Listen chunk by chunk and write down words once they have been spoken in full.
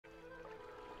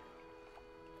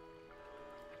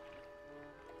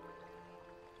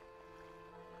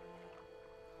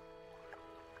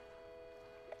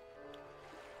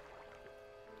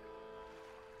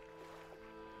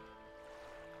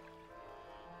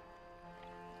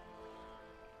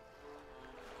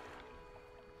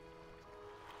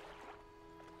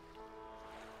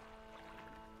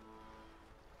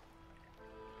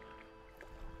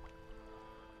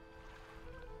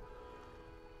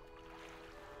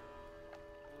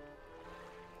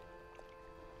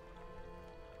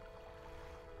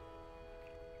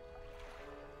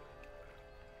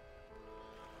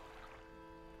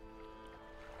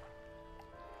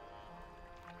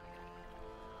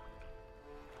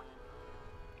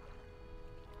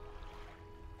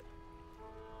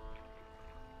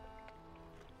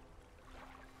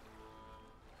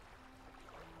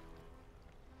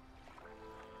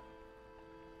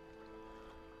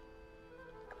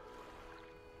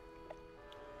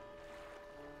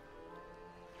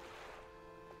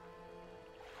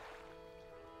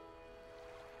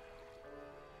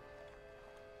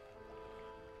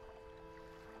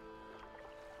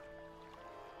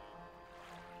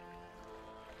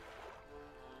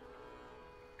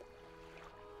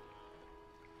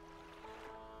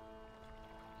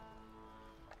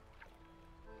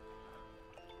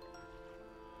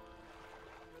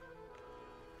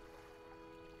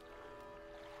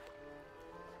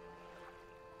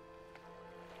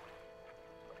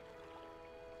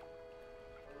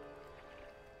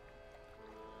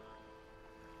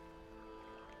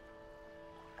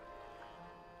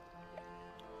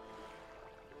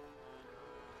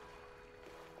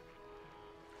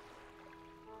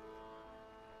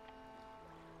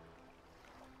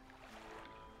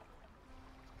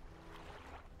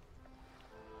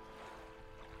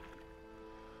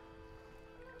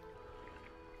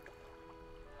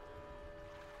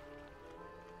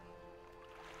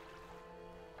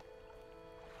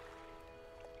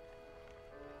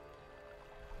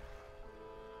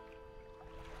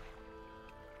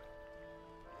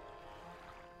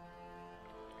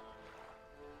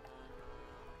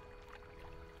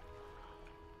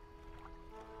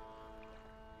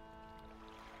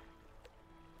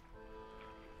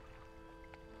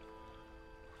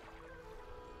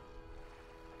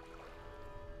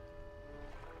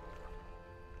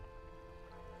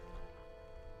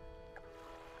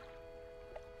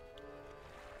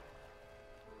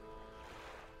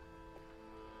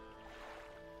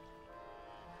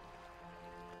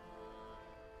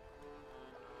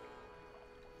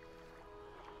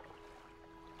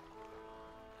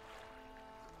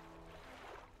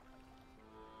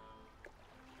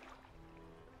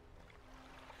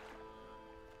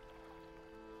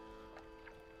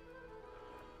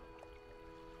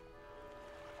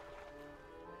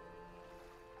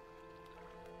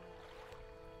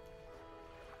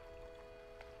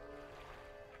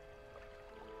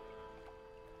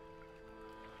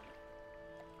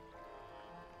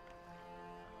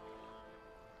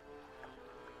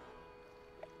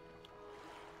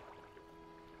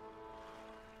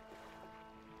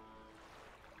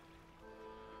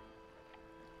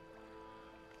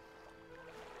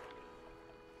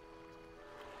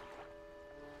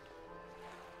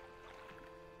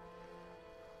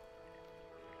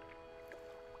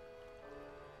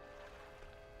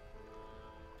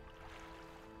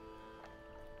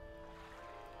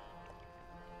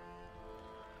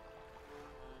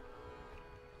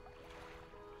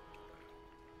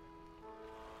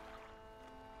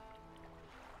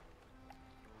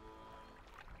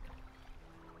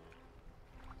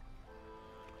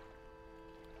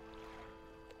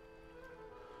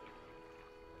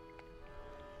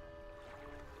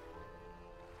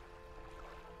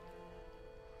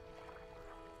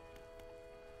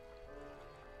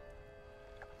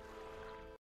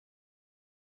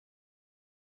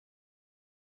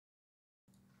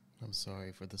I'm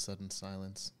sorry for the sudden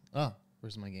silence. Ah,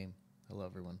 where's my game? Hello,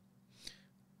 everyone.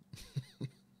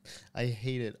 I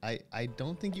hate it. I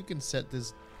don't think you can set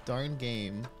this darn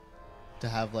game to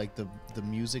have like the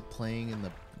music playing in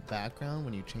the background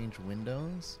when you change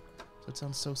windows. So it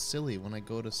sounds so silly when I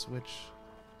go to switch.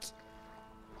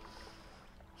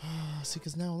 See,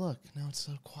 because now look, now it's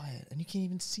so quiet and you can't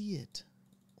even see it.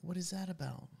 What is that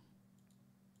about?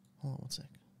 Hold on one sec.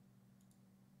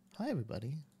 Hi,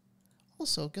 everybody.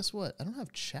 Also, guess what? I don't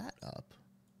have chat up.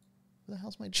 Where the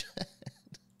hell's my chat?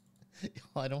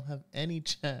 I don't have any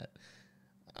chat.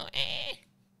 I'm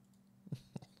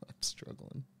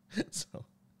struggling. So,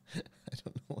 I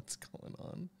don't know what's going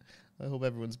on. I hope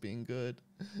everyone's being good.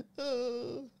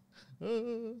 Why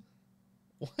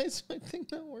is my thing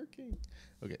not working?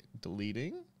 Okay,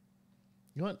 deleting.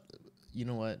 You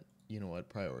know what?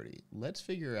 Priority. Let's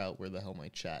figure out where the hell my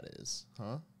chat is.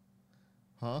 Huh?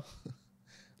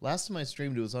 Last time I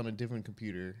streamed, it was on a different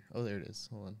computer. Oh, there it is.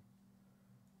 Hold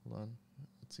on.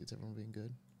 Let's see, is everyone being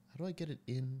good? How do I get it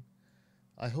in?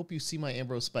 I hope you see my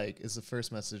Ambrose Spike is the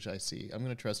first message I see. I'm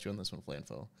going to trust you on this one,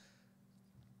 Flanfo.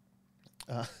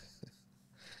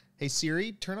 Hey,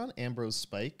 Siri, turn on Ambrose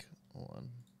Spike. Hold on.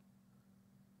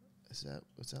 Was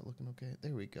that looking okay?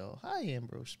 There we go. Hi,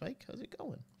 Ambrose Spike. How's it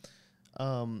going?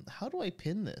 How do I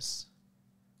pin this?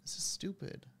 This is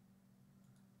stupid.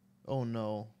 Oh,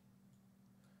 no.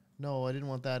 No, I didn't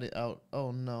want that out.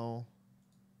 Oh, no.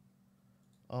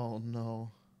 Oh,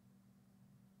 no.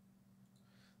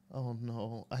 Oh,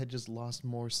 no. I just lost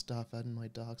more stuff out in my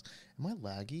docs. Am I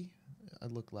laggy? I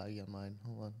look laggy on mine.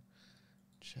 Hold on.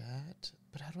 Chat.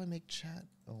 But how do I make chat?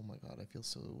 Oh, my God. I feel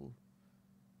so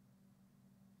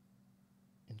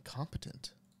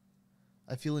incompetent.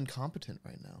 I feel incompetent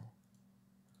right now.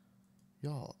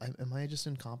 Y'all, am I just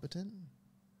incompetent?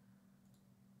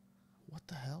 What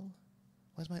the hell?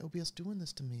 Why is my OBS doing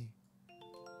this to me?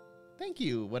 Thank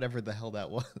you, whatever the hell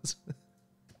that was.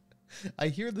 I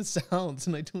hear the sounds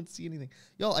and I don't see anything.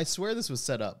 Y'all, I swear this was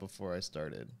set up before I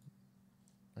started.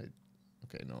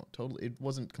 Okay, no, totally. It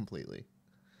wasn't completely.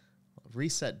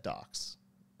 Reset docs.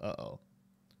 Uh-oh.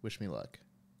 Wish me luck.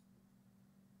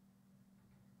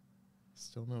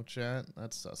 Still no chat?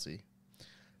 That's sussy.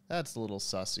 That's a little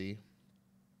sussy.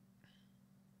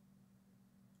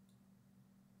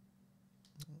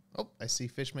 Oh, I see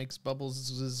fish makes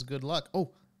bubbles is good luck.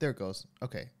 Oh, there it goes.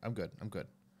 Okay, I'm good.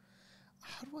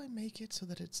 How do I make it so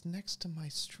that it's next to my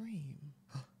stream?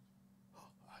 Oh,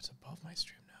 it's above my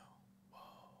stream now. Whoa,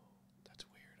 that's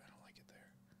weird. I don't like it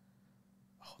there.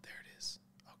 Oh, there it is.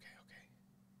 Okay.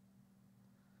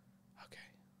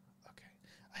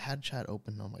 I had chat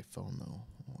open on my phone, though.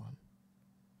 Hold on.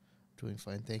 Doing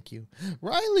fine, thank you.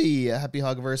 Riley, happy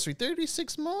Hogversary,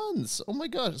 36 months. Oh my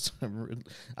gosh.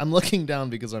 I'm looking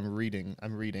down because I'm reading.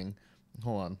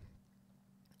 Hold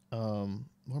on.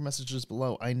 More messages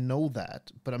below. I know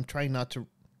that, but I'm trying not to. I'm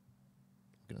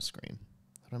going to scream.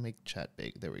 How do I make chat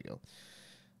big? There we go.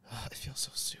 I feel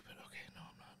so stupid. Okay, no,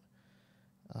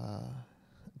 I'm not.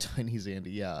 Tiny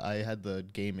Zandy. Yeah, I had the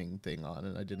gaming thing on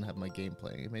and I didn't have my game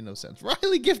playing. It made no sense.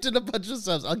 Riley gifted a bunch of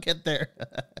subs. I'll get there.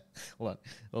 Hold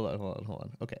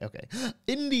on. Okay.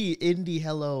 Indy,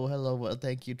 hello. Well,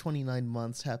 thank you. 29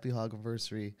 months. Happy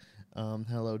Hogversary.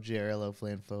 Hello, Jer. Hello,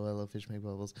 Flanfo. Hello, Fish Make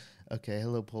Bubbles. Okay,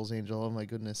 hello, Poles Angel. Oh, my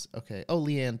goodness. Okay. Oh,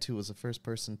 Leanne, too, was the first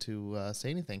person to say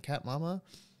anything. Cat Mama,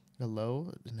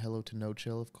 hello. And hello to No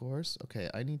Chill, of course. Okay,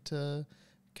 I need to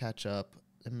catch up.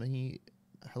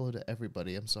 Hello to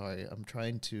everybody. I'm sorry. I'm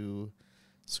trying to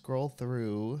scroll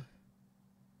through.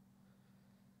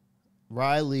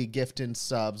 Riley gifting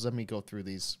subs. Let me go through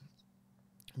these.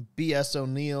 BS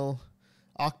O'Neill,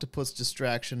 Octopus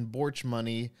Distraction, Borch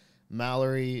Money,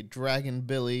 Mallory, Dragon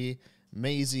Billy,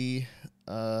 Maisie,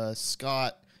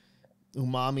 Scott,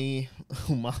 Umami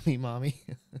Mommy,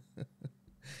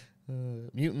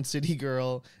 Mutant City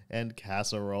Girl, and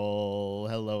Casserole.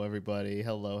 Hello, everybody.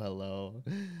 Hello,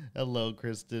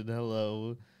 Kristen.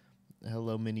 Hello,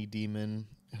 Mini Demon.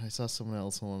 I saw someone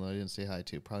else. Hold on, I didn't say hi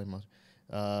to. Probably most.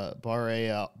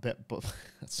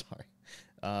 Sorry.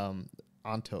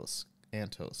 Antos,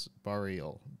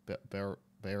 Burial.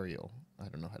 I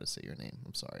don't know how to say your name.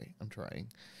 I'm sorry. I'm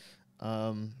trying.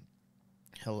 Hello.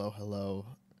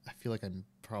 I feel like I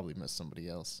probably missed somebody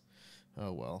else.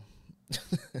 Oh, well.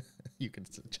 You can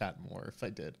chat more if I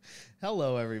did.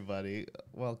 Hello, everybody.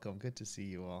 Welcome. Good to see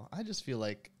you all. I just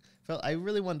I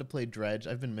really wanted to play Dredge.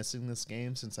 I've been missing this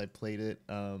game since I played it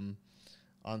on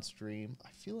stream.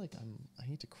 I feel like I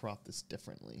need to crop this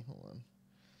differently. Hold on.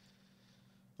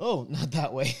 Oh, not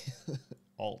that way.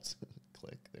 Alt.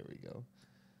 Click. There we go.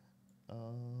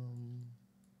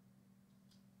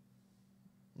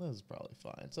 This is probably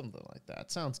fine. Something like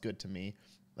that. Sounds good to me.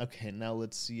 Okay, now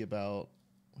let's see about...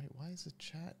 Wait, why is the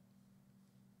chat...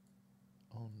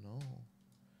 Oh, no.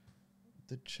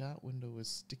 The chat window is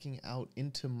sticking out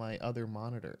into my other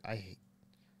monitor.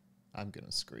 I'm going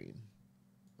to scream.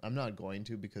 I'm not going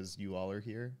to because you all are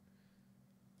here.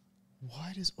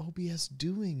 What is OBS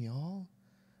doing, y'all?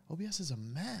 OBS is a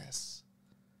mess.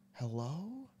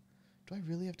 Hello? Do I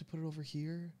really have to put it over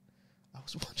here? I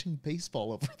was watching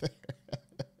baseball over there.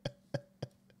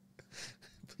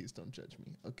 Please don't judge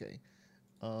me. Okay.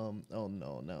 Oh,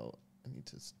 no. I need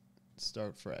to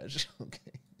start fresh.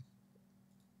 Okay.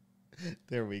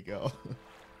 There we go.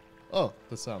 Oh,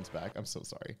 the sound's back. I'm so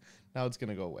sorry. Now it's going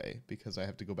to go away because I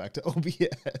have to go back to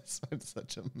OBS. I'm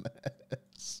such a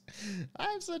mess.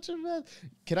 I'm such a mess.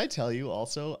 Can I tell you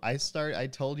also, I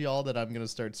told y'all that I'm going to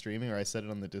start streaming, or I said it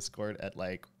on the Discord at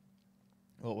like,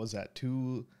 what was that,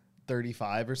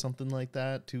 2:35 or something like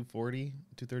that, 2:40,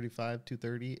 2:35,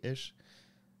 2:30-ish.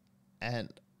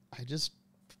 And I was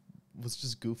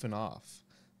just goofing off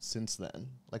since then.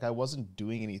 Like, I wasn't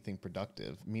doing anything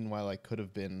productive. Meanwhile, I could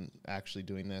have been actually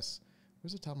doing this.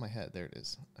 Where's the top of my head? There it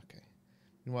is. Okay.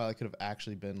 Meanwhile, I could have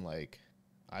actually been, like,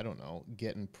 I don't know,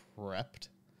 getting prepped.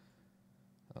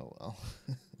 Oh, well.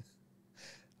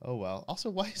 Oh, well. Also,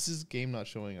 why is this game not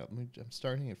showing up? I'm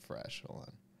starting it fresh. Hold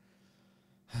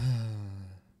on.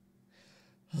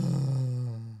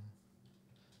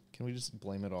 Can we just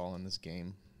blame it all on this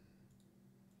game?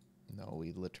 No,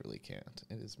 we literally can't.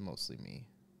 It is mostly me.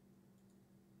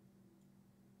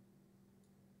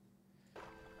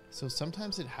 So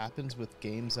sometimes it happens with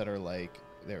games that are like,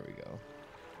 there we go.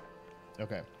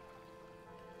 Okay.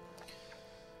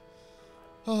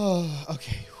 Oh,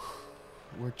 okay.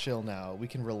 We're chill now. We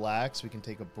can relax. We can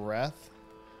take a breath.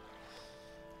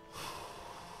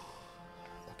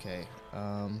 Okay.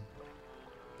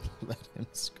 Let him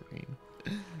scream.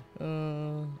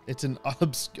 It's an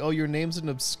your name's an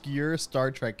obscure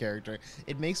Star Trek character.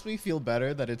 It makes me feel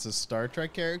better that it's a Star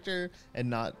Trek character and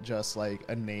not just like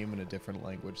a name in a different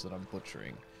language that I'm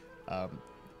butchering.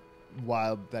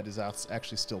 While that is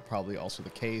actually still probably also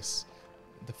the case,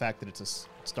 the fact that it's a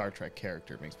Star Trek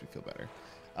character makes me feel better.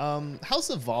 How's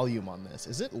the volume on this?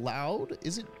 Is it loud?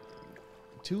 Is it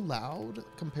too loud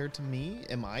compared to me?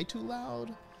 Am I too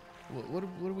loud? What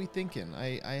are we thinking?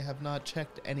 I have not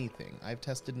checked anything. I've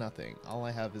tested nothing. All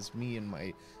I have is me and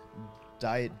my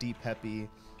Diet D Peppy,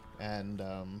 and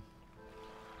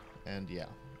yeah,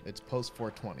 it's post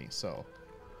 420. So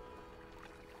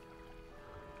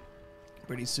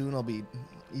pretty soon I'll be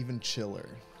even chiller.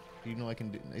 You know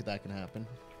that can happen.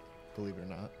 Believe it or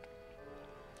not.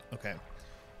 Okay,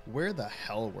 where the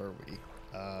hell were we?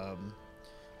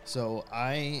 So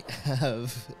I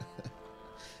have.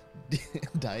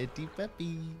 Diet D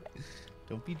Peppy.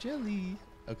 Don't be jelly.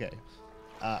 Okay.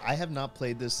 I have not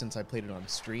played this since I played it on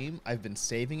stream. I've been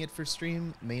saving it for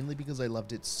stream, mainly because I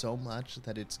loved it so much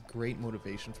that it's great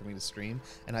motivation for me to stream,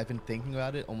 and I've been thinking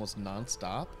about it almost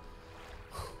non-stop.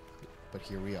 But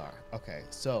here we are. Okay,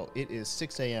 so it is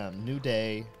 6 a.m. New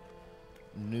day,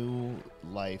 new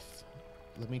life.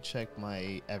 Let me check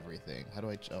my everything. How do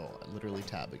I... Oh, I literally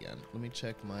tab again. Let me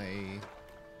check my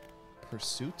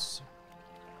pursuits.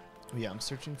 Oh, yeah, I'm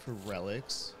searching for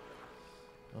relics.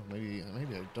 Oh, maybe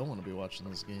I don't want to be watching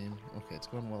this game. Okay, it's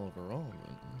going well overall.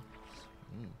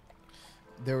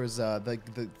 There was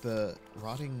the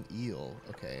rotting eel.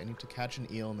 Okay, I need to catch an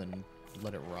eel and then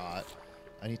let it rot.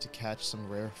 I need to catch some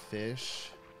rare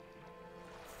fish.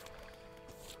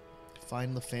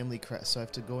 Find the family crest. So I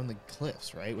have to go in the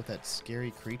cliffs, right, with that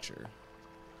scary creature.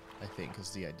 I think is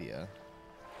the idea.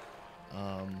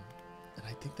 And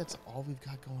I think that's all we've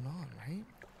got going on, right?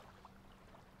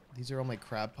 These are all my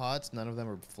crab pots. None of them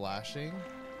are flashing.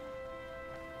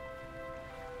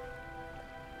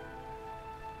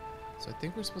 So I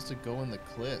think we're supposed to go in the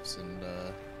cliffs and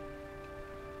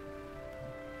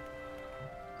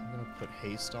I'm gonna put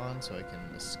haste on so I can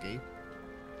escape.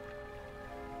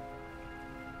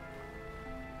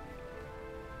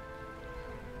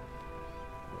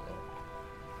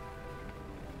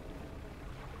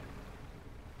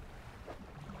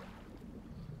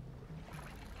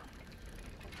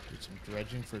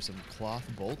 Dredging for some cloth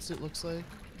bolts, it looks like.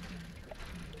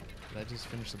 Did I just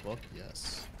finish the book?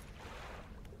 Yes.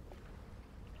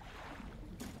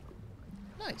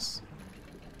 Nice.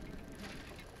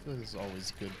 I feel like it's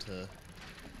always good to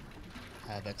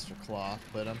have extra cloth,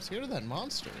 but I'm scared of that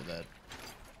monster that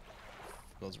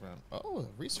goes around. Oh, a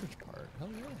research part. Hell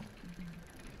yeah.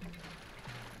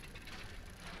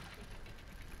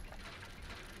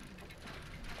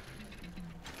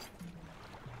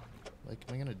 Like,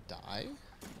 am I gonna die?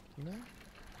 You know?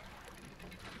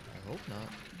 I hope not.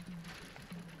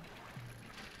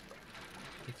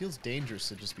 It feels dangerous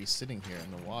to just be sitting here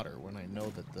in the water when I know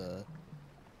that the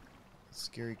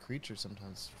scary creature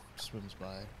sometimes swims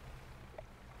by.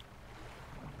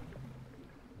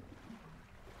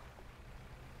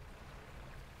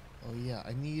 Oh yeah,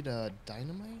 I need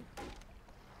dynamite.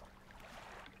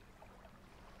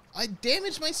 I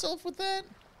damaged myself with that?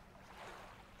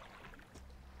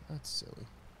 That's silly.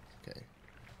 Okay.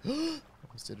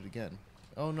 Almost did it again.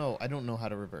 Oh no, I don't know how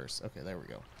to reverse. Okay, there we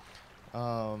go.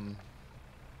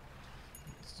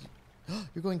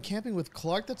 You're going camping with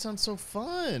Clark? That sounds so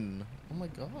fun. Oh my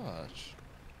gosh.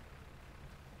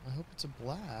 I hope it's a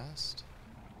blast.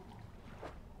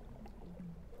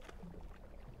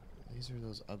 These are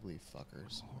those ugly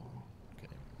fuckers.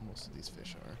 Okay, most of these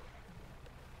fish are.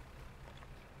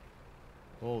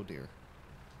 Oh dear.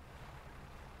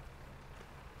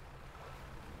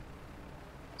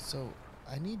 So,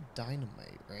 I need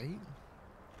dynamite, right?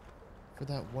 For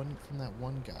that one, from that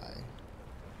one guy.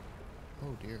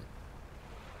 Oh dear.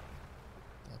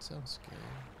 That sounds scary.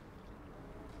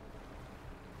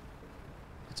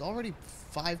 It's already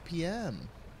 5 p.m.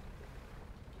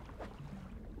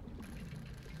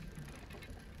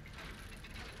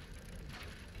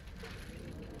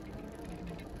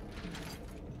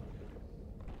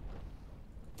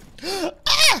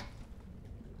 Ah!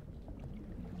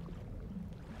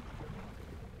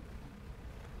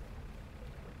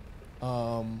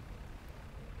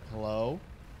 Hello?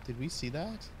 Did we see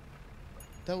that?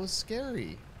 That was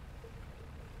scary.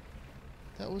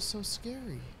 That was so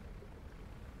scary.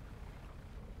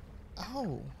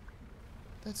 Ow!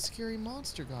 That scary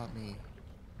monster got me.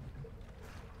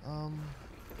 Ow.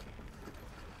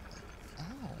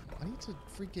 I need to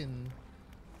freaking...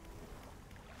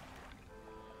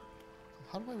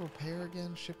 How do I repair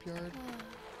again, shipyard?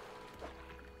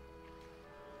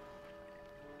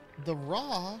 The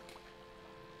rock?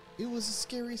 It was a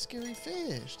scary, scary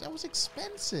fish. That was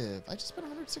expensive. I just spent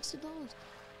 $160.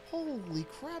 Holy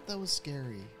crap, that was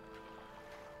scary.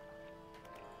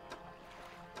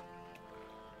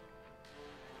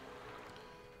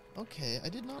 Okay, I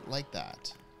did not like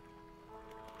that.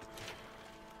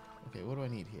 Okay, what do I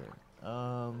need here?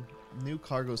 New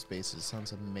cargo spaces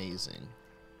sounds amazing.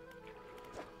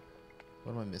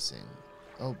 What am I missing?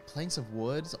 Oh, planks of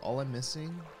wood is all I'm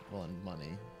missing? Well, and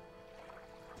money.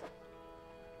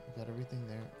 I got everything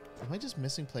there. Am I just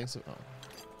missing planks of... Oh.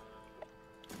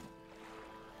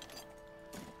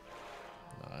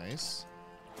 Nice.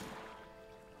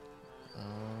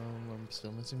 I'm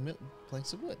still missing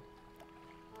planks of wood.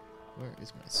 Where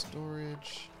is my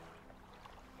storage?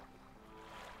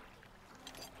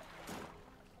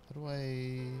 How do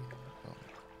I... Oh.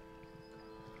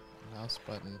 Mouse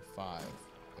button 5.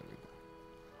 There we go.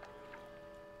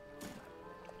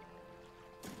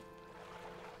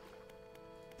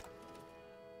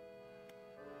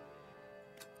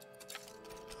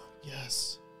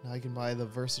 Yes. Now I can buy the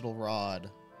versatile rod.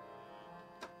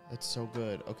 That's so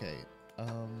good. Okay.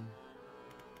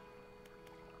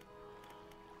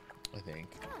 I think.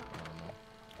 I don't know.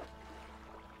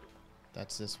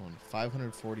 That's this one.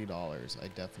 $540. I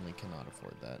definitely cannot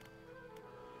afford that.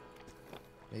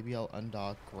 Maybe I'll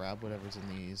undock, grab whatever's in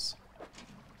these.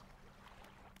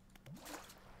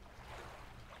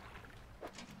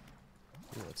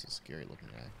 Ooh, that's a scary looking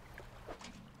guy.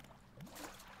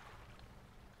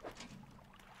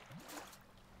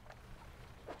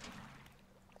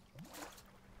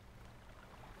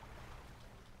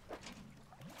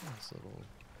 Nice little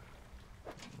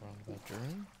roundabout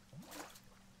journey.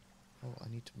 Oh, I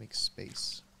need to make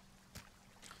space.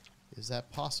 Is that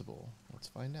possible? Let's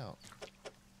find out.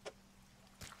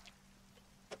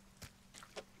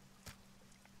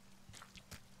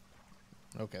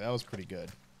 Okay, that was pretty good.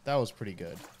 That was pretty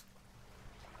good.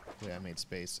 Wait, I made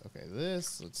space. Okay,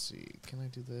 this, let's see. Can I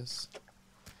do this?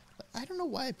 I don't know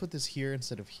why I put this here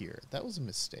instead of here. That was a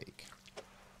mistake.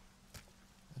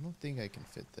 I don't think I can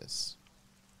fit this.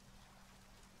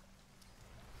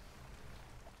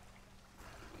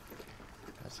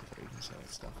 That's how you can sell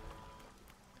that stuff.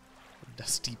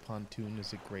 Dusty Pontoon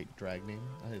is a great drag name.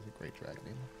 That is a great drag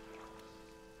name.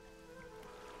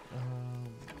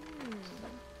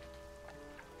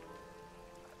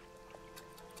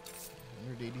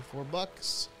 184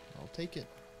 bucks. I'll take it.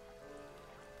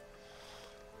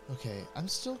 Okay, I'm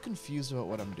still confused about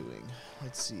what I'm doing.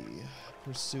 Let's see.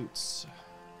 Pursuits.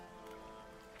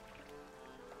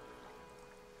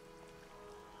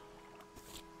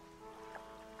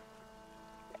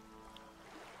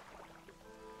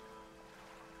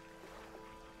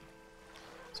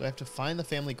 So I have to find the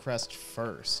family crest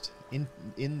first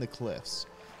in the cliffs.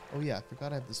 Oh yeah, I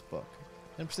forgot I have this book.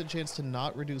 10% chance to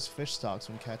not reduce fish stocks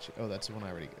when catching. Oh, that's the one I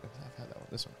already. I've had that one.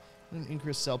 This one.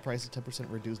 Increase sell prices.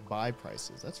 10% reduced buy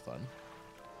prices. That's fun.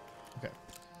 Okay.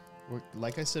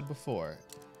 Like I said before,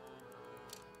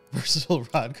 versatile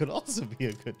rod could also be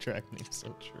a good track name.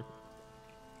 So true.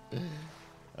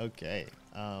 Okay.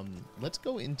 Let's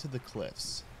go into the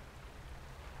cliffs.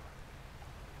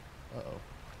 Uh-oh.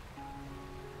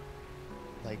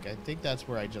 Like, I think that's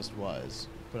where I just was,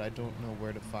 but I don't know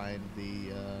where to find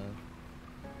the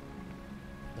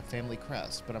family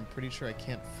crest, but I'm pretty sure I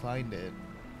can't find it,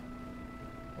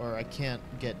 or I can't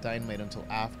get dynamite until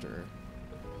after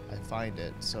I find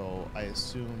it, so I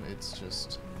assume it's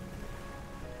just...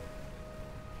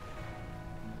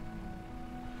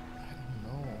 I don't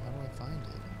know. How do I find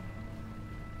it?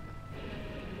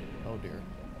 Oh, dear.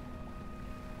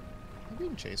 Am I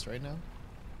being chased right now?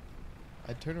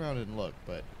 I'd turn around and look,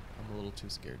 but I'm a little too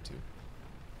scared to.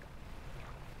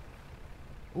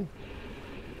 Ooh.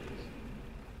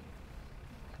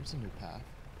 Here's a new path.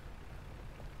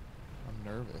 I'm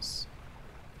nervous.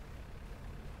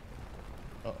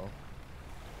 Uh-oh.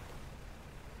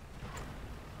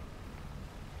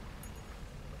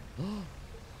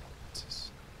 What's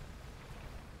this?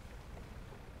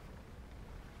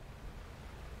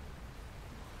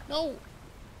 No!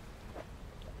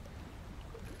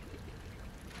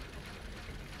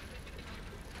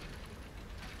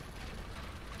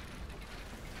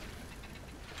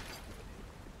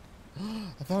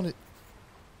 I found it.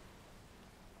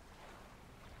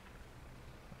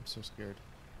 I'm so scared.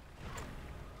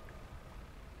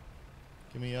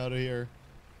 Get me out of here.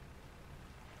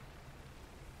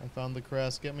 I found the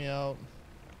crest. Get me out.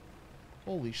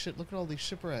 Holy shit, look at all these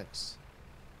shipwrecks.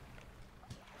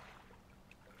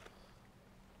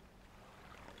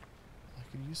 I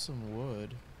could use some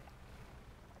wood.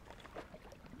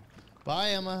 Bye,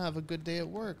 Emma. Have a good day at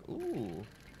work. Ooh.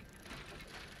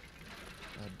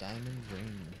 A diamond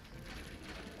ring.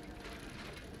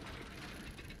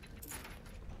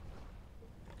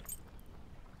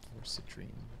 Or citrine.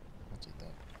 I'll take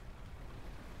that.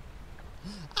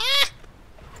 Ah!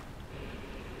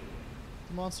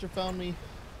 The monster found me.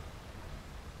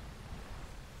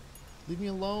 Leave me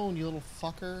alone, you little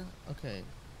fucker. Okay.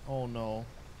 Oh no.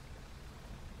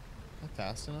 Am I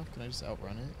fast enough? Can I just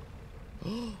outrun it?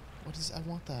 What is... I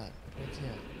want that. But I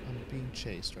can't. I'm being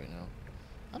chased right now.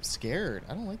 I'm scared.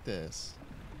 I don't like this.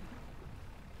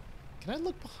 Can I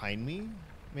look behind me?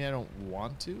 I mean, I don't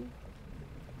want to.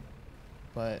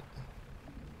 But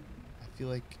I feel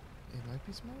like it might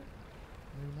be smart.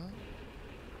 Maybe not.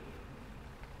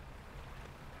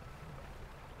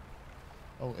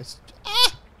 Oh, it's...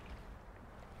 Ah!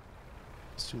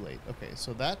 It's too late. Okay,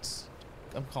 so that's...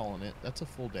 I'm calling it. That's a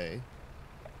full day.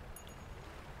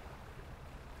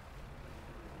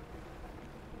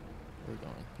 Where are we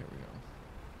going? Here we go.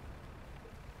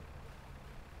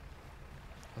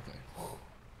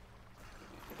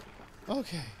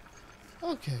 Okay.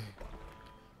 Okay.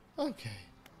 Okay.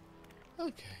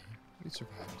 Okay. We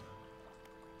survived.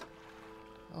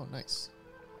 Oh, nice.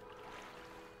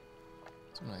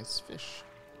 Some nice fish.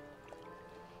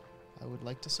 I would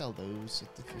like to sell those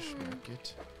at the fish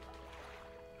market.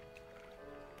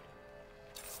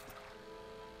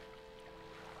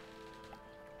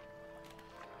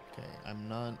 Okay, I'm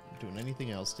not doing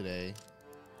anything else today.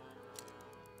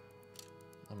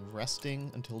 I'm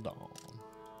resting until dawn.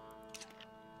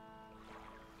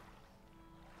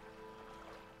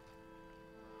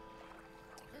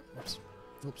 Oops.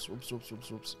 Oops, oops, oops,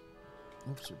 oops, oops.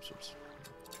 Oops, oops, oops.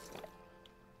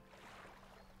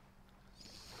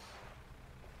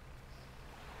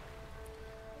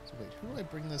 So wait, who do I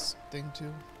bring this thing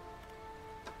to?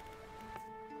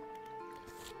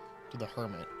 To the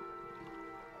hermit.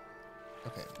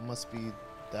 Okay, must be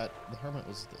that... The hermit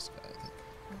was this guy, I think.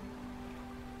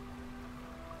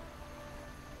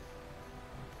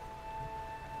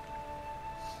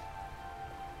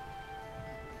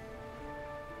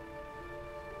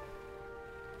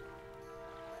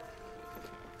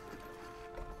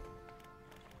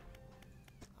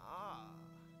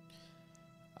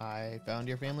 I found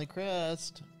your family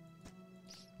crest.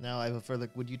 Now I have a further...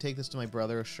 Would you take this to my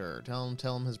brother? Sure. Tell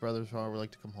him his brother's father would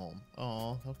like to come home.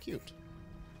 Aw, how cute.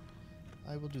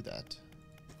 I will do that.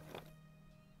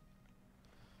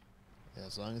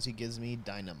 As long as he gives me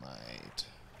dynamite.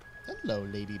 Hello,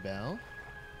 Lady Belle.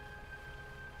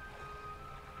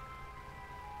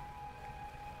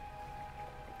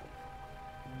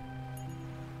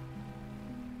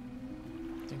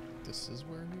 I think this is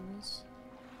where he was.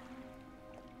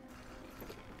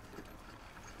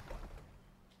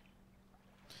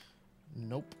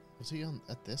 Nope. Was he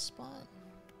at this spot?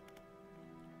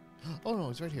 Oh no,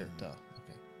 it's right here. Duh.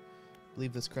 Okay.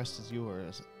 Believe this crest is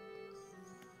yours.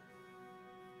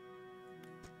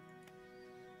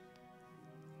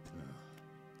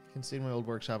 I can stay in my old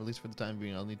workshop, at least for the time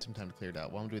being. I'll need some time to clear it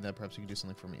out. While I'm doing that, perhaps you can do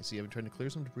something for me. See, I've been trying to clear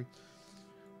some debris.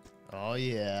 Oh,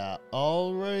 yeah.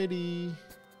 Alrighty.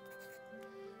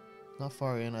 Not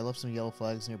far in. I left some yellow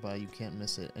flags nearby. You can't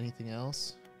miss it. Anything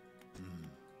else?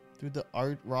 Through the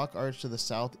rock arch to the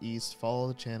southeast, follow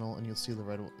the channel, and you'll see the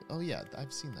red one. Oh, yeah.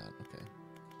 I've seen that. Okay.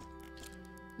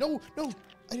 No! No!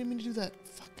 I didn't mean to do that.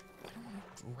 Fuck. I don't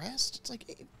want to rest. It's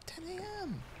like 10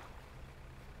 a.m.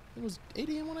 It was 8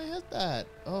 a.m. when I had that.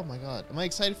 Oh my god. Am I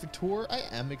excited for tour? I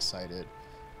am excited.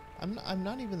 I'm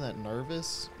not even that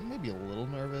nervous. Maybe a little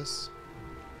nervous.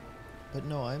 But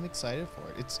no, I'm excited for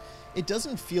it. It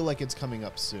doesn't feel like it's coming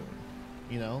up soon.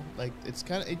 You know? Like, it's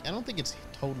kind of... I don't think it's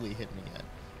totally hit me yet.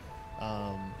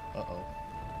 Uh-oh.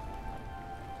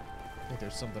 I think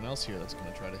there's something else here that's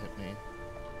going to try to hit me.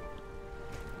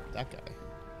 That guy.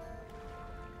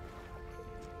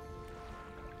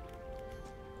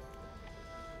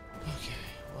 Okay,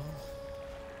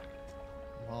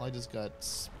 well, I just got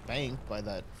spanked by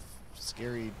that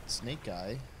scary snake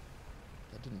guy.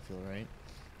 That didn't feel right.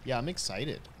 Yeah, I'm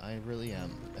excited. I really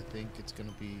am. I think it's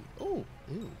gonna be... Oh,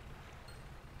 ew.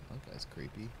 That guy's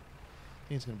creepy. I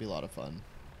think it's gonna be a lot of fun.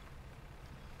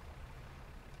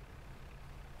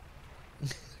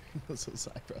 Those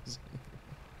eyebrows.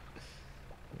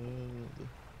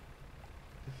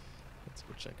 Let's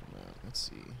go check him out. Let's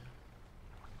see.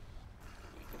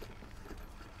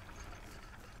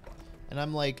 And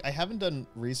I'm like, I haven't done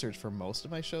research for most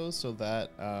of my shows, so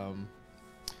that, well,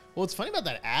 what's funny about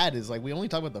that ad is, like, we only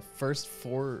talk about the first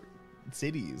 4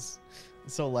 cities.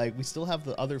 So, like, we still have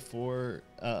the other 4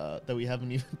 that we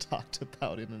haven't even talked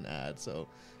about in an ad, so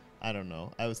I don't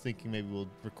know. I was thinking maybe we'll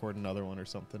record another one or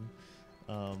something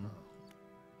for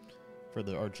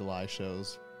our July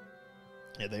shows.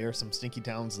 Yeah, they are some stinky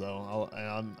towns, though.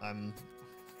 I'm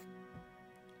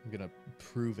gonna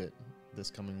prove it this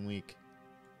coming week.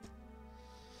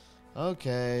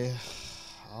 Okay,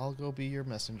 I'll go be your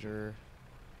messenger.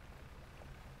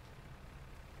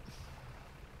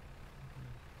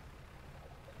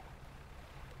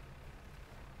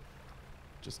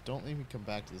 Just don't let me come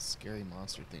back to this scary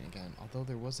monster thing again. Although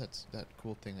there was that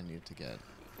cool thing I needed to get.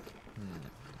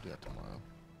 I'll do that tomorrow.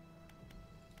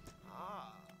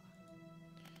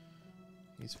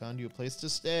 He's found you a place to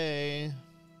stay.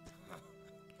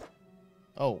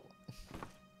 Oh.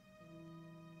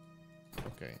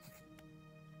 Okay.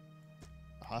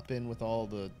 Hop in with all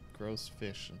the gross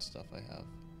fish and stuff I have.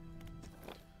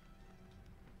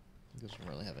 He doesn't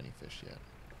really have any fish yet.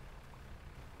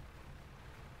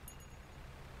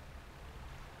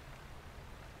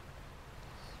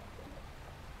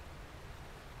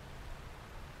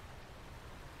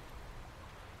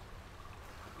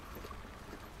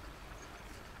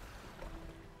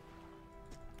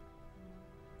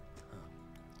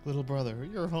 Little brother,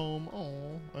 you're home.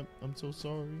 Oh, I'm so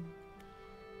sorry.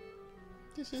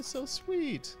 This is so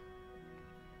sweet.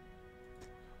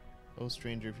 Oh,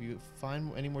 stranger, if you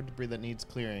find any more debris that needs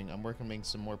clearing, I'm working on making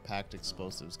some more packed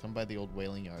explosives. Come by the old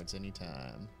whaling yards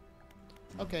anytime.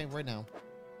 Okay, right now.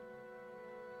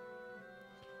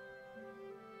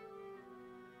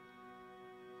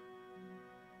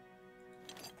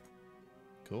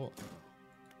 Cool.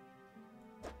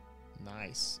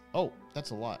 Nice. Oh, that's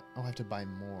a lot. Oh, I have to buy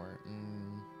more.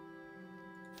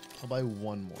 I'll buy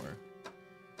one more.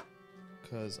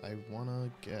 Because I want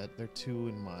to get... There are 2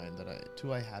 in mind that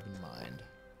I have in mind.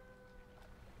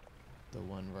 The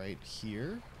one right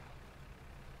here.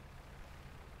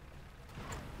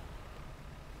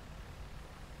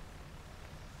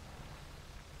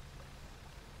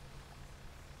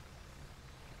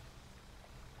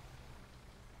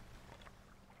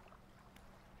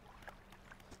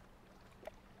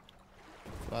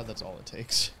 Glad that's all it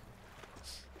takes.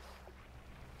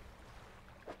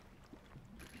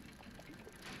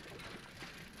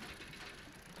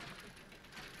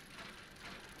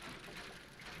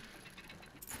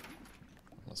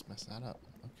 Let's mess that up.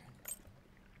 Okay.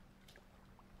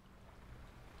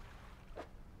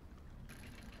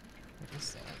 What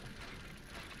is that?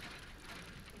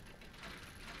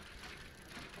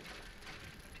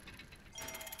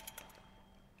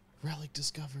 Relic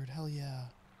discovered. Hell yeah.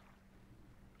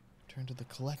 Turn to the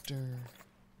collector.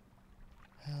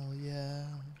 Hell yeah.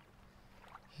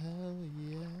 Hell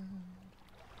yeah.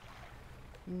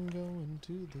 Going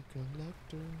to the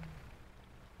collector.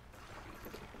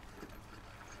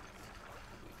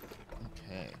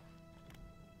 Okay.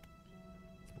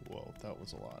 Whoa, that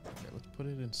was a lot. Okay, let's put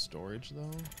it in storage though.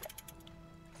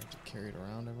 I have to carry it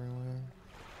around everywhere.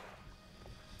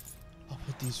 I'll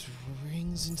put these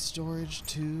rings in storage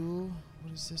too.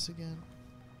 What is this again?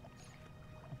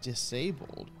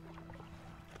 Disabled.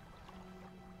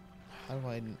 How do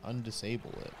I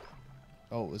undisable it?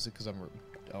 Oh, is it because I'm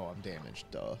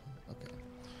damaged? Duh. Okay.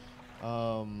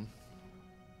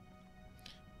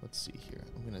 Let's see here.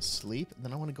 I'm gonna sleep, and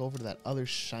then I want to go over to that other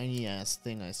shiny ass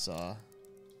thing I saw.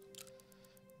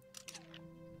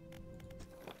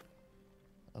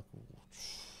 Oh,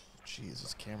 jeez,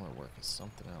 this camera work is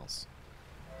something else.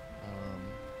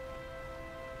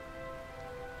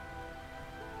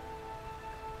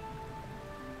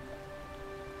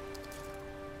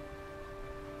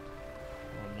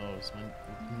 Oh no, does my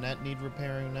net need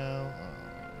repairing now?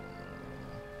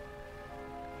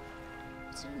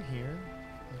 Is it in here?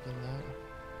 Like in that?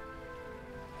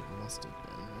 It must have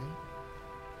been, right?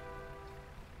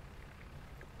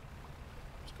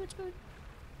 Skirt.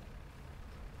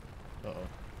 Uh-oh.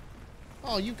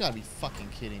 Oh, you gotta be fucking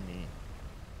kidding me.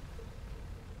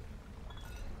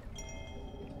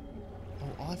 Oh,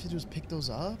 all I have to do is pick those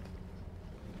up?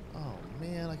 Oh,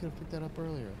 man, I could have picked that up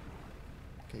earlier.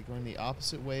 Okay, going the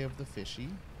opposite way of the fishy.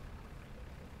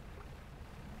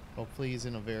 Hopefully he's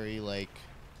in a very, like,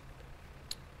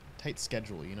 tight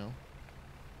schedule, you know?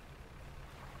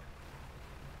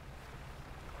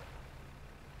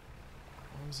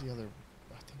 What was the other?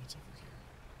 I think it's over here.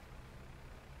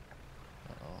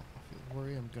 Uh-oh. If you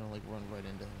worry, I'm gonna, like, run right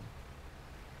into him.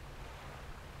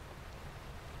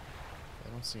 I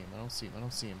don't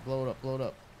see him. Blow it up.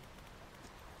 Okay,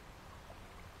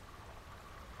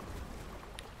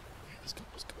 let's go.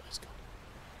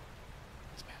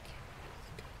 He's back here.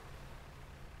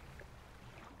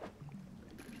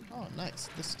 Oh, nice.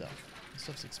 This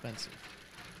stuff's expensive.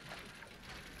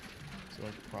 So,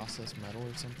 like, processed metal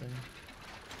or something?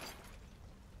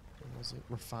 What was it?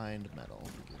 Refined metal.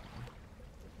 Forgive me.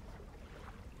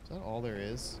 Is that all there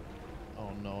is?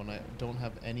 Oh, no, and I don't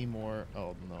have any more.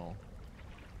 Oh, no.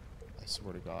 I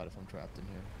swear to God if I'm trapped in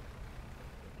here.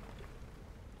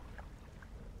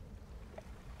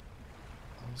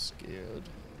 I'm scared.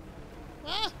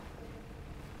 Ah!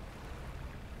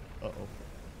 Uh-oh.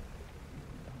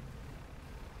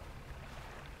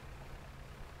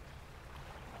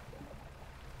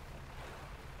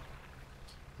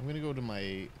 I'm gonna go to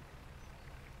my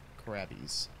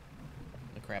crabbies.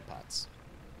 The crab pots.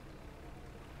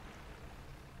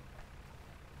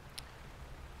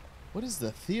 What is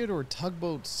the Theodore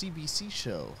Tugboat CBC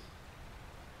show?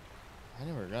 I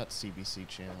never got CBC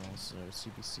channels or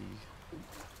CBC.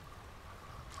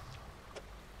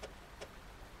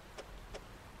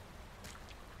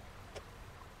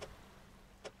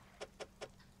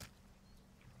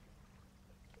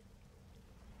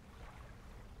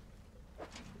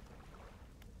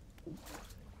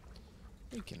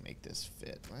 We can make this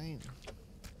fit, right?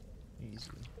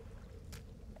 Easy.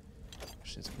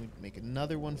 Can we make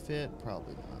another one fit?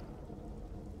 Probably not.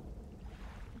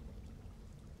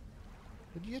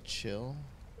 Would you chill?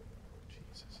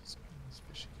 Jesus, this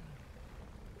fish again.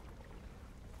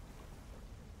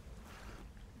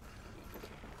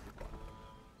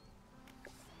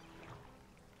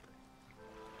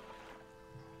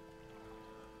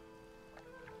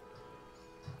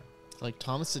 Like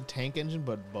Thomas the Tank Engine,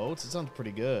 but boats? It sounds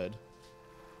pretty good.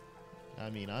 I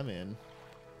mean, I'm in.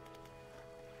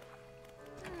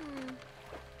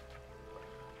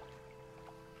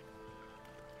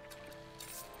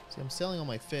 See, I'm selling all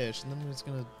my fish, and then I'm just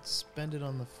gonna spend it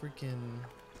on the freaking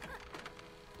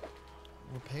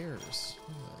repairs.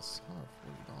 Look at this.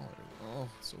 $140. Oh,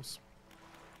 so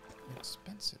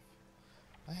expensive.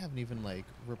 I haven't even, like,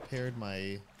 repaired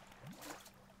my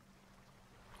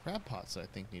crab pots that I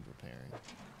think need repairing.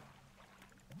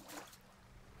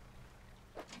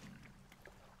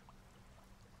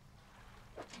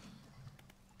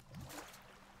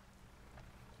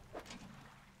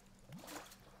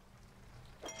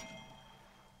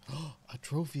 A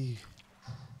trophy.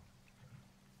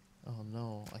 Oh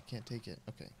no, I can't take it.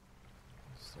 Okay.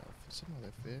 Some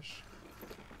other fish.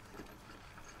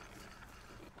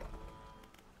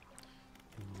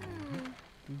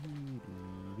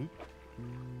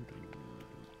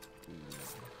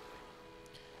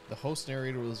 The host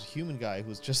narrator was a human guy who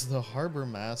was just the harbor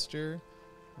master.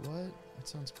 What? That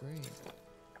sounds great.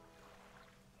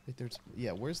 Wait,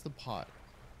 yeah, where's the pot?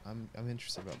 I'm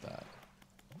interested about that.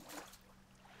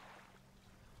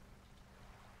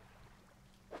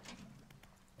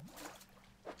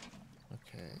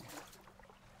 Okay.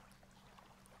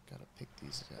 Gotta pick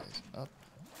these guys up.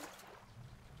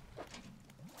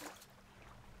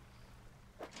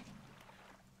 Okay,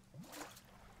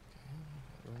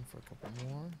 room for a couple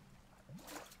more.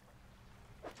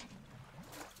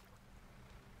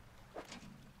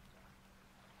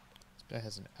 Guy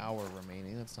has an hour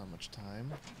remaining. That's not much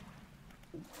time.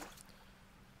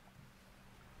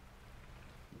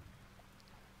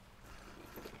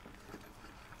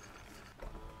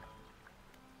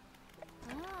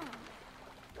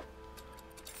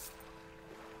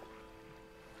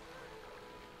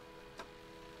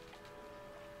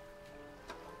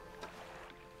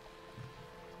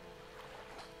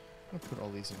 I'm gonna put all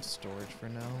these in storage for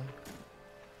now.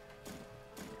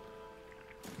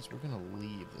 Because we're gonna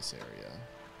leave this area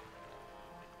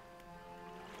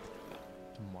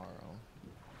tomorrow.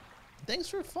 Thanks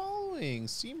for following,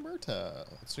 C. Murta.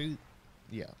 So,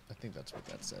 yeah, I think that's what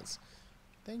that says.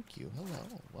 Thank you.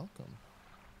 Hello. Welcome.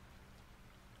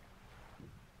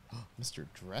 Mr.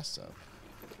 Dress Up.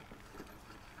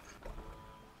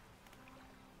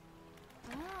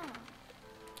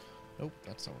 Nope,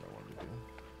 that's not what I wanted to do.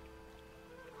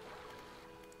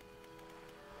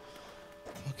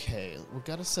 Okay, we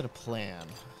gotta set a plan.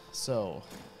 So,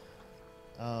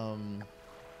 oh,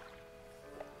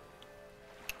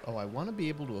 I want to be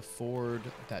able to afford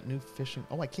that new fishing.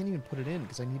 Oh, I can't even put it in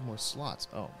because I need more slots.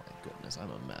 Oh my goodness,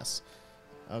 I'm a mess.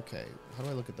 Okay, how do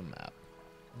I look at the map?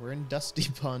 We're in Dusty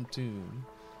Pontoon.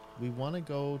 We want to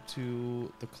go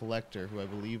to the collector, who I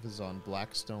believe is on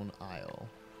Blackstone Isle.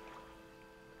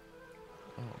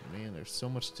 Oh man, there's so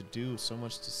much to do, so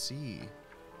much to see.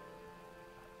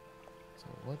 So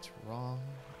what's wrong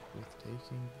with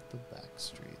taking the back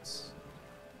streets?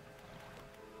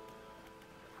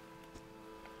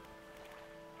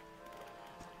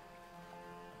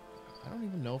 I don't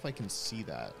even know if I can see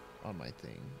that on my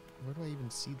thing. Where do I even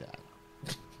see that?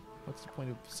 What's the point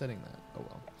of setting that? Oh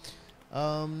well.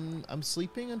 I'm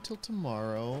sleeping until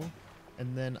tomorrow,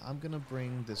 and then I'm gonna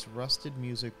bring this rusted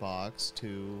music box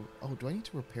to... Oh, do I need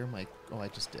to repair my... Oh, I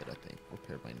just did, I think.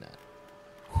 Repair my net.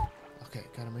 Whew. Okay,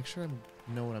 gotta make sure I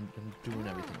know what I'm doing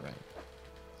everything right.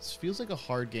 This feels like a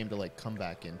hard game to, like, come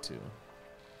back into.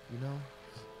 You know?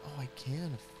 Oh, I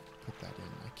can put that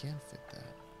in. I can fit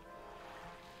that.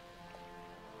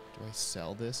 Do I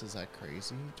sell this? Is that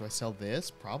crazy? Do I sell this?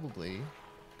 Probably.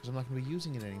 Because I'm not going to be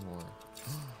using it anymore.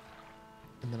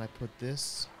 And then I put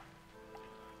this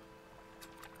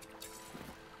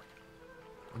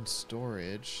in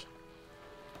storage.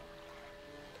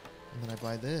 And then I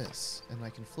buy this. And I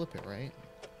can flip it, right?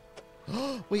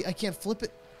 Wait, I can't flip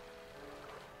it.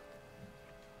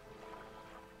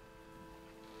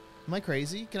 Am I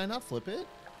crazy? Can I not flip it?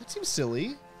 That seems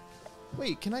silly.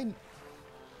 Wait, can I...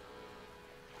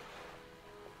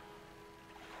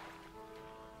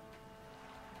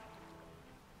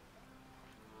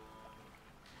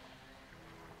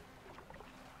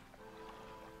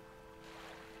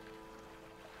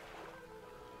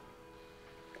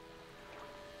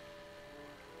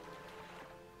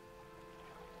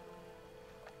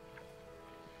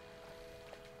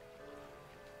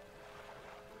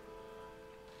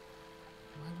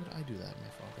 do that, my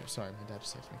father. Sorry, my dad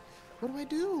just texted me. What do I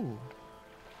do?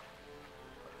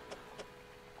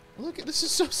 Look, this is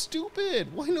so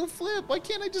stupid. Why no flip? Why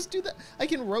can't I just do that? I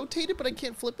can rotate it, but I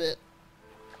can't flip it.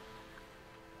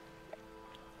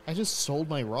 I just sold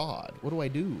my rod. What do I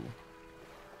do?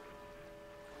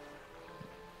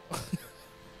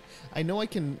 I know I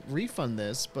can refund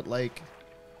this, but like...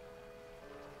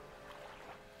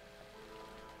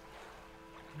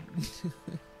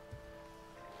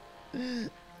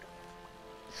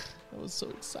 I was so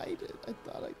excited. I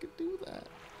thought I could do that.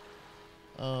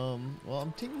 Well,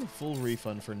 I'm taking the full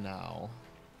refund for now.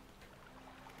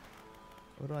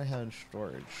 What do I have in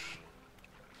storage?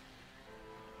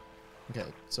 Okay,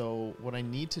 so what I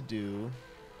need to do...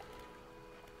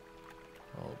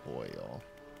 Oh boy, y'all.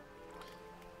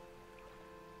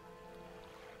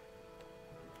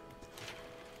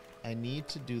 I need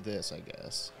to do this, I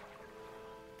guess.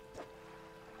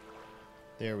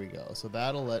 There we go. So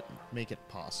that'll make it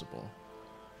possible.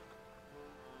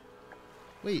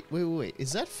 Wait.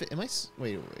 Is that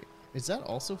wait. Is that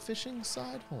also fishing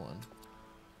side? Hold on.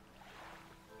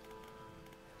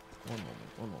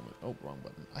 One moment. Oh, wrong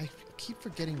button. I keep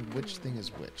forgetting which thing is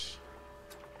which.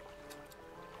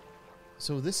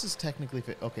 So this is technically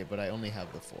okay, but I only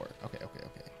have the 4. Okay.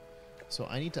 So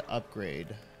I need to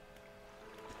upgrade.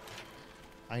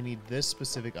 I need this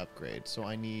specific upgrade. So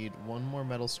I need 1 more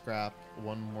metal scrap,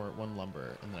 1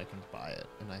 lumber, and then I can buy it.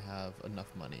 And I have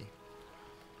enough money.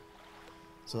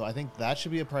 So I think that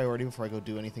should be a priority before I go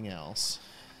do anything else.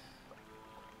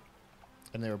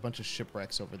 And there are a bunch of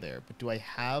shipwrecks over there. But do I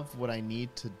have what I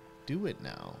need to do it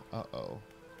now? Uh-oh.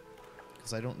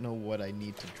 Because I don't know what I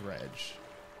need to dredge.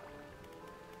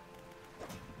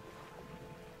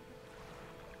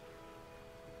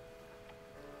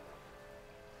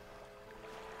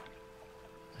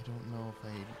 I don't know.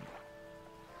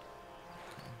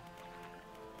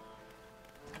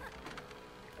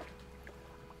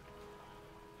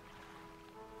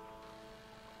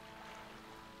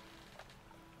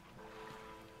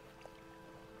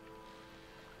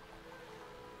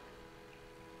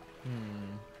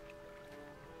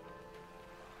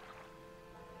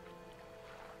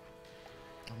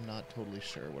 I'm not totally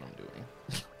sure what I'm doing.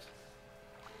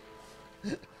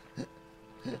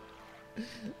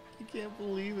 I can't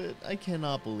believe it. I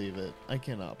cannot believe it. I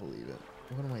cannot believe it.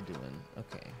 What am I doing?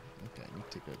 Okay. Okay, I need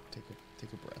to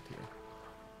take a breath here.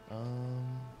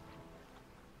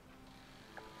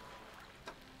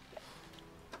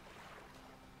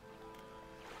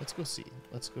 Let's go see.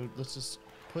 Let's just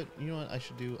put, you know what I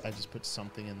should do? I just put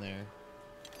something in there.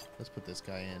 Let's put this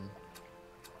guy in.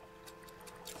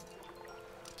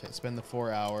 Okay, spend the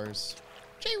 4 hours.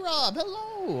 J-Rob,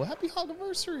 hello! Happy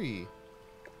Hogiversary!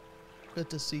 Good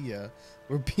to see ya.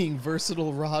 We're being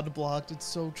versatile rod blocked. It's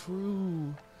so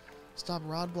true. Stop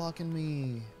rod blocking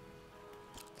me.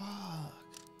 Fuck.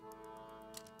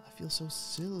 I feel so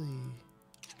silly.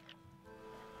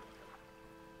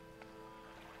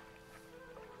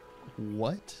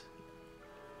 What?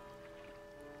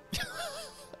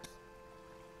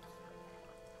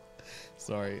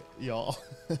 Sorry, y'all.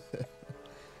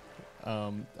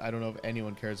 I don't know if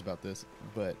anyone cares about this,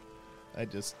 but I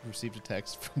just received a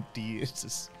text from D. It's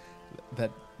just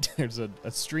that there's a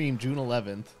stream June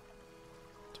 11th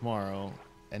tomorrow,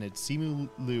 and it's Simu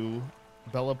Liu,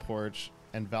 Bella Porch,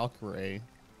 and Valkyrie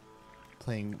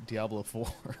playing Diablo 4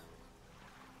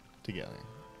 together.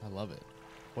 I love it.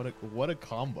 What a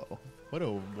combo. What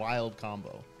a wild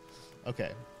combo.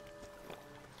 Okay.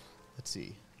 Let's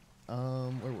see.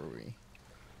 Where were we?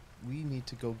 We need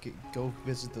to go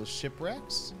visit those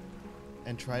shipwrecks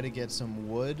and try to get some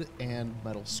wood and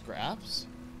metal scraps.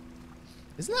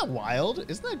 Isn't that wild?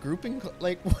 Isn't that grouping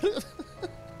like what?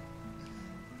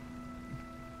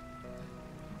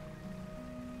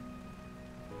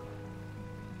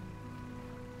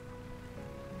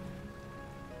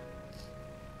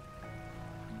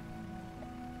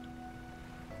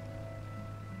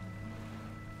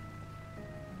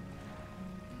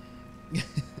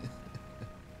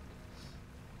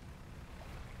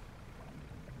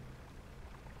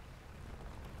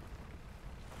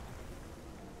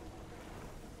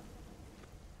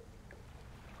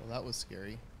 That was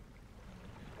scary.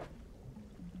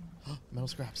 Metal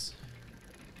scraps.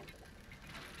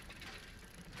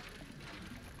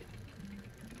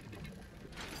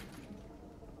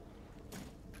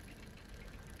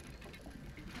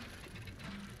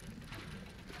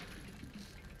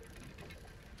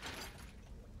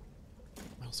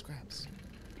 Metal scraps.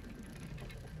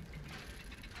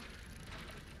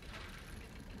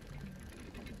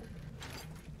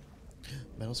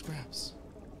 Metal scraps.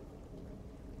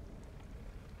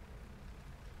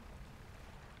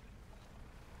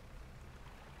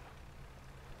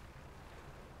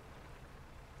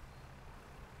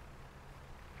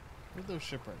 Where'd those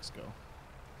shipwrecks go?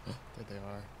 There they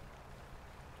are.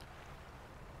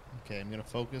 Okay, I'm gonna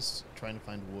focus trying to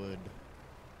find wood.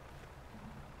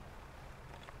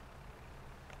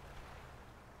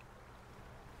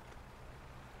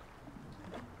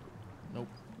 Nope.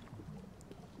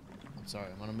 I'm sorry,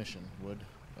 I'm on a mission. Wood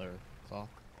or cloth.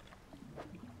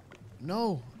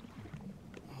 No!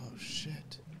 Oh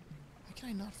shit. Why can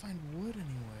I not find wood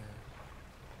anywhere?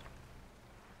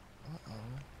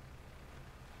 Uh-oh.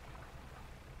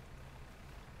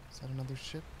 Is that another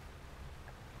ship?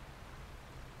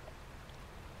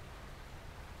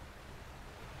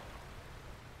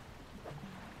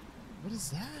 What is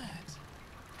that?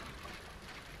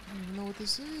 I don't even know what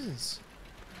this is.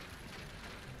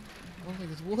 I don't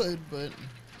think it's wood, but...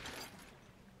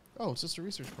 Oh, it's just a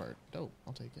research part. Dope.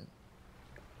 I'll take it.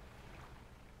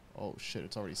 Oh shit,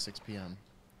 it's already 6 p.m.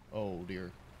 Oh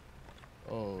dear.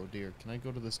 Oh dear. Can I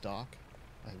go to this dock?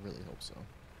 I really hope so.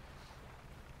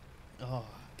 Oh,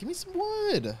 give me some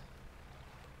wood!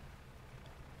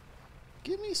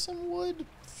 Give me some wood,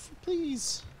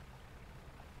 please.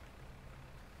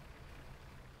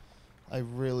 I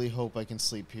really hope I can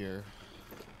sleep here.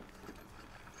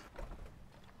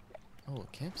 Oh, a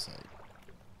campsite.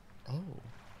 Oh.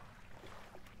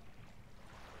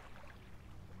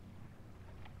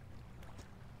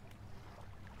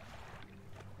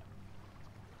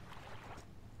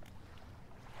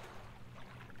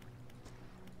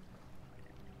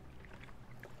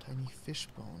 Tiny fish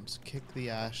bones. Kick the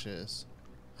ashes.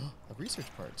 A research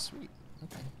part. Sweet.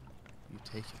 Okay. You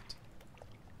take it.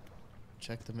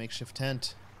 Check the makeshift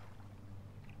tent.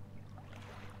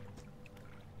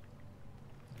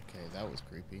 Okay, that was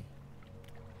creepy.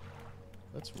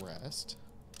 Let's rest.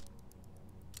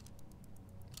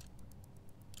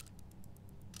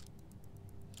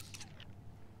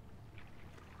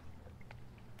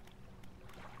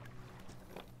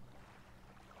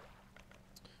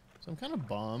 So I'm kind of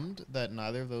bummed that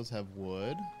neither of those have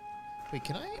wood. Wait,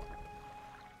 can I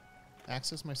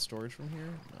access my storage from here?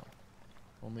 No.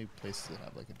 Only places that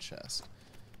have like a chest.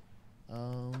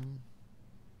 Ooh.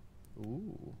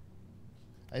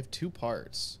 I have 2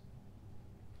 parts.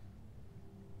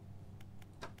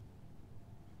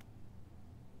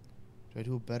 Do I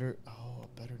do a better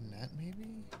net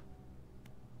maybe?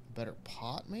 A better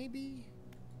pot maybe?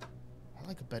 I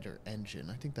like a better engine.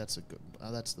 I think that's a good,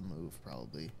 that's the move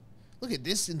probably. Look at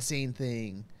this insane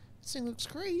thing. This thing looks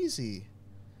crazy.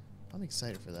 I'm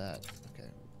excited for that. Okay.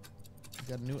 We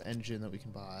got a new engine that we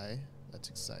can buy. That's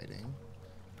exciting.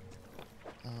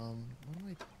 What am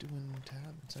I doing?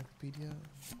 Tab? Encyclopedia?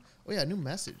 Oh yeah, new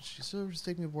message. He still just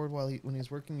taking me aboard when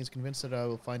he's working. He's convinced that I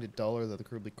will find it duller, that the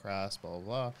crew will be crass, blah, blah,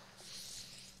 blah.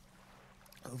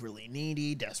 Overly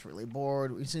needy, desperately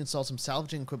bored. We need to install some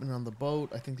salvaging equipment on the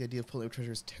boat. I think the idea of pulling up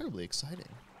treasure is terribly exciting.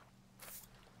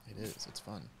 It is. It's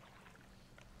fun.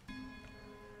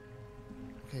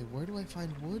 Okay, where do I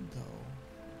find wood, though?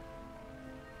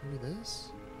 Maybe this?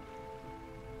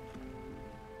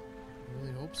 I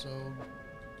really hope so.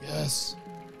 Yes!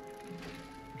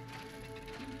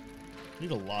 Need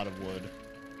a lot of wood.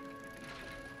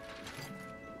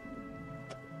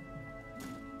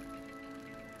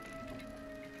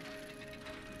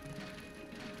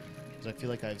 Because I feel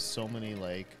like I have so many,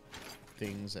 like,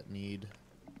 things that need...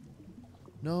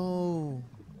 No!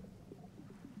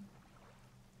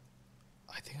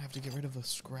 I think I have to get rid of a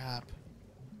scrap.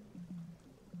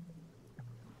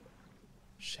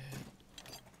 Shit.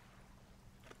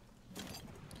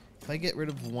 If I get rid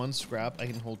of 1 scrap, I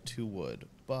can hold 2 wood,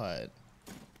 but...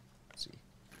 Let's see.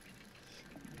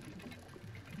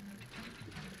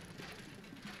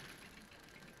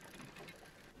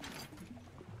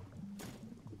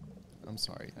 I'm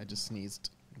sorry, I just sneezed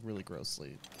really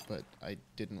grossly, but I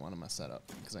didn't want to mess that up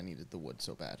because I needed the wood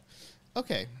so bad.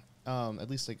 Okay, at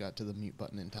least I got to the mute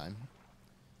button in time.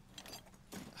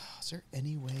 Is there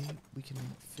any way we can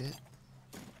fit?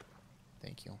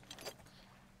 Thank you.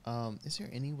 Is there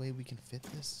any way we can fit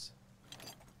this?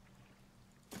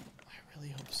 I really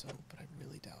hope so, but I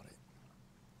really doubt it.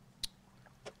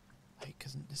 Like,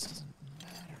 because this doesn't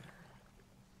matter.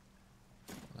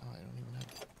 No, I don't even have...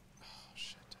 Oh,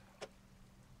 shit.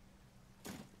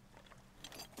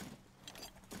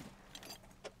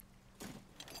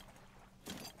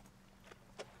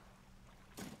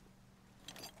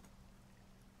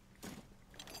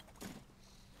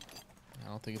 I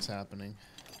don't think it's happening.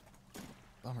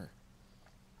 Bummer.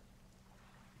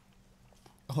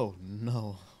 Oh,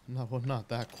 no. No, well, not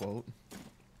that quote.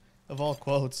 Of all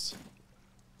quotes.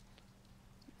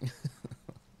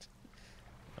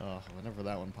 Oh, whenever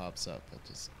that one pops up, it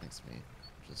just makes me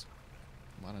just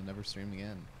want to never stream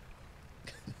again.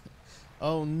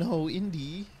 Oh, no,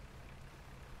 Indy.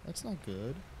 That's not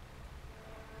good.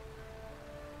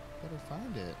 Better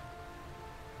find it.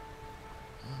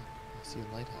 Oh, I see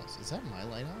a lighthouse. Is that my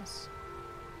lighthouse?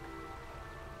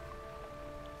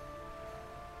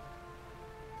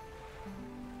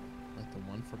 Like the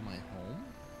one from my home?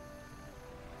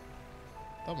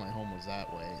 I thought my home was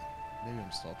that way. Maybe I'm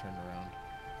just all turned around.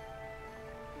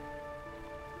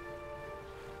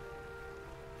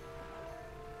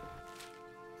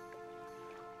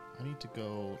 I need to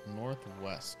go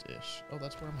northwest-ish. Oh,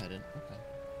 that's where I'm headed. Okay.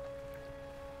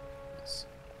 Yes.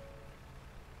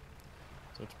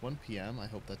 So it's 1 p.m. I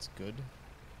hope that's good.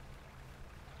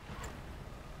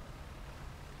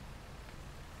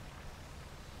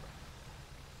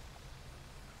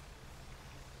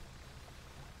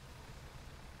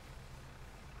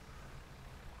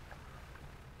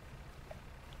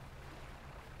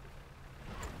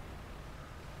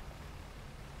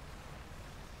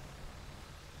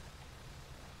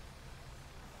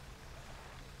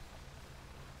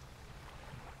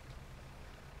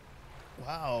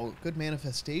 Wow, good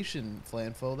manifestation,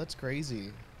 Flanfo. That's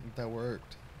crazy. That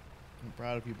worked. I'm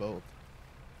proud of you both.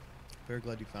 Very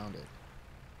glad you found it.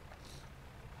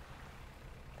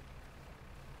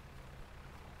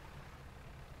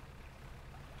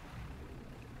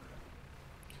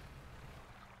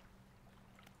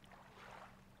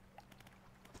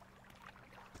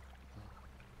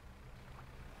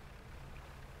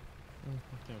 I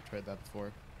think I've tried that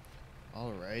before.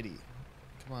 Alrighty.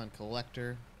 Come on,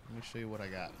 collector. Let me show you what I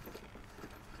got.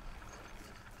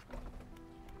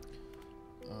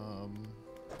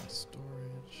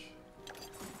 Storage.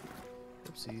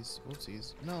 Whoopsies.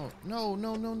 Whoopsies. No, no,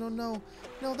 no, no, no, no.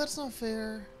 No, that's not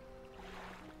fair.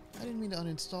 I didn't mean to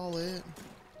uninstall it.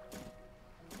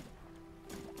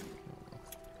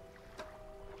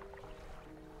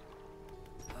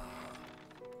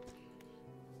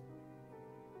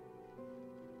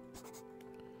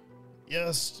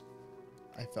 Yes!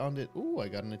 I found it. Ooh, I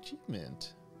got an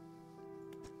achievement.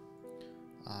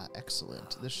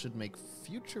 Excellent. This should make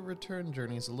future return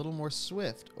journeys a little more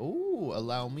swift. Oh,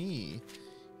 allow me.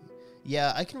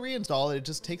 Yeah, I can reinstall it. It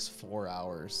just takes 4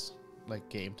 hours, like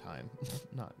game time,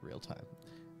 not real time.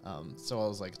 So I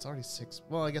was like, it's already 6.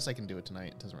 Well, I guess I can do it tonight.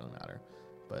 It doesn't really matter.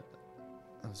 But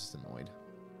I was just annoyed.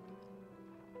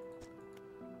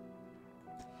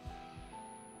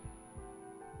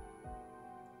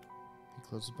 He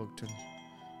closes the book, turn.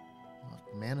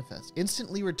 Manifest.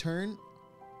 Instantly return.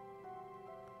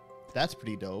 That's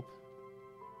pretty dope.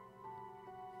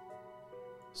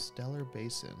 Stellar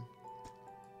Basin.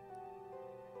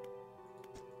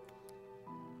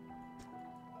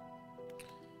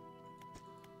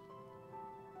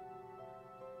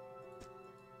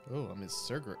 Oh, I'm his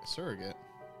surrogate.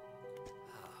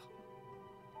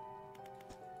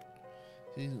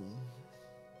 Ew.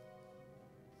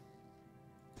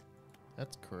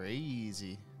 That's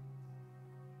crazy.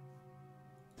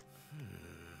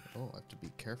 Oh, I have to be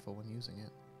careful when using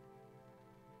it.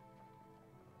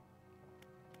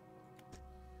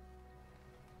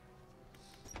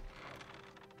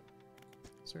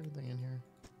 Is there anything in here?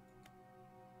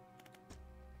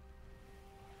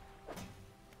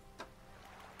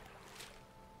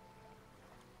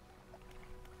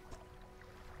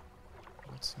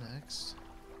 What's next?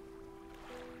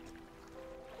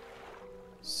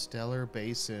 Stellar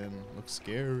Basin. Looks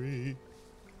scary.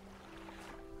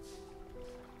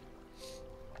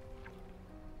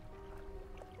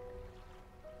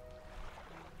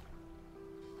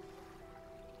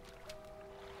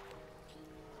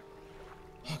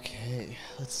 Okay,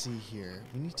 let's see here.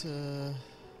 We need to...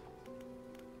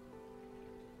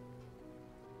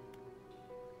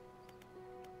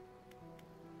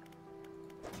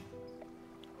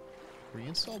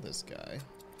 reinstall this guy.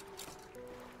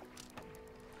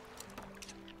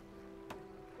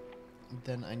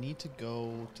 Then I need to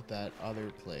go to that other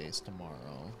place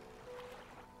tomorrow.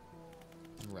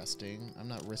 I'm resting. I'm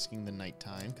not risking the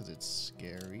nighttime because it's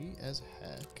scary as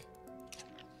heck.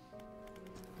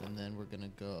 And then we're gonna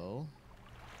go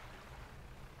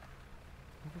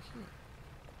over here.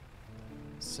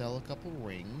 Sell a couple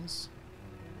rings.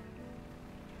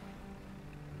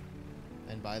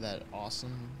 And buy that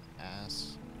awesome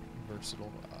ass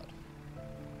versatile rod.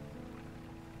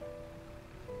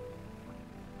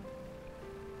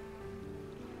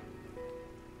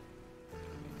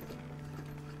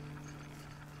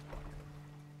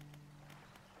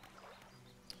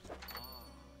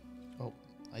 Oh,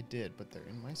 I did, but they're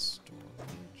in my storage.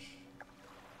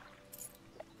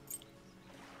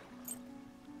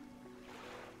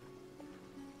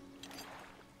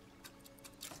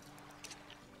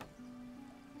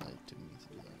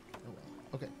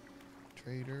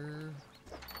 Trader.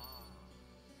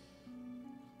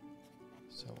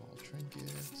 Sell all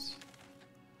trinkets.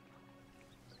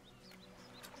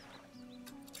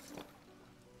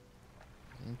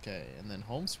 Okay, and then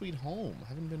home sweet home.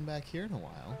 Haven't been back here in a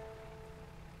while.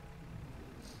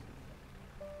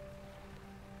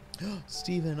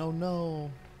 Steven, oh no.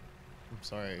 I'm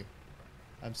sorry.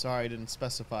 I'm sorry I didn't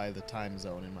specify the time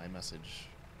zone in my message.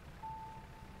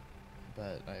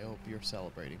 But I hope you're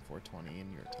celebrating 420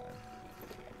 in your time.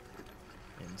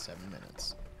 In 7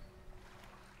 minutes.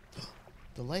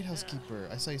 The Lighthouse Keeper.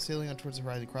 I saw you sailing out towards the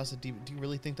horizon across the deep. Do you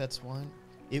really think that's one?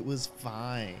 It was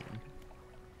fine.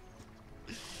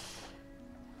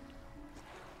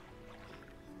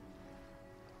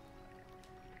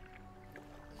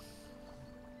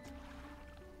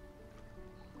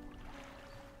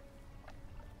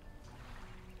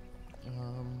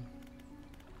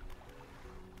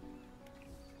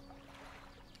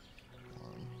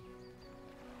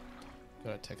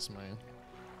 Gotta text my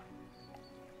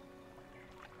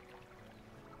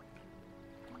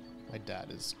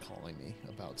dad is calling me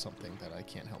about something that I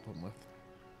can't help him with.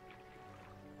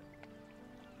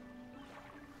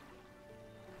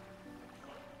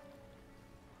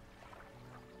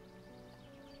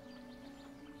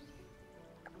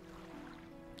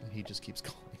 And he just keeps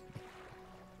calling me.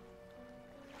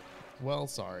 Well,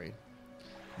 sorry.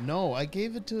 No, I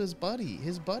gave it to his buddy.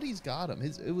 His buddy's got him.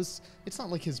 It's not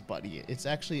like his buddy. It's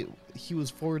actually, he was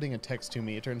forwarding a text to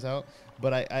me, it turns out.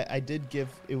 But I did give,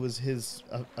 it was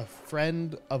a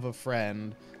friend of a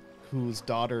friend whose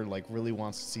daughter, like, really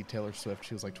wants to see Taylor Swift.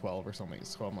 She was, like, 12 or something.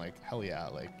 So I'm like, hell yeah,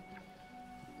 like,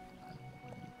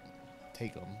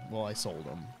 take them. Well, I sold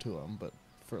them to him, but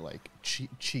for, like,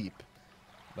 cheap.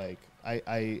 Like,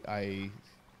 I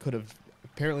could have,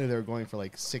 apparently they were going for,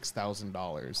 like,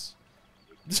 $6,000.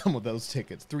 Some of those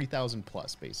tickets, 3,000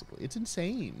 plus, basically. It's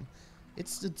insane.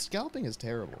 It's scalping is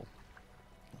terrible.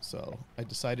 So I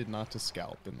decided not to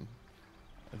scalp, and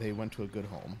they went to a good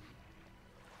home.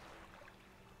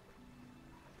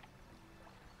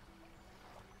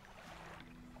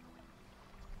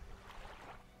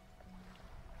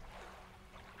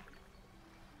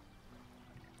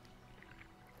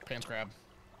 Pants grab.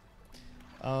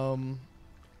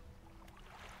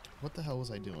 What the hell was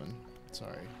I doing?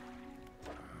 Sorry.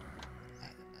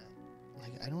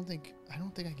 I don't think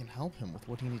I can help him with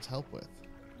what he needs help with.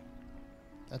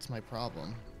 That's my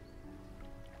problem.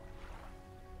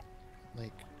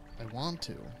 Like, I want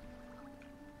to.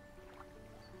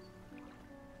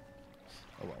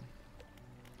 Oh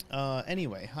well.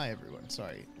 Anyway, hi everyone.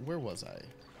 Sorry, where was I?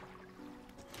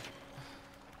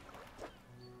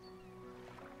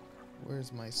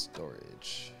 Where's my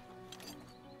storage?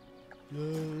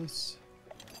 Yes.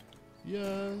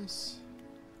 Yes.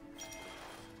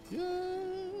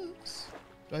 Yes.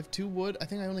 Do I have 2 wood? I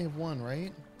think I only have 1,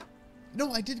 right?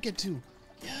 No, I did get 2.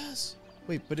 Yes.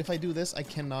 Wait, but if I do this, I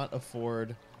cannot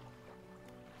afford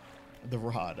the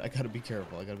rod. I gotta be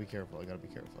careful. I gotta be careful. I gotta be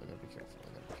careful. I gotta be careful. I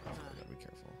gotta be careful. I gotta be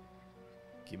careful.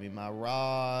 Give me my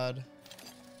rod.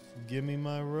 Give me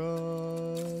my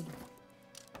rod.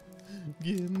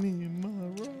 Give me my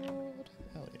rod.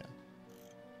 Hell yeah.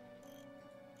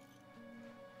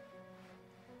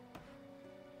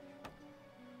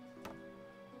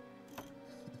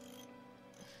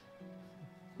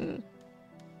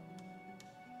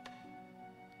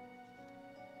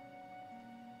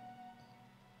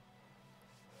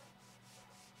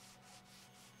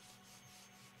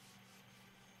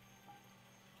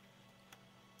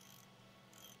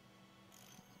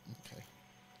 Okay.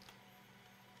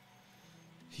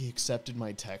 He accepted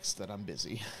my text that I'm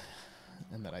busy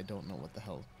and that I don't know what the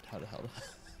hell, how the hell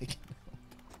I can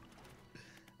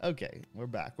help. Okay, we're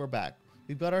back. We're back.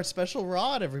 We've got our special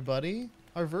rod, everybody.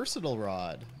 Our versatile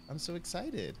rod. I'm so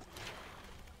excited.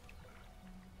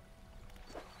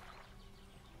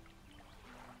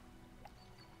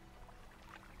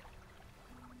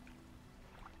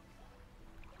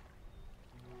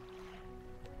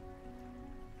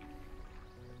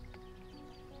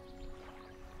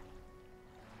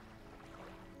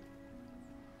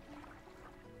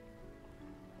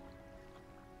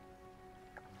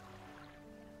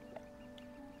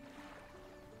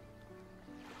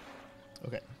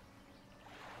 Okay.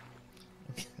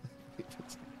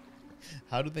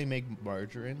 How do they make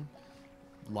margarine?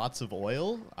 Lots of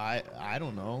oil? I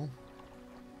don't know.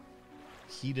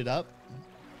 Heat it up.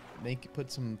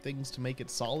 Put some things to make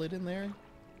it solid in there.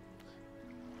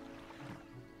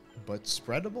 But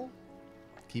spreadable?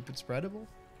 Keep it spreadable?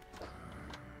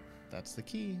 That's the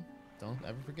key. Don't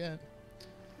ever forget.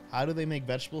 How do they make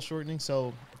vegetable shortening?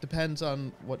 So it depends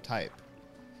on what type.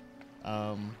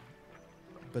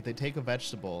 But they take a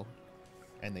vegetable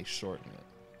and they shorten it.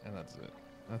 And that's it.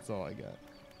 That's all I got.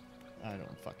 I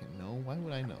don't fucking know. Why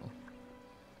would I know?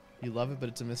 You love it, but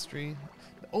it's a mystery?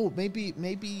 Oh, maybe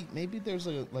there's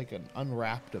like an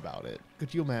unwrapped about it.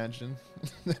 Could you imagine?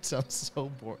 That sounds so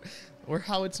boring. Or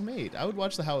how it's made. I would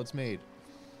watch the how it's made.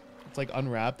 It's like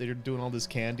unwrapped. They're doing all this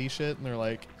candy shit and they're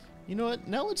like, you know what?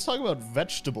 Now let's talk about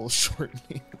vegetable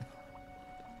shortening.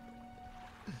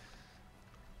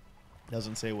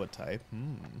 Doesn't say what type.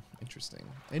 Interesting.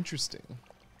 Interesting.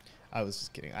 I was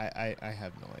just kidding. I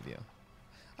have no idea.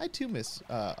 I too miss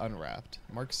Unwrapped.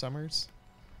 Mark Summers,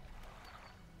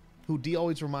 who D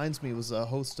always reminds me was a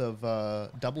host of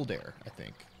Double Dare, I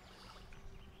think.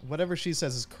 Whatever she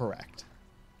says is correct.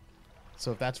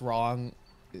 So if that's wrong,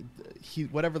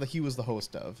 whatever he was the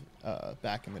host of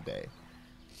back in the day.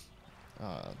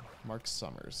 Mark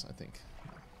Summers, I think.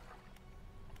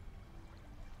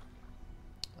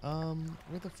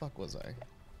 Where the fuck was I?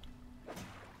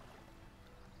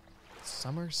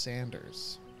 Summer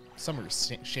Sanders. Summer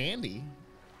Shandy?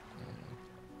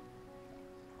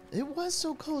 It was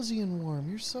so cozy and warm.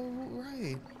 You're so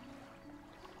right.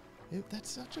 That's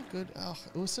such a good... Oh,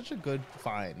 it was such a good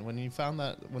find. When you found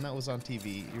that... When that was on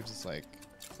TV, you're just like...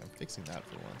 I'm fixing that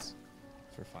for once.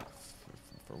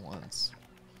 For once.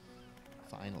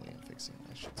 Finally, I'm fixing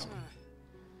that, I should say.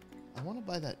 I want to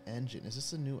buy that engine. Is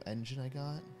this a new engine I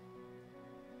got?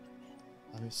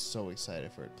 I'm so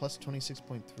excited for it. Plus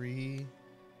 26.3,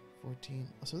 14.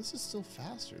 Oh, so this is still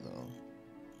faster, though.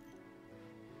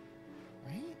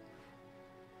 Right?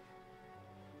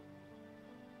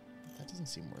 That doesn't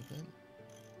seem worth it.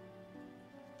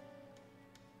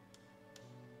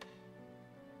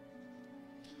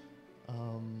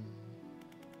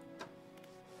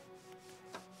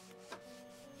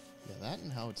 Yeah, that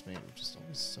and how it's made are just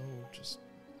always so just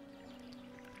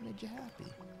made you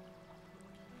happy.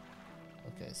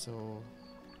 Okay, so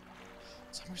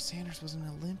Summer Sanders was an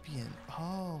Olympian.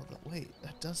 Oh, wait,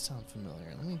 that does sound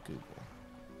familiar. Let me Google.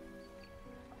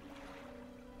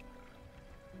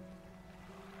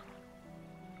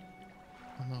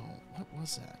 Oh no, what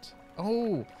was that?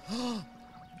 Oh,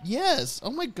 yes!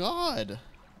 Oh my god!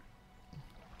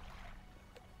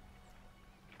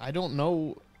 I don't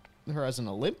know her as an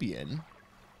Olympian.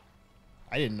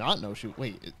 I did not know she...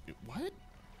 Wait, what?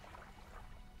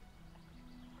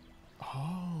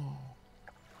 Oh.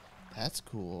 That's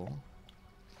cool.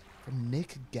 From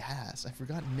Nick Gas. I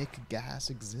forgot Nick Gas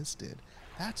existed.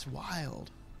 That's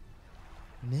wild.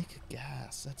 Nick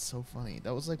Gas. That's so funny.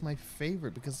 That was like my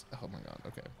favorite because... Oh my god,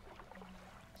 okay.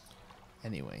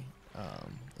 Anyway,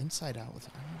 Inside Out was...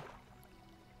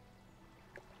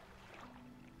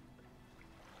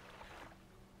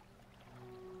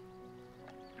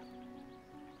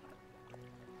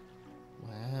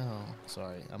 Wow.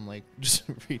 Sorry, I'm like just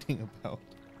reading about...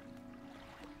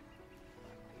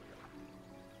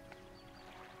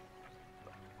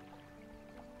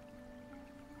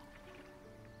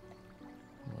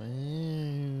 Wow.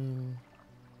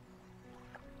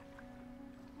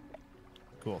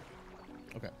 Cool.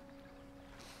 Okay.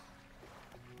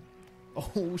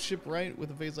 Oh, ship right with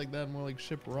a face like that, more like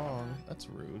ship wrong. That's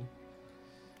rude.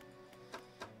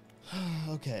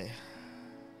 Okay.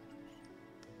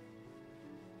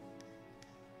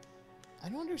 I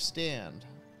don't understand.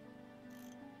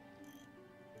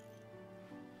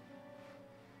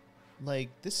 Like,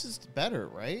 this is better,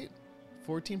 right?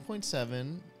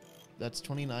 14.7. That's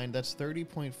 29. That's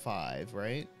 30.5,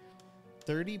 right?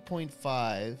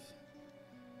 30.5.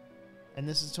 And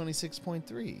this is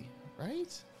 26.3,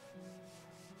 right?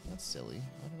 That's silly.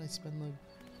 Why did I spend the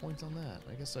points on that?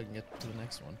 I guess I can get to the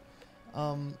next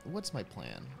one. What's my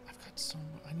plan? I've got so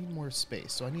much. I need more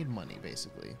space, so I need money,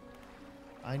 basically.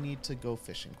 I need to go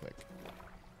fishing quick.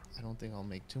 I don't think I'll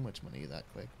make too much money that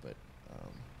quick, but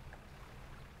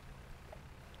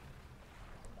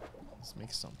let's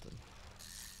make something.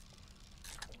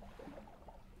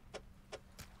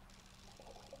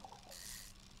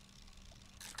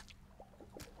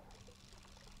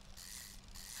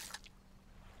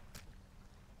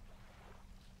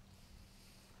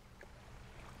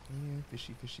 Yeah,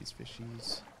 fishy, fishies,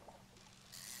 fishies.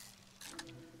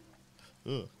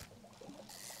 Ugh.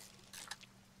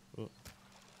 Ugh.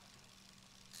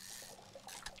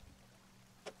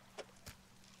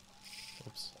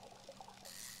 Oops.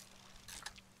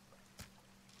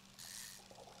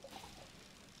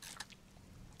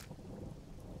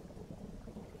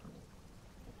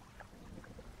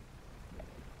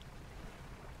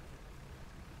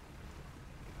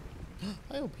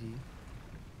 IOP.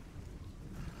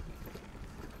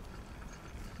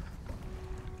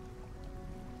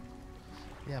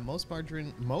 Yeah, most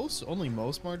margarine, only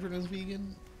most margarine is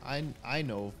vegan. I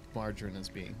know margarine as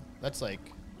being, that's like,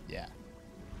 yeah,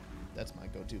 that's my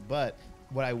go-to. But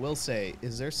what I will say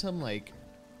is there's some like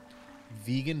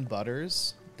vegan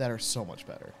butters that are so much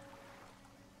better.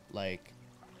 Like,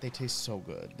 they taste so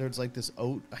good. There's like this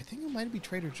oat, I think it might be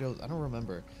Trader Joe's, I don't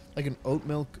remember. Like an oat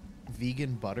milk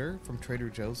vegan butter from Trader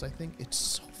Joe's, I think. It's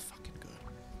so fucking good.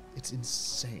 It's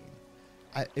insane.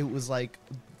 It was like,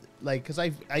 because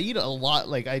I eat a lot,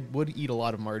 like I would eat a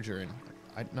lot of margarine.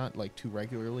 Not like too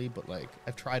regularly, but like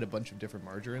I've tried a bunch of different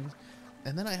margarines.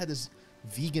 And then I had this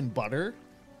vegan butter,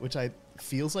 which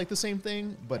feels like the same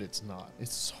thing, but it's not.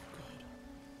 It's so good.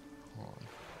 Hold on.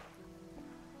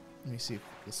 Let me see if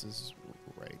this is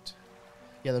right.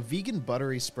 Yeah, the vegan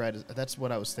buttery spread, that's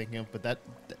what I was thinking of, but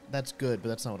that's good, but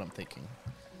that's not what I'm thinking.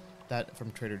 That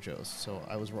from Trader Joe's, so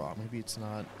I was wrong. Maybe it's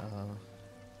not,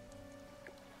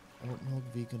 oat milk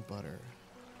vegan butter.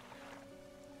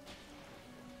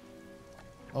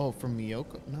 Oh, from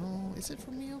Miyoko? No, is it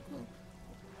from Miyoko?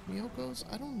 Miyoko's?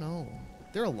 I don't know.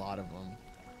 There are a lot of them.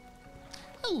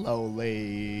 Hello,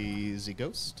 Lazy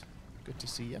Ghost. Good to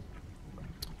see ya.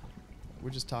 We're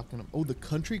just talking. Oh, the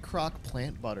Country Crock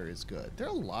plant butter is good. There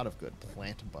are a lot of good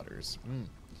plant butters.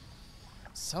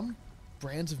 Some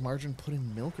brands of margarine put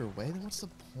in milk or whey. Then what's the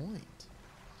point?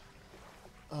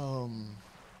 Oh,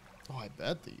 I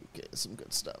bet the UK is some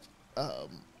good stuff.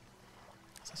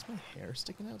 Is this my hair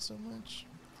sticking out so much?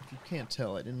 If you can't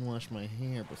tell, I didn't wash my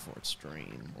hair before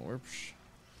stream. Orpsh.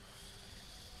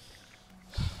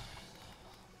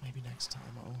 Maybe next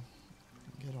time I'll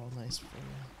get all nice for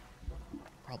you.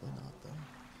 Probably not,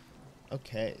 though.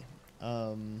 Okay.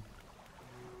 I'm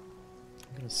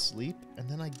gonna sleep, and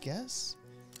then I guess...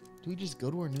 Do we just go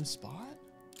to our new spot?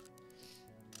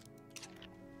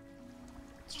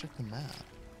 Let's check the map.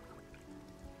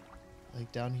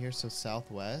 Like down here, so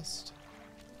southwest.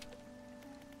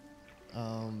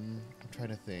 I'm trying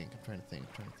to think.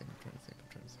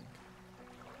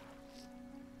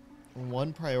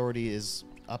 One priority is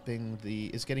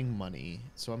getting money.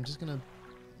 So I'm just gonna,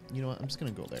 you know what? I'm just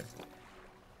gonna go there.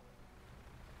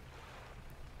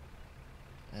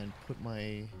 And put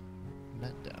my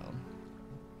net down.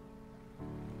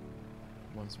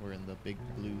 Once we're in the big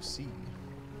blue sea.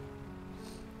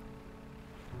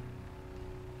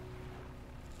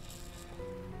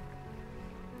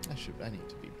 I need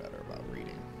to be better about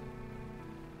reading.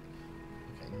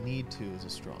 Okay, need to is a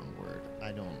strong word.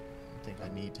 I don't think I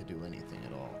need to do anything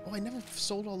at all. Oh, I never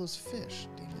sold all those fish.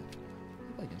 Dang it. I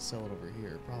hope I can sell it over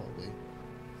here, probably.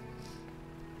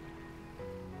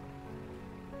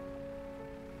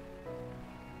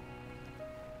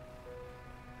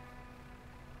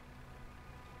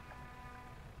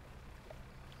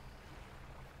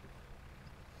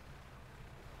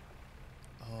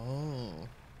 Oh.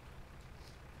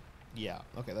 Yeah,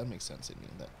 okay, that makes sense. I mean,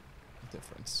 that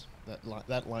difference.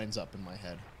 That lines up in my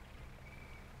head.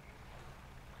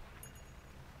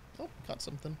 Oh, caught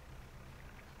something.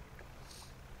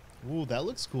 Ooh, that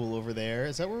looks cool over there.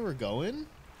 Is that where we're going?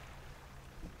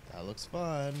 That looks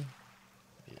fun.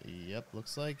 Yep,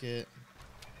 looks like it.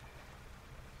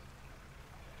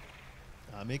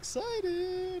 I'm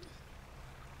excited.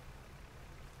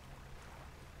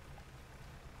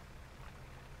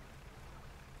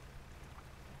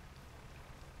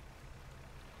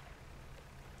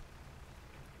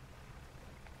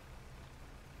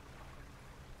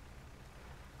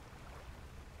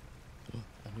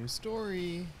 A new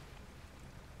story.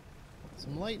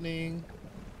 Some lightning.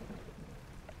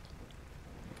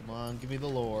 Come on, give me the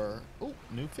lore. Oh,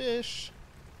 new fish.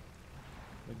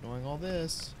 Ignoring all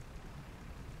this.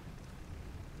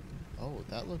 Oh,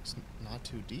 that looks not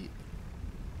too deep.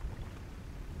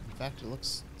 In fact, it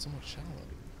looks somewhat shallow.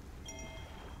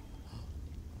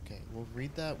 Okay, we'll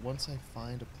read that once I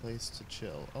find a place to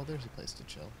chill. Oh, there's a place to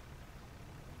chill.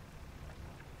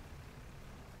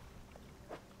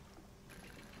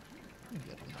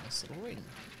 Get a nice little ring.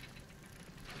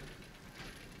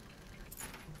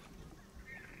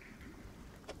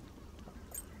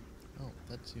 Oh,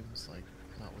 that seems like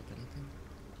not worth anything.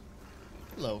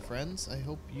 Hello, friends. I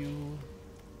hope you...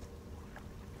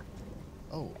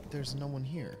 Oh, there's no one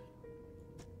here.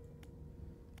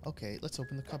 Okay, let's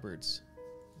open the cupboards.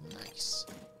 Nice.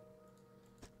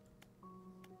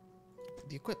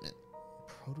 The equipment.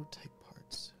 Prototype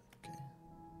parts. Okay.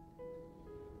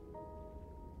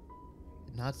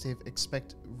 Not safe.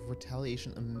 Expect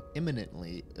retaliation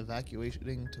imminently.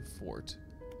 Evacuating to fort.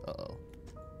 Uh-oh.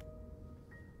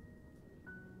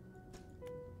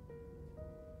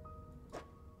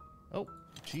 Oh,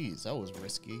 geez, that was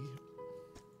risky.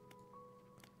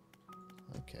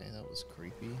 Okay, that was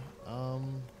creepy.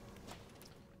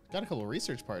 Got a couple of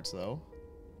research parts, though.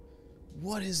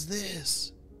 What is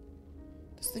this?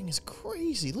 This thing is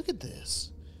crazy. Look at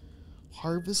this.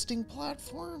 Harvesting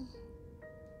platform?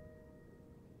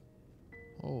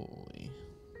 Holy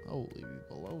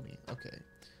baloney. Okay.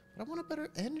 But I want a better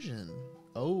engine.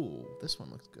 Oh, this one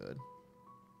looks good.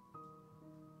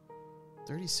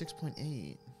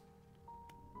 36.8.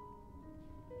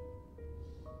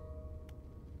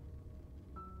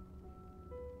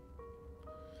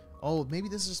 Oh, maybe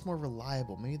this is just more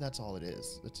reliable. Maybe that's all it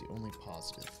is. That's the only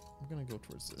positive. I'm gonna go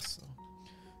towards this,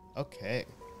 though. Okay.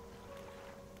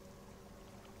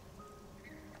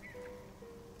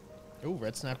 Oh,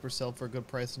 red snapper sell for a good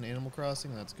price in Animal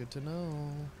Crossing. That's good to know.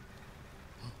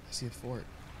 Oh, I see a fort.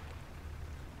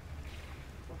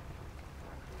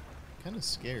 Kind of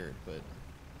scared, but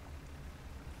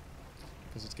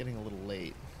because it's getting a little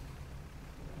late.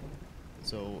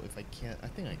 So if I can't, I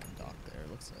think I can dock there.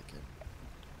 Looks like it.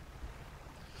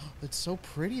 It's so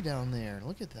pretty down there.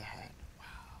 Look at that. Wow.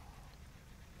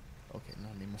 Okay,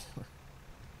 not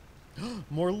anymore.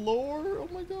 More lore? Oh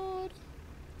my god.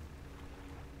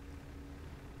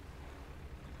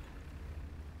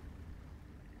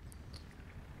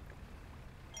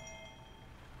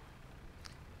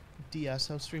 DS,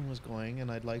 how stream was going, and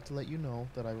I'd like to let you know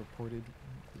that I reported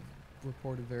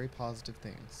very positive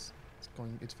things.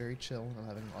 It's very chill, and I'm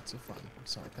having lots of fun.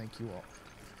 So thank you all.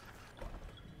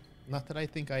 Not that I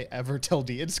think I ever tell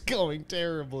D it's going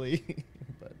terribly,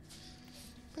 but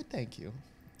thank you.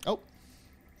 Oh,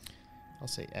 I'll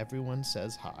say everyone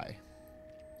says hi.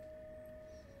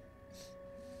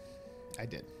 I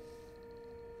did.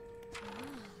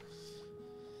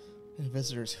 And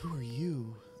visitors, who are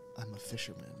you? I'm a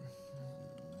fisherman.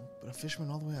 But a fisherman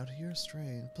all the way out here,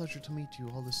 strange. Pleasure to meet you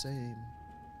all the same.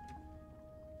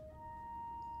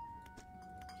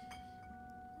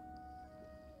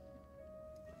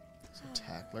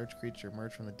 Attack. Large creature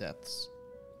emerge from the depths.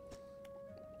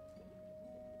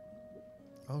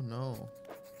 Oh no.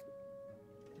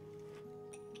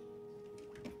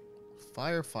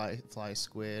 Firefly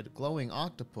squid. Glowing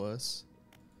octopus.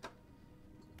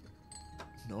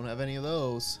 Don't have any of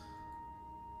those.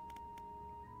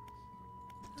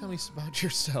 Tell me about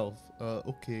yourself.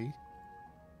 Okay.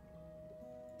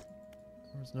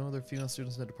 was no other female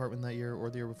students in the department that year, or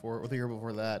the year before, or the year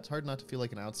before that. It's hard not to feel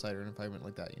like an outsider in an environment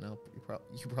like that, you know? You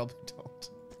probably don't.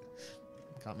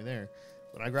 Caught me there.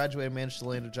 When I graduated, I managed to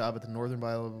land a job at the Northern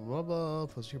Bio, blah, blah, blah,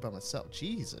 posted here by myself.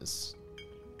 Jesus.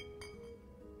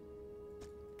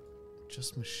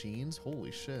 Just machines?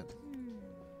 Holy shit.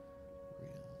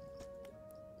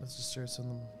 Let's just start some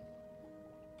of them.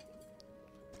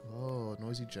 Oh,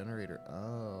 noisy generator.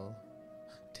 Oh.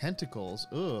 Tentacles.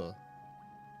 Ugh.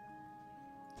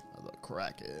 Oh, the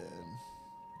Kraken.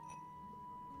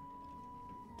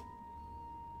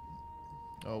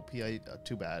 Oh, P.I.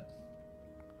 Too bad.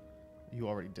 You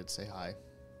already did say hi.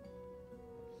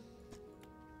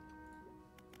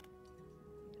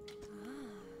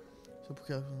 So,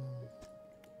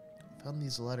 found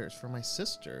these letters from my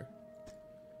sister.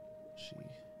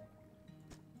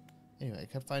 Anyway, I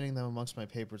kept finding them amongst my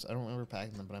papers. I don't remember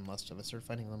packing them, but I must have. I started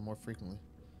finding them more frequently.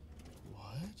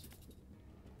 What?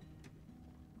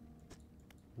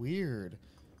 Weird.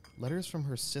 Letters from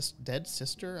her dead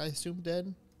sister, I assume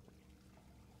dead?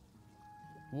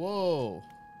 Whoa.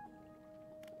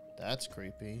 That's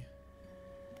creepy.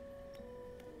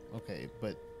 Okay,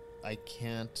 but I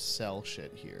can't sell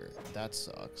shit here. That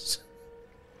sucks.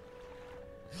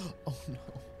 Oh no.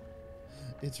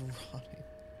 It's rotting.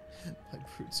 My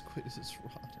brute squid is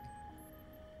rotting.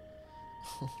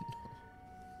 Oh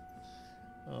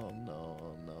no. Oh no,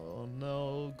 oh no, oh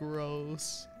no.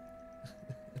 Gross.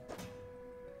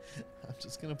 I'm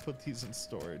just gonna put these in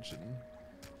storage and...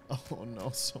 Oh no,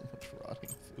 so much rotting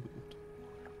food.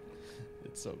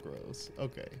 It's so gross.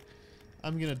 Okay.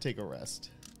 I'm gonna take a rest.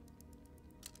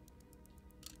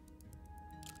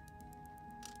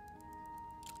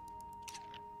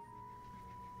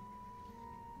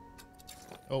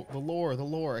 Oh, the lore, the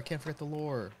lore. I can't forget the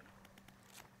lore.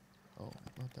 Oh,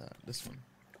 not that. This one.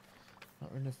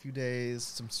 Not in a few days.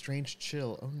 Some strange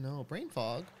chill. Oh no, brain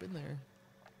fog. Been there.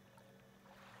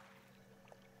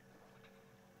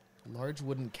 Large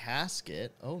wooden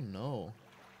casket. Oh no.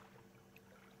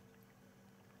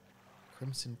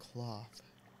 Crimson cloth.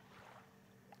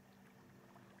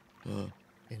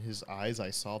 In his eyes,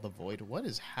 I saw the void. What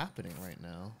is happening right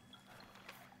now?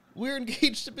 We're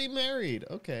engaged to be married.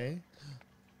 Okay.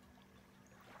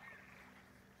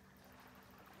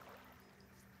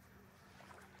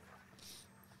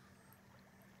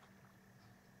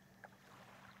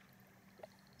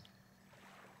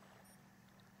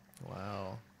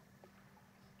 Wow.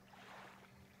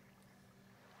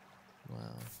 Wow.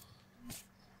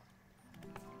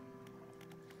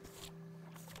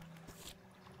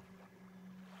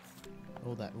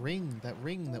 Oh, that ring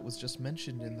that was just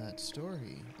mentioned in that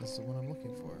story is the one I'm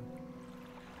looking for.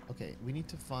 Okay, we need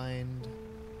to find...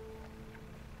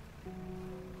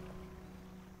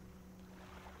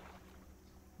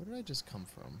 Where did I just come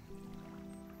from?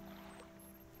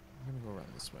 I'm gonna go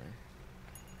around this way.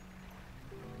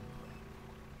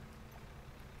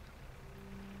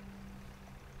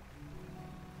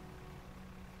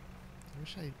 I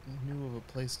wish I knew of a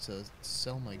place to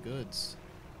sell my goods.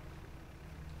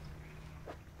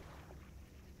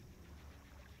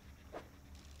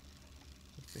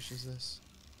 What fish is this?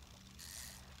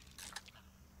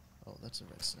 Oh, that's a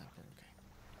red snapper. Okay.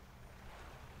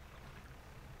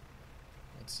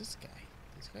 What's this guy?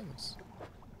 This guy looks...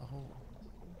 Oh.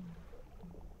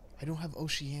 I don't have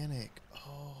oceanic.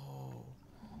 Oh.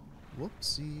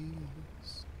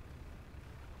 Whoopsies.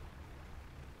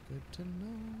 Good to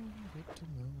know, good to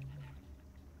know.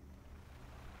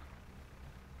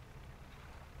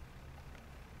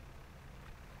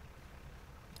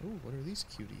 Oh, what are these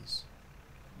cuties?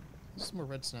 This is more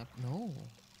red snap. No.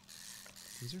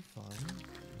 These are fun.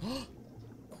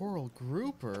 Coral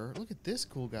grouper. Look at this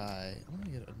cool guy. I'm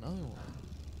gonna get another one.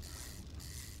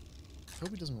 Hope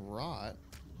he doesn't rot.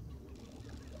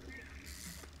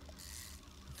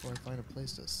 Before I find a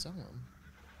place to sell him.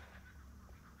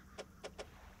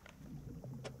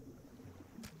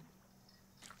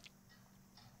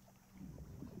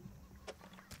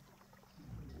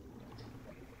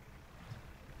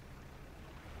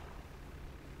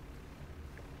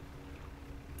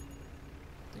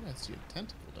 I see a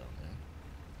tentacle down there.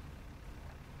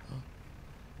 Oh,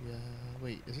 yeah.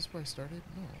 Wait, is this where I started?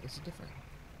 No, this is different.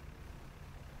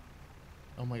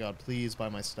 Oh my god, please buy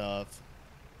my stuff.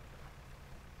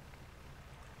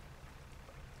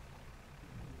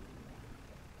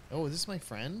 Oh, is this my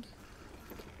friend?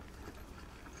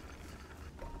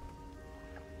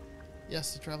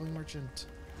 Yes, the traveling merchant.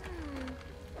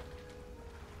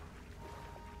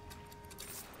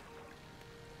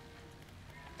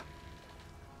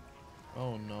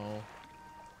 Oh no.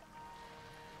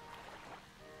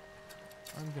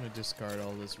 I'm gonna discard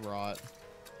all this rot.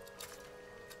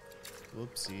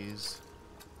 Whoopsies.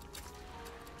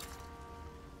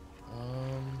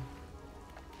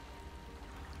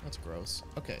 That's gross.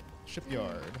 Okay,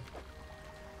 shipyard.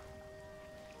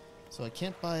 So I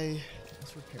can't buy.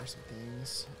 Let's repair some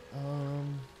things.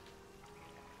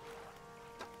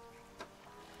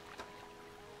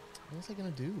 What was I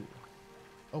gonna do?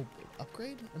 Oh,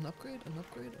 upgrade? An upgrade? An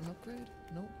upgrade? An upgrade?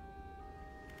 Nope.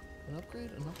 An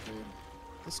upgrade? An upgrade?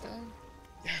 This guy?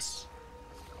 Yes!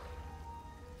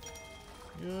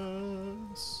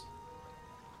 Yes!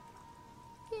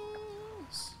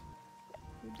 Yes!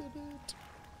 We did it!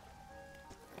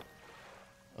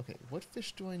 Okay, what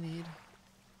fish do I need?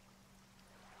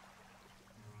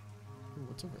 Ooh,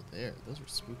 what's over there? Those are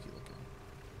spooky looking.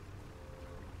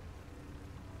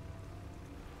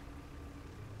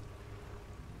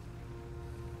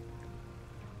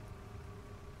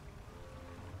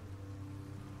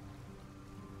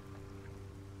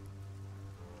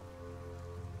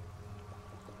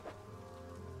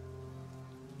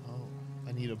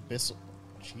 I need abyssal.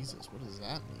 Jesus, what does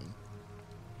that mean?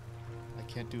 I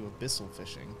can't do abyssal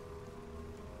fishing.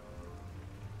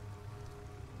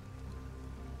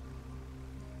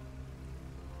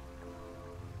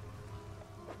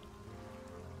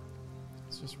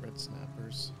 It's just red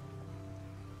snappers.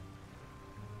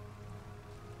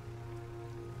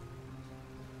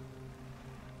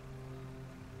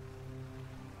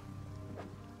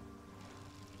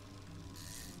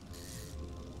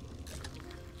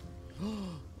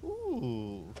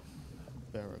 Ooh,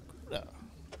 barracuda.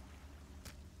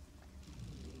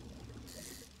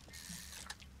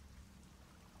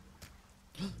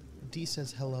 D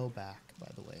says hello back, by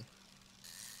the way.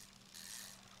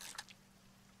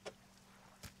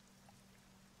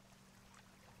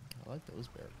 I like those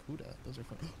barracuda. Those are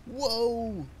fun.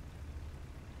 Whoa!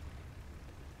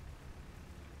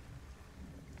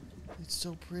 It's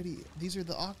so pretty. These are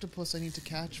the octopus I need to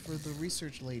catch for the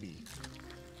research lady.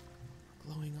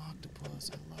 Glowing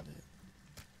octopus. I love it.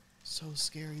 So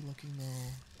scary looking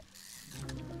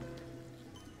though.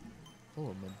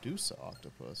 Oh, a Medusa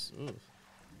octopus. Ugh.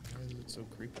 Why is it so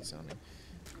creepy sounding?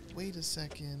 Wait a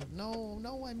second. No,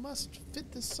 no, I must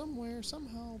fit this somewhere,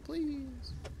 somehow,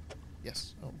 please.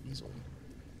 Yes. Oh, easily.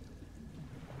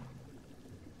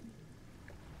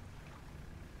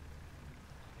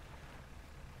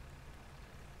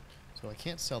 So I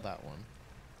can't sell that one.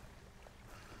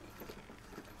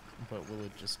 But will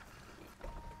it just...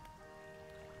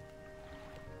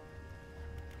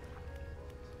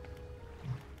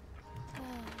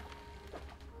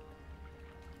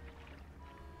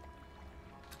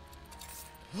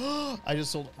 I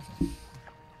just sold...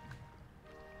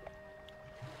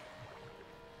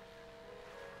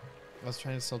 I was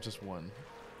trying to sell just one,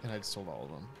 and I just sold all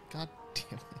of them. God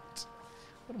damn it.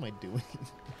 What am I doing?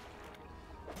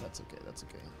 That's okay, that's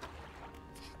okay.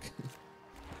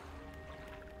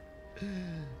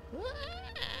 What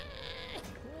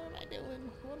am I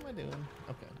doing? What am I doing?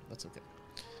 Okay, that's okay.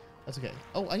 That's okay.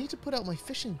 Oh, I need to put out my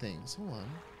fishing things. Hold on.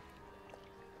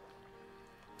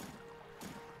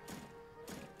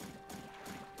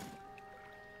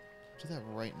 Do that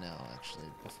right now, actually,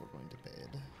 before going to bed.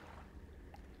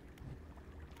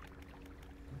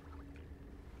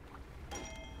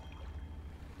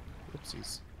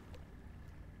 Oopsies.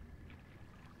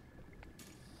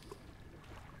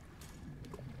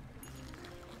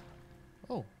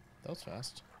 Oh, that was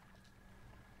fast.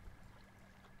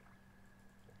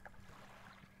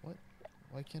 What?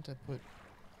 Why can't I put...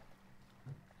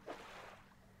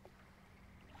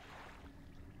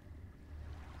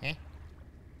 Eh?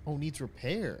 Oh, needs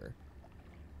repair.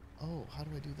 Oh, how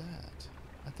do I do that?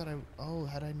 I thought I... Oh,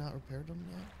 had I not repaired them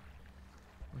yet?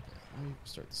 Okay, let me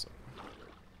start this up.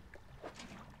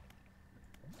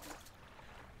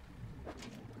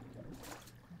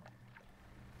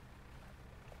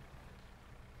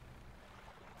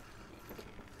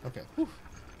 Okay. Whew.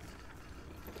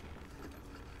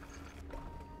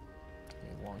 Took me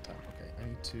a long time. Okay, I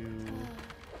need to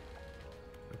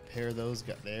repair those.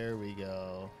 There we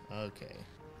go. Okay.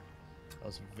 That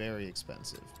was very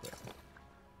expensive, but...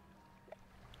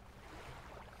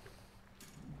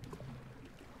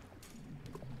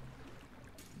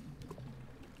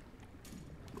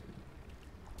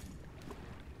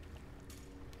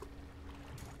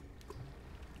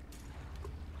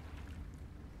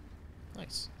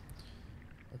 Nice.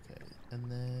 Okay, and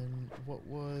then what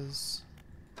was...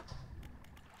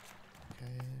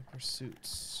 Okay,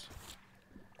 pursuits.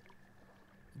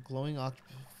 Glowing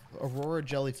Aurora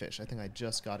jellyfish. I think I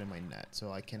just got in my net,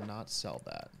 so I cannot sell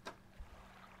that.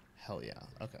 Hell yeah.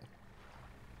 Okay.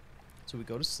 So we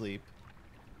go to sleep.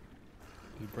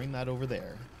 We bring that over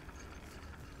there.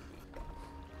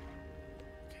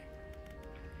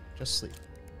 Just sleep.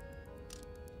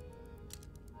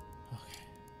 Okay.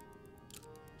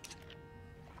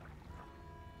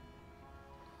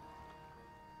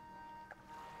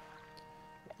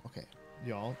 Okay,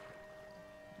 y'all.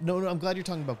 No, I'm glad you're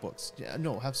talking about books. Yeah,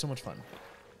 no, have so much fun.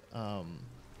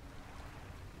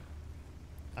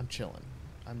 I'm chilling.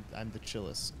 I'm the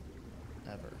chillest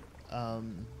ever.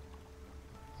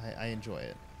 I enjoy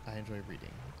it. I enjoy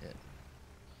reading it.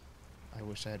 I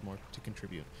wish I had more to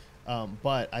contribute.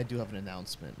 But I do have an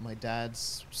announcement. My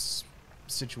dad's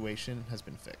situation has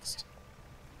been fixed.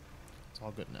 It's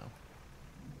all good now.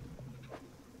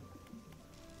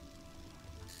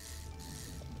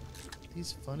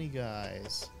 These funny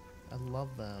guys. I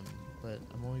love them, but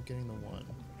I'm only getting the one.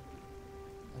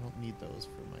 I don't need those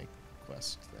for my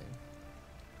quest thing.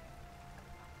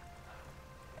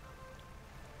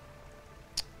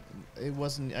 It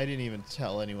wasn't, I didn't even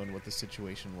tell anyone what the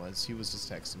situation was. He was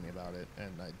just texting me about it,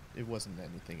 and it wasn't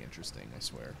anything interesting, I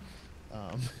swear.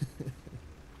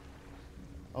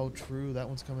 Oh, true, that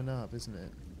one's coming up, isn't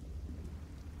it?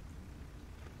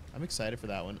 I'm excited for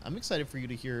that one. I'm excited for you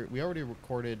to hear, we already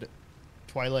recorded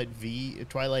Twilight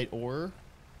Or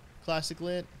Classic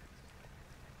Lit.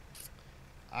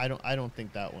 I don't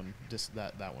think that one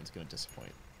that one's gonna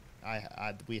disappoint.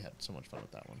 We had so much fun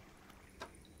with that one.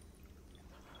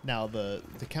 Now the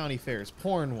County Fair's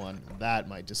porn one, that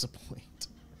might disappoint.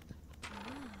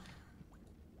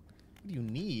 What do you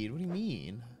need? What do you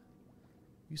mean?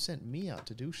 You sent me out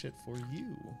to do shit for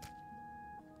you.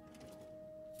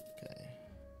 Okay.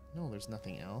 No, there's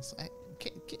nothing else.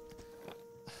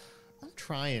 I'm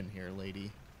trying here,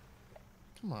 lady.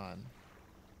 Come on.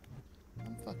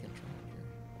 I'm fucking trying here.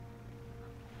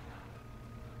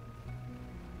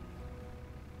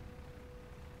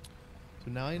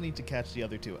 So now I need to catch the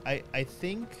other two. I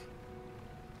think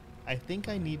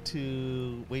I need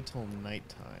to wait till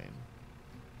nighttime.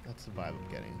 That's the vibe I'm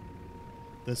getting.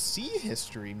 The Sea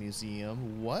History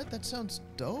Museum? What? That sounds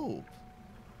dope.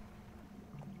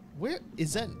 Where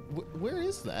is that? Where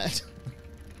is that?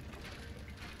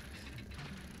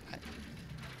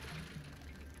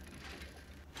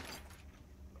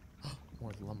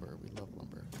 More lumber. We love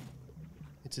lumber.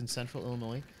 It's in Central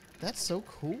Illinois. That's so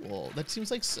cool. That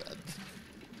seems like...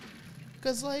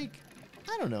 Because, like,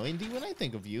 I don't know, Indy, when I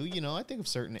think of you, you know, I think of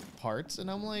certain parts,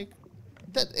 and I'm like...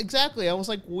 That exactly. I was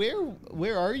like,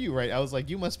 where are you right? I was like,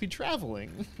 you must be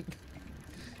traveling.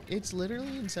 It's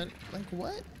literally in Central... Like,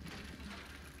 what?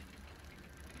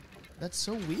 That's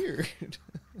so weird.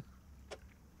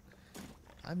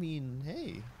 I mean,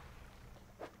 hey...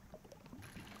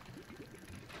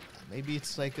 Maybe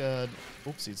it's like a,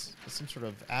 oopsies, some sort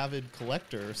of avid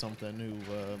collector or something who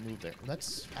moved there.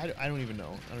 That's, I don't even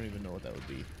know. I don't even know what that would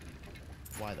be.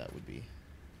 Why that would be.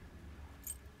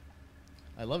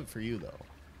 I love it for you, though.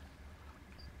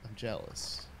 I'm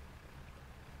jealous.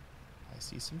 I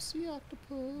see some sea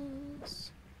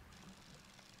octopus.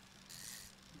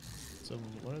 So,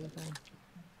 what are they called?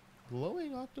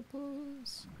 Glowing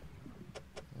octopus.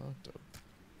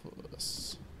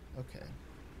 Octopus. Okay.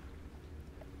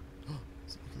 Look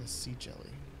at this sea jelly.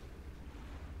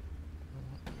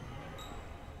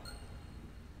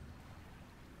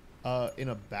 In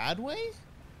a bad way?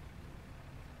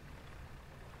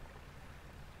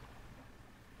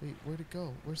 Wait, where'd it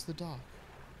go? Where's the dock?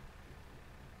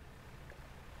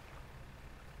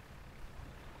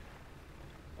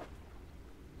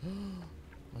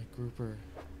 My grouper.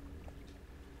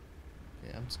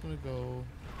 Okay, I'm just gonna go...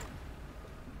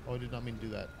 Oh, I did not mean to do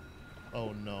that.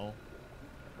 Oh, no.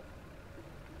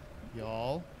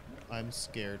 Y'all, I'm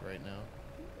scared right now.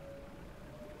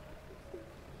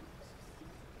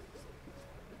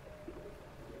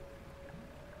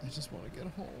 I just want to get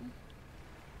home.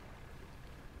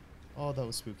 Oh, that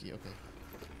was spooky. Okay.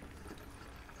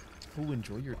 Oh,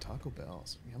 enjoy your Taco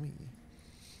Bells. Yummy.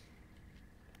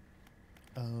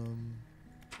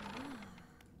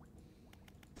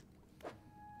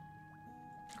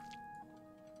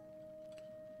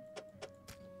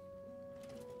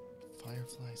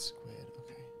 Firefly squid.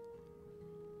 Okay.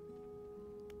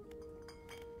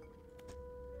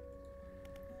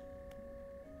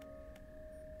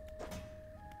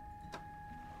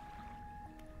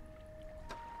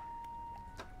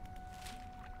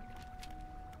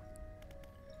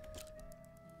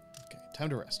 Okay, time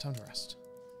to rest, time to rest.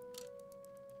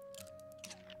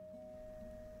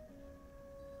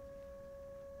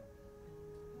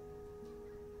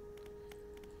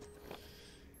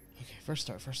 Okay, first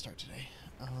start today.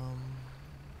 I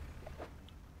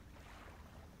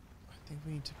think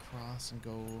we need to cross and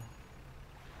go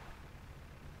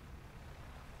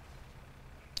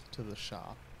to the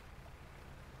shop.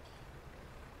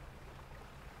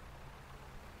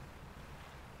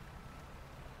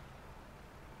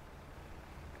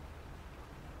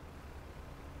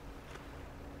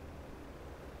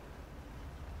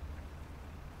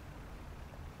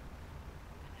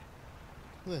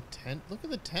 Look at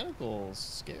the tentacles.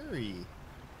 Scary.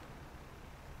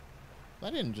 I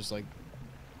didn't just like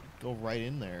go right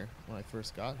in there when I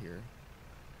first got here.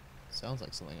 Sounds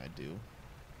like something I'd do.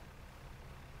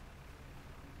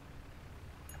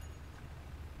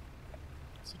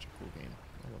 Such a cool game.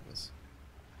 I love this.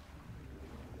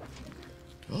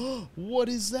 Oh, what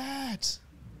is that?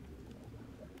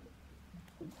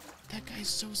 That guy's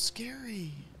so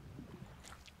scary.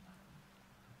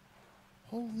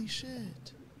 Holy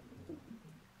shit.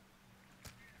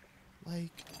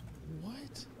 Like,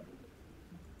 what?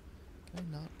 Can I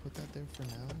not put that there for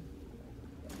now?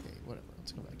 Okay, whatever.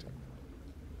 Let's go back to it.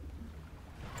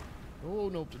 Oh,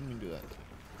 nope, didn't mean to do that.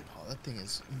 Oh, that thing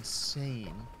is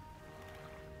insane.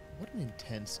 What an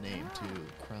intense name, too.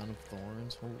 Crown of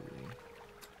Thorns. Holy.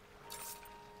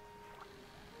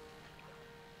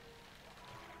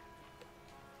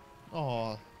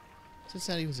 Oh,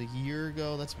 Cincinnati was a year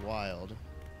ago? That's wild.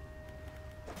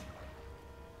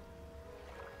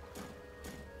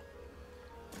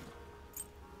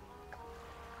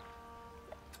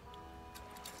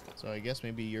 So I guess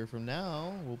maybe a year from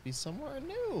now, we'll be somewhere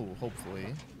new,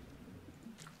 hopefully.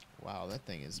 Wow, that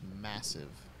thing is massive.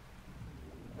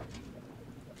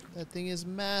 That thing is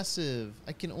massive.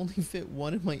 I can only fit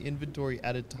one in my inventory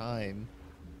at a time.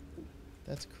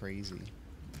 That's crazy.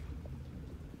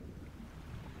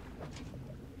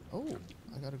 Oh,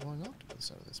 I got a glowing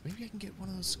octopus out of this. Maybe I can get one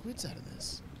of those squids out of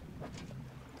this.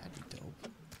 That'd be dope.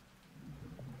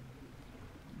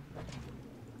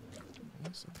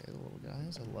 Yes, okay, the little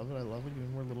guys. I love it, I love it.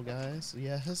 Even more little guys.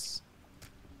 Yes.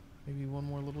 Maybe one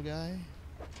more little guy.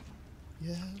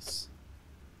 Yes.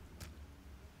 I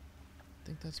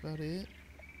think that's about it.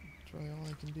 Try all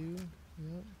I can do.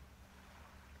 Yep.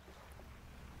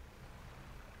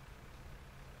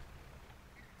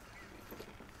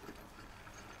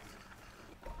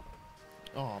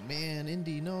 Oh man,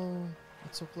 Indy, no.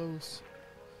 That's so close.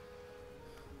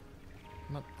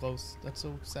 Not close. That's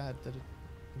so sad that you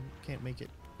can't make it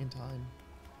in time.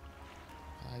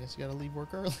 I guess you gotta leave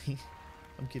work early.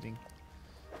 I'm kidding.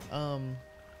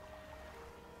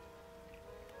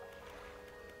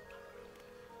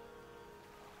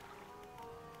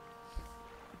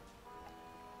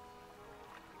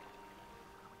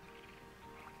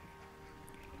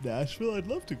 Nashville? I'd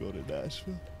love to go to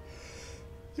Nashville.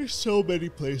 There's so many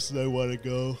places I want to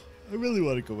go. I really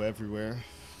want to go everywhere.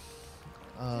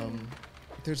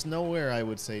 There's nowhere I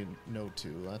would say no to,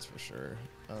 that's for sure.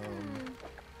 Give me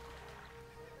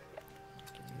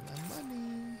that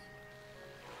money.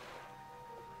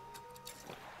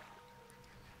 Look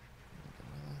at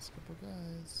my last couple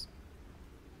guys.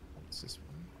 What's this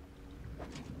one? Oh,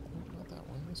 not that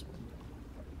one, this one.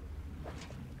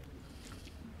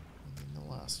 And then the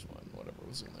last one, whatever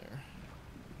was in there.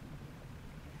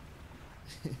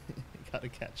 You gotta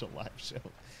catch a live show.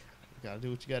 You gotta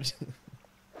do what you gotta do.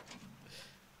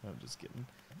 I'm just kidding.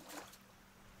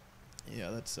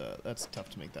 Yeah, that's tough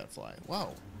to make that fly.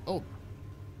 Wow. Oh.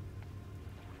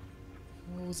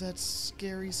 What was that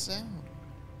scary sound?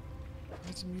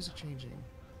 Why's the music changing?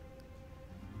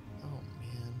 Oh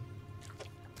man.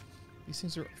 These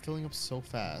things are filling up so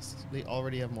fast. They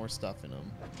already have more stuff in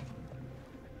them.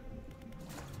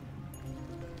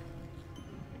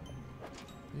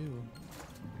 Ew.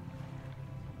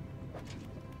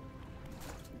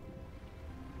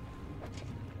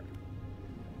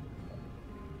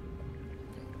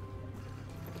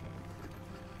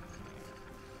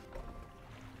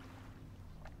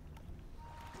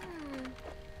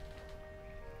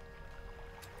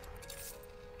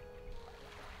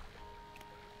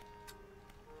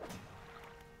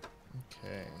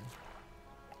 Okay.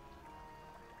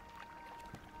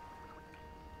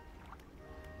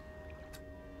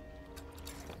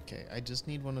 Okay, I just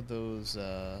need one of those,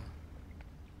 what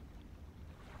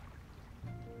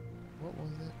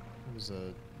was it? It was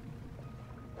a...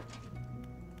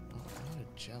 Oh, not a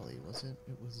jelly, was it?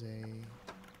 It was a...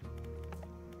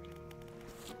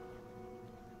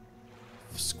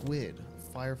 Squid.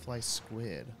 Firefly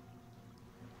squid.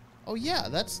 Oh yeah,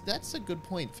 that's a good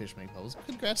point, Fish Make Pose.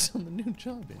 Congrats on the new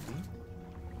job, Indy.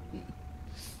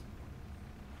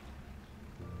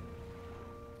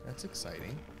 That's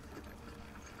exciting.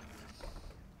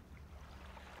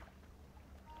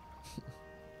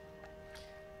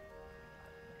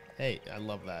 Hey, I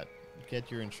love that. Get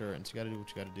your insurance. You gotta do what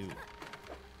you gotta do. I'm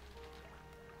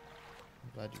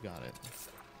glad you got it.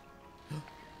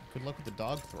 Good luck with the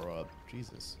dog throw up.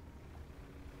 Jesus.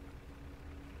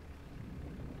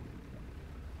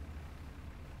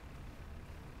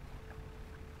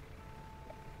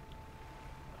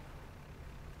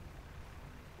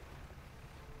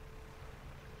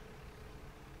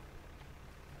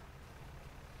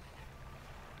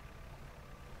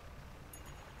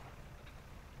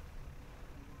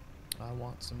 I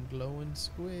want some glowing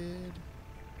squid,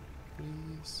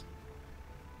 please.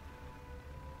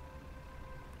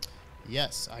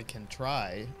 Yes, I can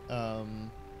try.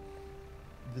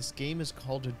 This game is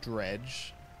called a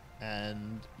Dredge,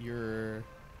 and you're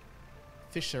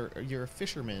a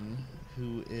fisherman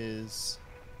who is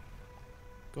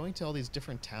going to all these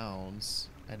different towns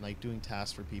and like doing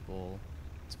tasks for people.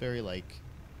 It's very like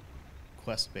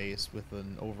quest based with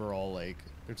an overall like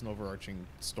there's an overarching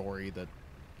story that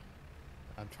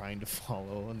I'm trying to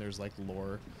follow, and there's like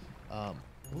lore. Oh,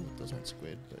 those aren't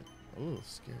squid, but oh,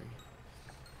 scary.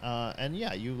 And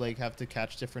yeah, you like have to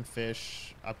catch different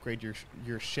fish, upgrade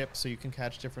your ship so you can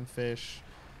catch different fish.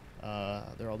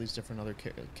 There are all these different other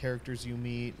characters you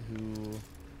meet who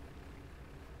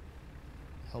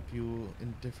help you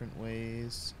in different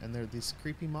ways, and there are these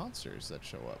creepy monsters that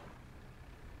show up.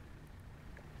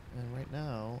 And right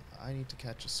now, I need to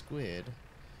catch a squid.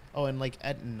 Oh, and like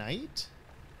at night,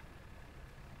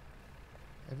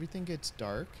 everything gets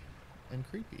dark and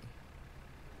creepy.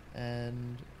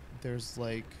 And there's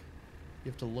like,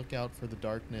 you have to look out for the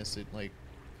darkness. It like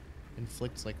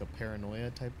inflicts like a paranoia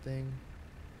type thing.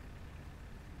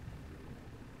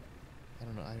 I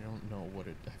don't know what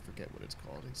it, I forget what it's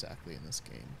called exactly in this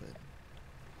game, but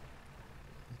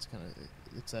it's kind of,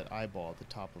 it's that eyeball at the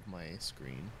top of my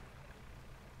screen.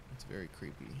 It's very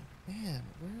creepy. Man,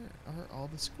 where are all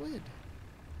the squid?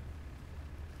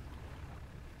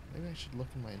 Maybe I should look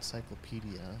in my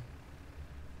encyclopedia.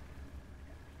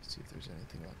 See if there's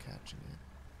anything about catching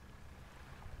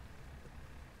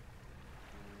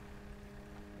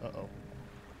it. Uh-oh.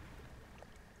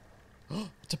 Oh,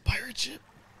 it's a pirate ship!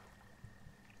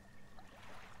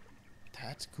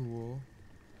 That's cool.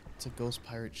 It's a ghost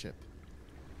pirate ship.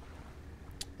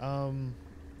 You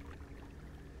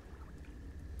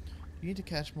need to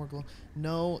catch more glow.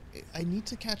 No, I need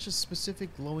to catch a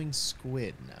specific glowing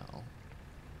squid now.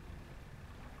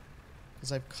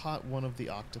 Because I've caught one of the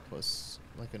octopus.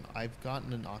 I've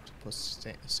gotten an octopus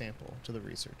sample to the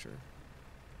researcher.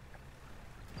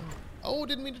 Oh,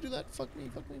 didn't mean to do that. Fuck me,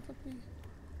 fuck me, fuck me.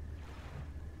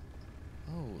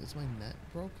 Oh, is my net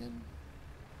broken?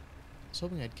 I was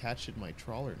hoping I'd catch it in my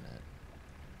trawler net.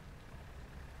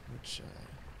 Which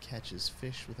catches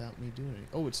fish without me doing it.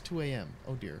 Oh, it's 2 a.m.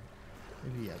 Oh dear.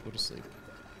 Maybe, yeah, go to sleep.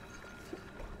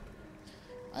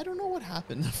 I don't know what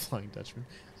happened, the Flying Dutchman.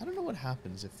 I don't know what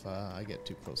happens if I get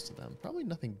too close to them. Probably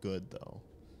nothing good, though.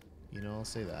 You know, I'll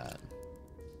say that.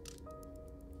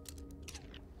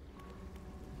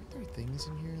 Are there things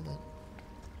in here that...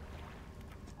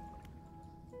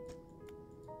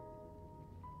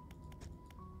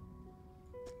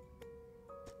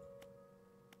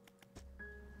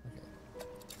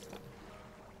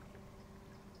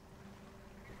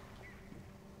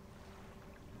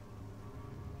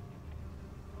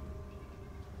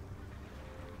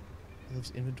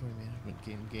 Inventory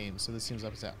management game. So this seems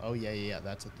upside. Oh yeah,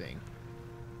 that's a thing.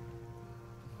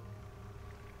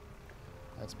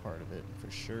 That's part of it for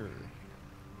sure.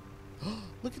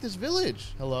 Look at this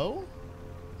village. Hello?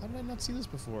 How did I not see this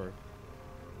before?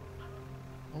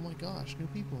 Oh my gosh, new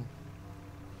people.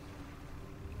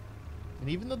 And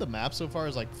even though the map so far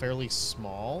is like fairly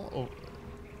small,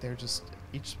 they're just,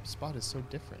 each spot is so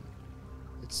different.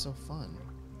 It's so fun.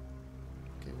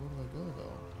 Okay, where do I go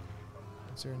though?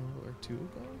 Is there anywhere to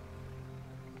go?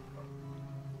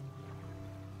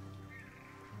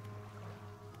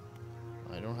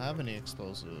 I don't have any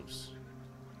explosives.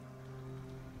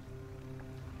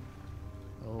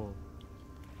 Oh.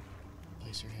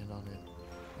 Place your hand on it.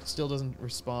 It still doesn't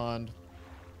respond.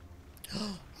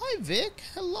 Hi, Vic.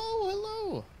 Hello,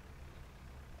 hello.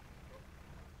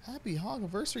 Happy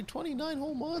Hogiversary 29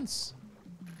 whole months.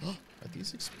 Are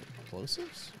these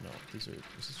explosives? No, this is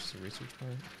just a research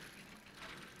part.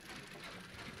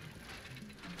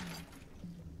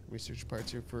 Research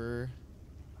parts are for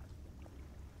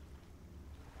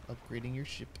upgrading your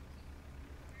ship.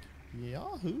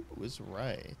 Yahoo was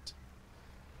right.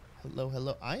 Hello,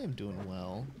 hello. I am doing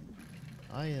well.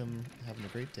 I am having a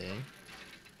great day.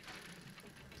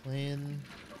 Playing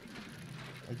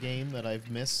a game that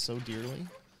I've missed so dearly.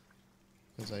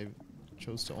 Because I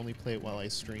chose to only play it while I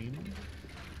stream.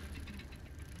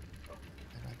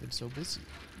 And I've been so busy.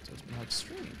 So it's been hard to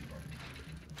stream.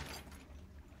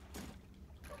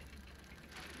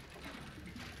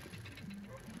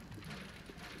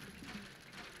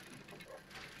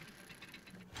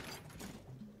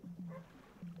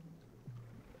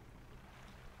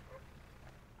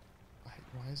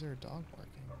 Why is there a dog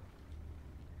barking?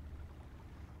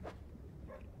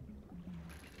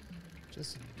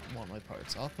 Just want my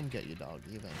parts. I'll come get you,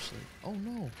 doggy, eventually. Oh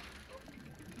no!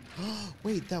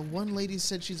 Wait, that one lady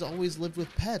said she's always lived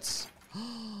with pets.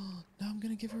 Now I'm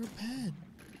gonna give her a pet.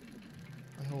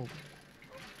 I hope.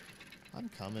 I'm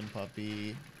coming,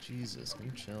 puppy. Jesus, can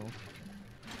you chill?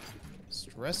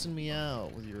 Stressing me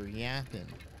out with your yapping.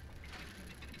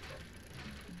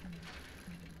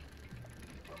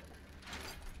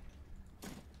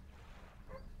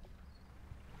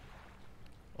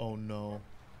 Oh no.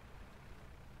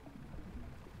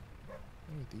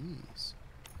 What are these?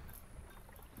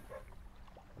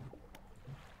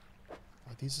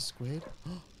 Are these a squid?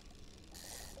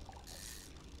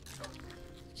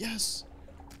 Yes!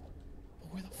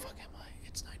 But where the fuck am I?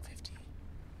 It's 9:50.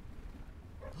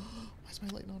 Why is my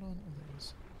light not on? Oh, there it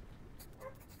is.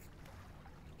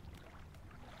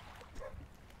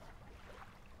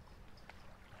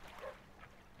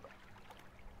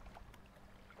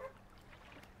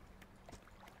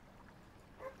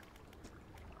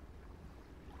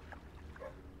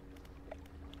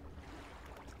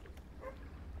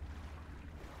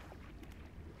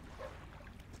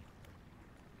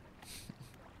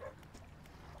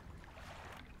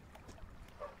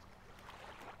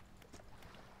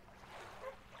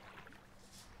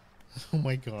 Oh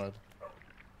my god.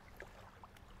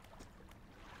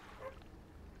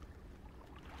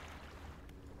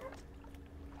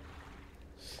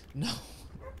 No.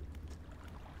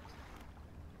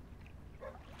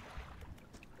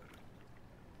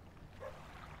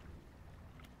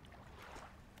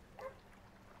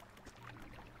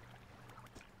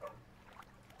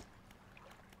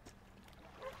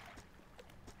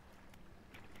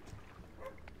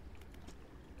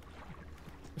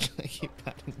 I keep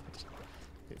patting it.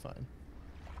 Okay, fine.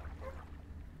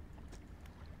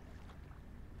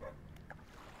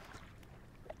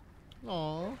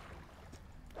 Aww.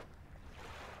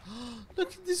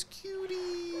 Look at this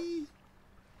cutie.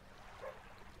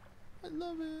 I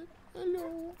love it.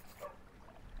 Hello.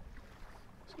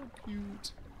 So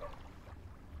cute.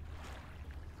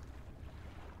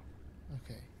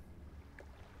 Okay.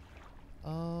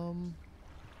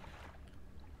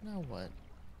 Now what?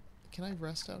 Can I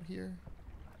rest out here?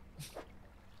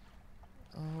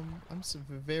 I'm so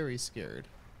very scared.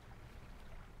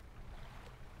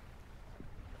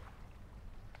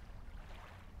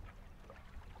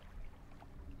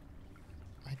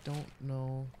 I don't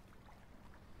know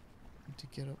to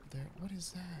get up there. What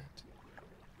is that?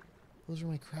 Those are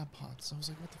my crab pots. I was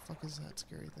like, what the fuck is that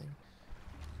scary thing?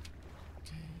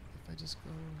 Okay, if I just go...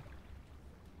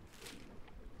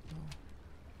 No.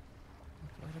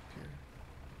 Look right up here.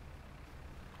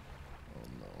 Oh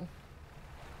no.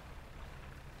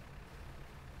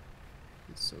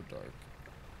 It's so dark.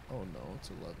 Oh no, it's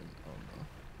 11. Oh no.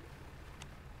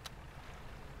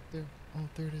 There. Oh,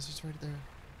 there it is. It's right there.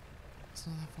 It's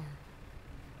not that far.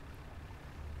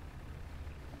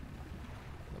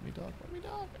 Let me dock. Let me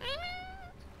dock. Ah!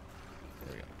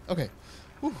 There we go. Okay.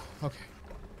 Whew. Okay.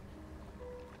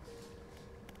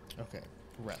 Okay.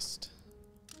 Rest.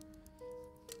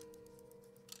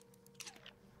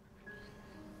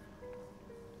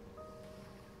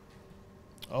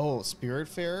 Oh,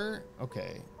 Spiritfarer?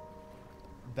 Okay.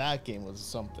 That game was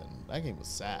something. That game was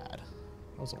sad.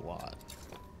 That was a lot.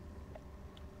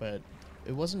 But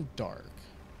it wasn't dark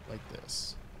like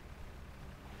this.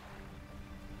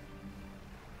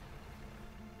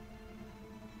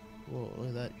 Whoa, look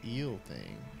at that eel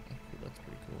thing. Okay, that's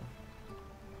pretty cool.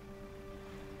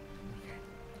 Okay.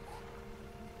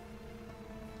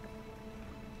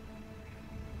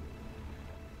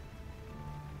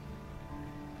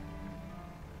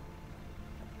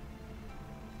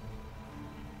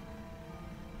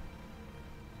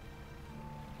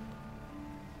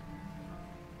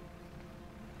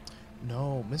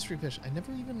 No, Mystery Fish. I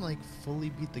never even like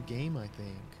fully beat the game, I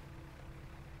think.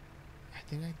 I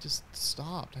think I just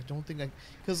stopped. I don't think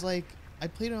cuz like I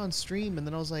played it on stream and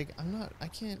then I was like, I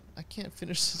can't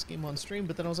finish this game on stream,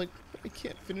 but then I was like, I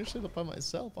can't finish it by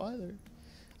myself either.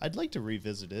 I'd like to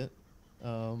revisit it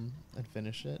and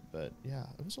finish it, but yeah,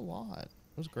 it was a lot.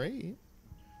 It was great.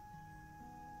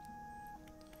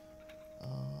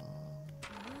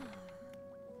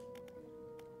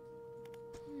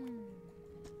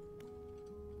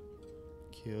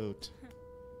 Cute.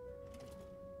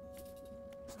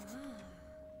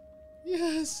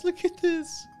 Yes, look at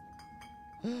this.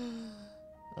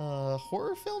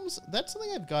 Horror films, that's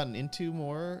something I've gotten into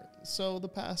more so the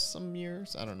past some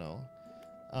years. I don't know.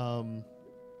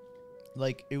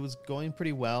 Like it was going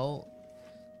pretty well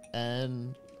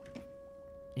and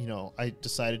you know, I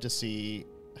decided to see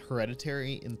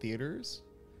Hereditary in theaters.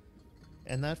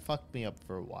 And that fucked me up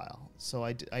for a while. So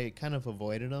I kind of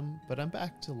avoided them, but I'm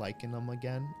back to liking them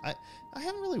again. I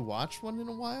haven't really watched one in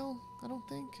a while, I don't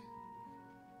think.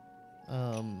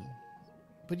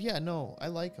 But yeah, no, I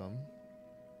like them.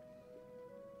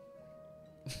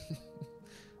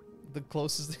 The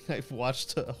closest thing I've watched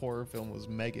to a horror film was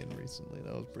Megan recently.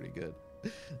 That was pretty good.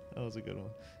 That was a good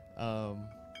one.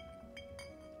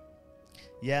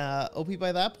 Yeah, OP,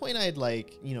 by that point I'd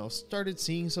like, you know, started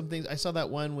seeing some things. I saw that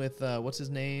one with, what's his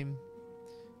name?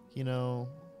 You know,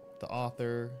 the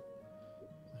author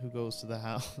who goes to the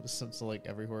house. It's like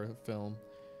every horror film.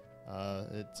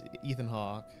 It's Ethan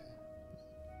Hawke.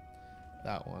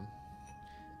 That one.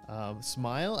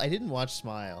 Smile? I didn't watch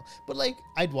Smile. But, like,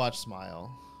 I'd watch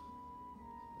Smile.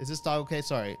 Is this dog okay?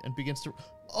 Sorry. And begins to...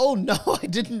 Oh, no! I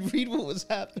didn't read what was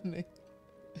happening.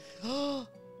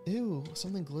 Ew.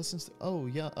 Something glistens. Oh,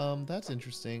 yeah. That's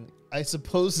interesting. I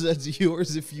suppose that's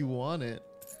yours if you want it.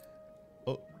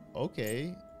 Oh,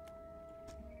 okay.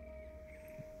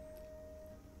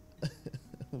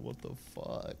 What the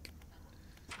fuck?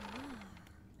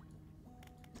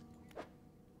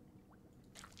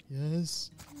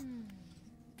 Yes.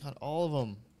 Got all of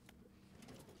them.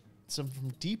 Some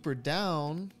from deeper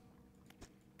down.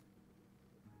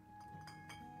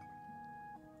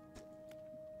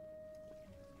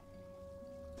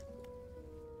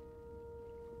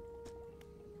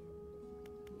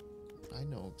 I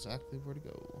know exactly where to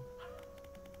go.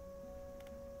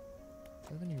 Do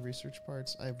I have any research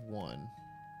parts? I have one.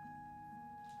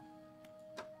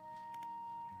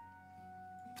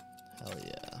 Hell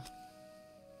yeah.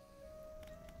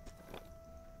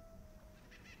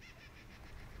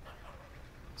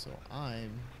 So I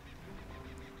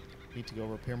need to go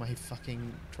repair my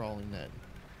fucking trawling net.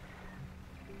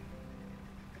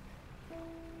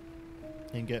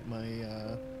 And get my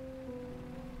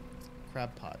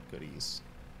crab pot goodies.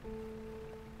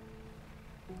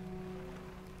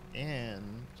 And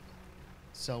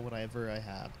sell whatever I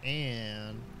have.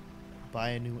 And buy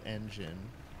a new engine.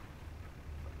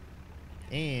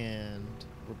 And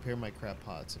repair my crab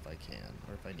pots if I can.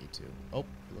 Or if I need to. Oh,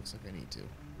 it looks like I need to.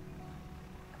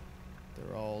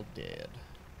 They're all dead.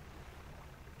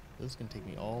 This is gonna take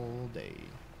me all day.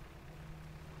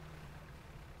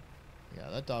 Yeah,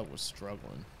 that dog was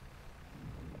struggling.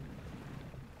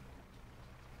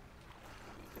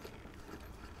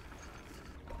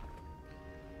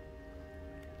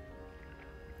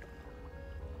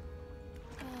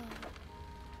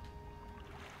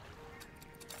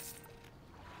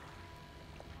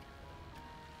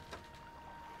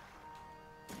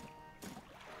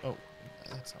 Oh,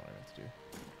 that's not what I meant to do.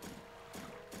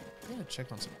 I gotta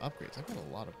check on some upgrades. I've got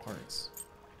a lot of parts.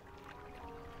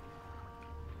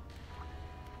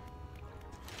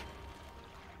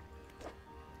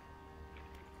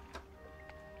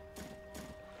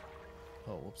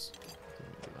 Oh, whoops.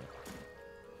 Didn't do that.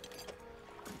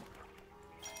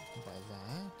 Buy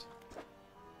that.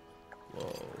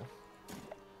 Whoa.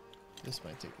 This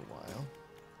might take a while.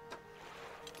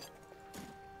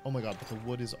 Oh my god, but the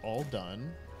wood is all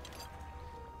done.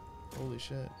 Holy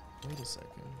shit. Wait a second.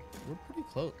 We're pretty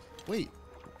close. Wait.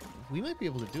 We might be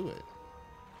able to do it.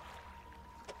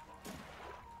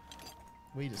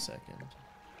 Wait a second.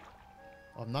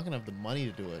 Oh, I'm not going to have the money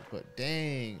to do it, but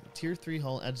dang. Tier 3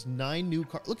 hull adds 9 new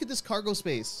car. Look at this cargo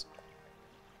space.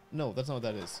 No, that's not what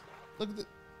that is. Look at the...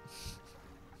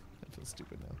 I feel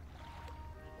stupid now.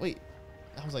 Wait.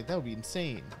 I was like, that would be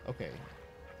insane. Okay.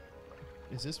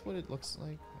 Is this what it looks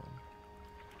like?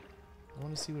 I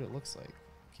want to see what it looks like.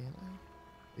 Can't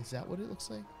I? Is that what it looks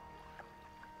like?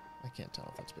 I can't tell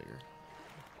if that's bigger.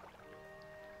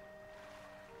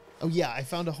 Oh yeah, I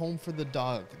found a home for the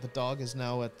dog. The dog is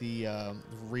now at the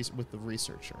with the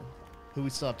researcher, who we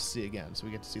still have to see again, so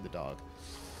we get to see the dog.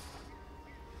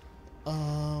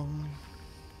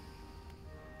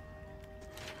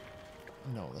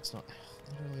 No, that's not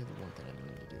literally the one thing I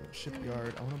need to do.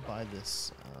 Shipyard. I want to buy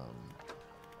this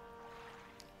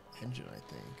engine, I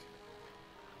think.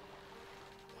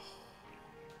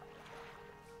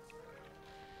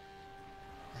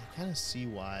 I kind of see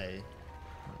why.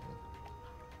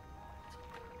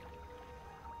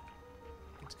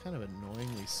 It's kind of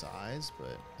annoyingly sized,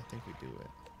 but I think we do it.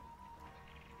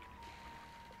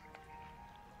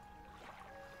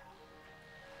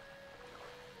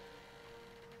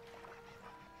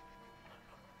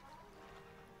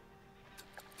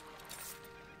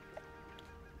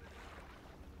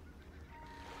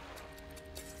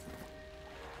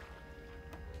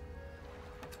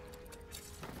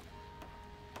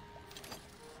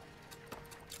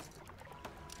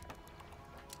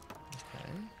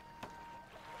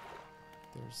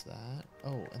 That.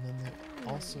 Oh, and then they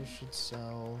also should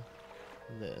sell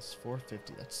this.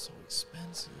 $450. That's so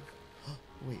expensive.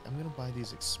 Wait, I'm gonna buy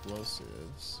these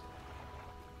explosives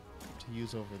to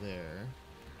use over there.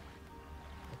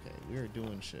 Okay, We are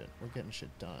doing shit. We're getting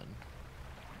shit done.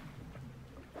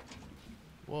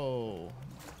 Whoa.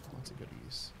 Lots of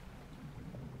goodies.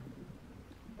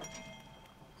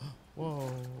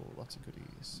 Whoa. Lots of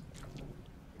goodies.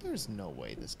 There's no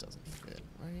way this doesn't fit,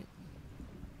 right?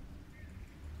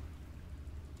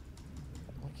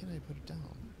 Why can't I put it down?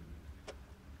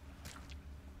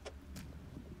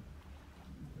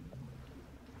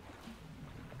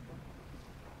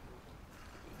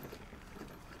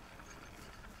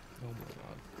 Oh my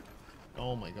god.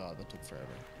 Oh my god, that took forever.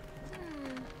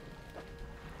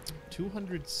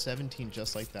 217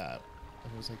 just like that.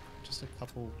 And it was like just a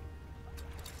couple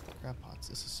crab pots.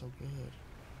 This is so good.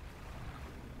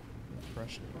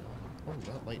 Crushing. Oh,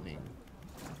 that lightning.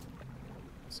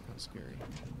 It's kind of scary.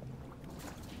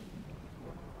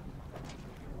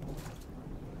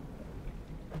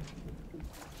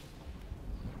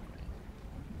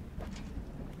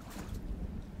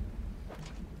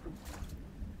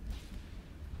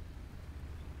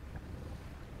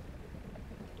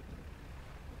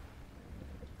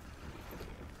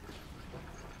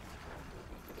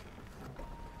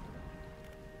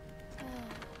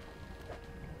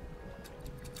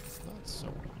 Not so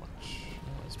much.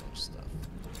 Not as much stuff.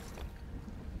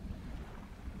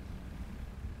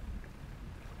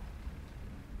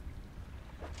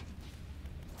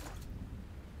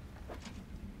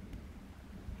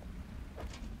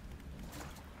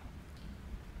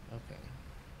 Okay.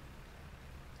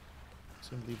 So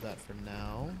I'm gonna leave that for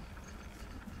now.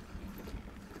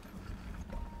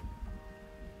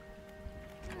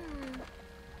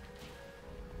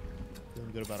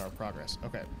 Feeling good about our progress.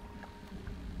 Okay.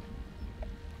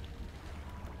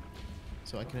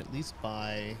 So I can at least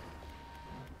buy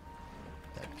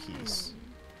that piece.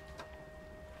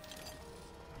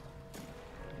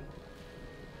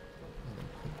 And then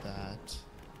put that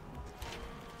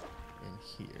in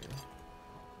here.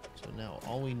 So now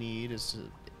all we need is to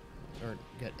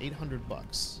get 800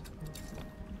 bucks.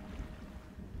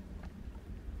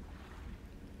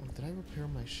 Oh, did I repair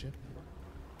my ship?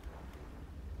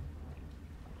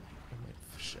 Or my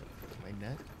ship? My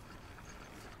net?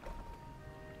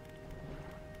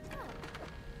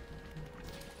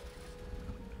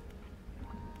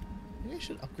 Maybe I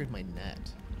should upgrade my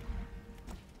net.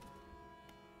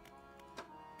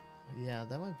 Yeah,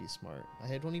 that might be smart.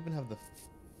 I don't even have the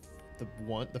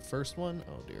first one.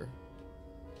 Oh dear.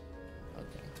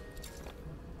 Okay.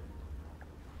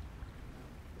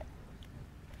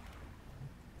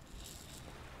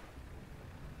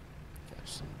 Catch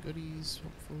some goodies,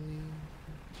 hopefully.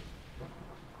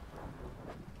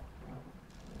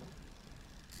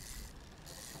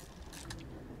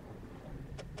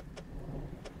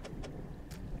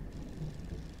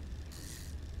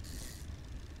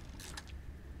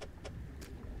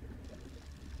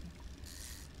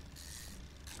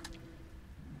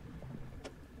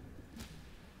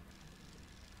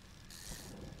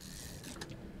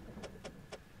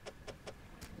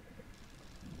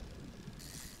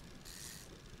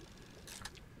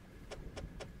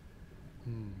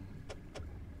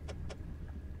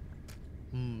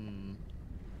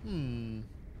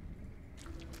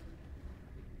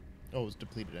 Oh, it was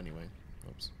depleted anyway.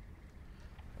 Oops.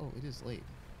 Oh, it is late.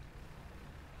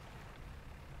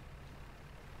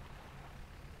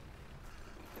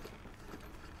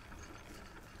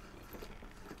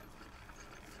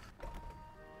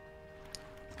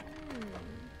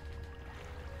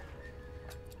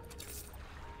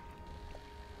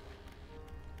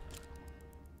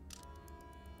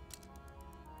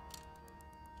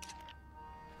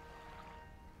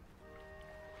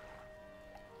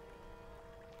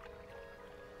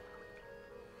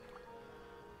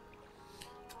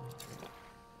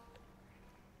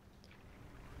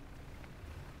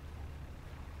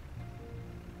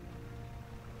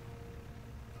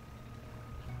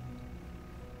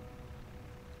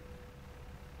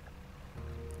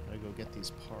 Gotta go get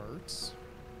these parts.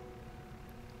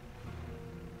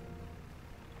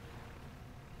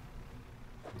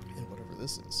 And whatever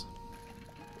this is.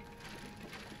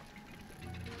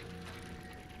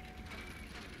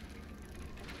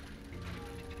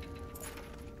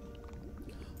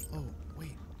 Oh,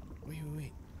 wait.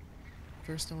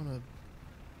 First I want to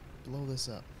blow this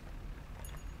up.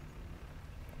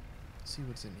 See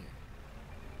what's in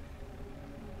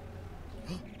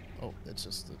here. Oh, it's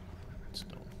just the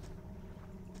stone.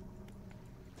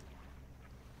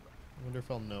 I wonder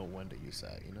if I'll know when to use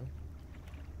that, you know?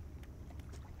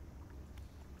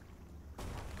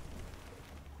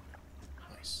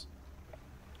 Nice.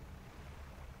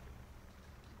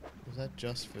 Was that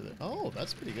just for the... Oh,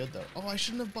 that's pretty good, though. Oh, I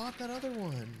shouldn't have bought that other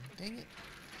one. Dang it.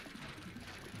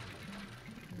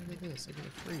 Where did at this. I get a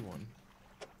free one.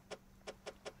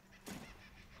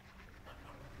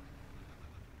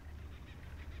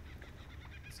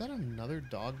 Is that another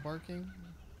dog barking?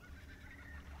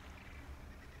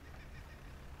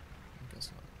 I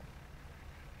guess not.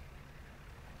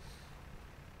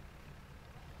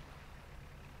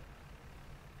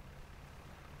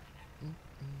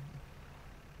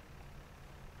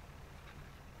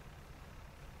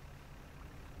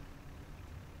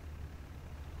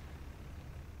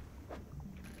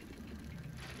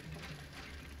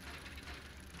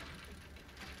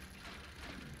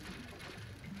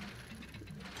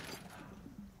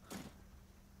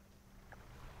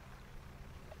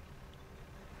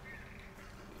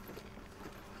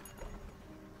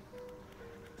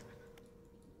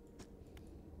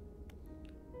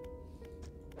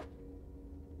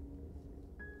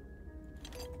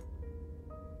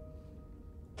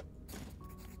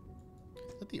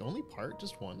 Is that the only part?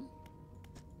 Just one?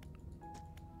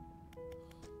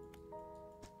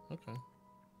 Okay.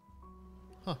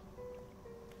 Huh.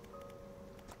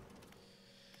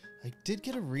 I did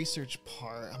get a research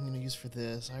part I'm going to use for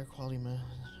this. Higher quality,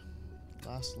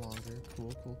 last longer.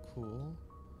 Cool, cool, cool.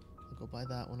 I'll go buy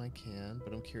that when I can,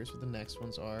 but I'm curious what the next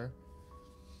ones are.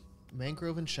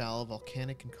 Mangrove and shallow,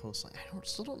 volcanic and coastline. I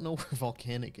still don't know where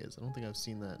volcanic is. I don't think I've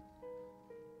seen that.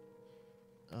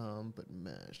 But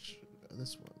mesh.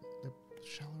 This one. They're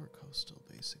shallow or coastal,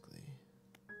 basically.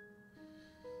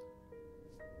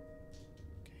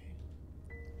 Okay.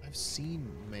 I've seen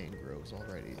mangroves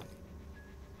already.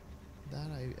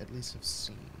 That I at least have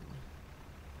seen.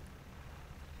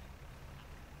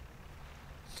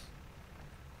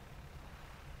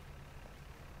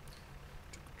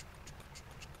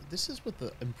 This is with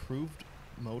the improved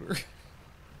motor.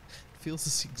 Feels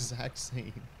the exact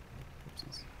same.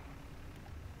 Oopsies.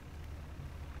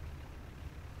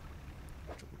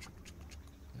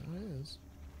 There it is.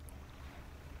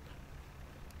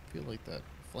 I feel like that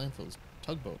Flanfo's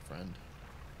tugboat friend.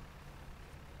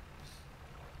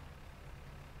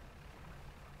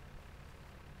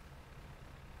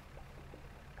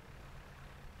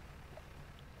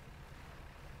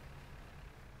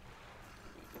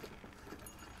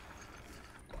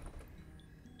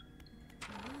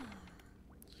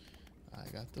 I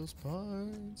got those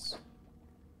parts.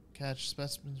 Catch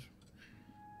specimens.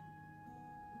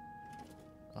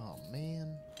 Oh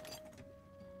man.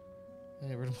 I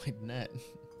got rid of my net.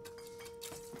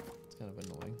 It's kind of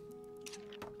annoying.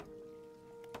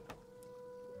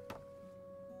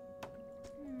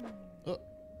 Oh.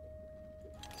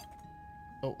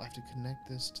 Oh, I have to connect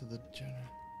this to the generator.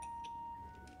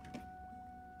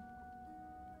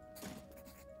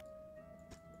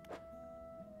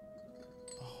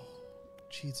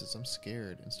 Jesus, I'm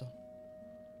scared. Install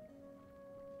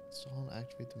and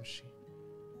activate the machine.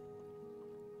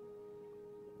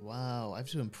 Wow, I have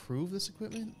to improve this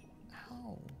equipment?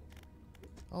 How?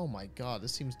 Oh my god,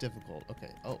 this seems difficult. Okay,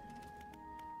 oh.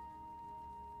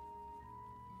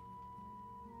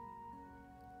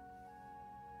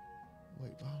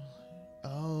 Wait,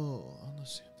 oh, on the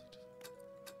sample.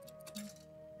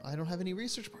 I don't have any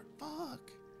research part.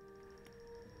 Fuck.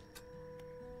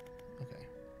 Okay,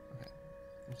 okay.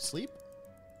 Sleep?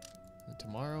 And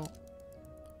tomorrow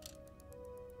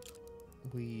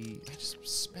I just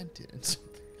spent it in something.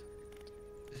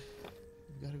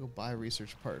 We gotta go buy a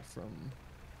research part from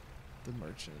the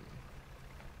merchant.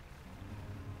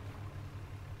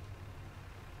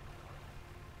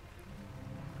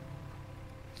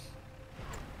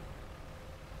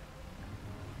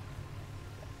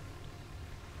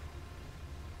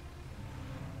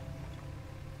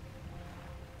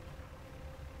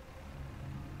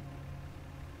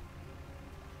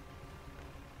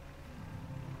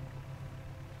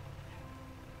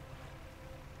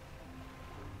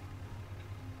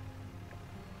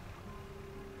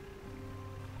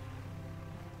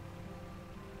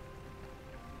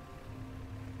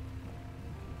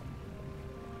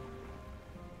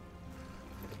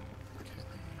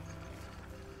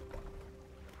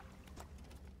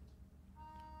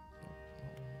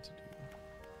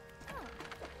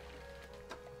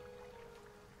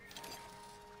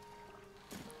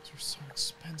 So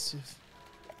expensive.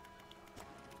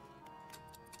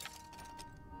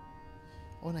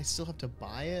 Oh, and I still have to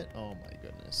buy it? Oh my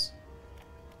goodness.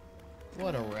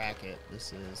 What a racket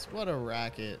this is. What a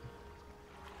racket.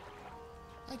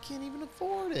 I can't even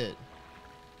afford it.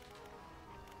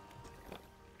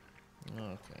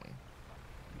 Okay.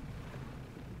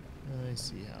 I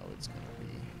see how it's gonna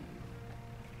be.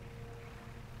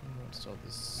 I'm gonna install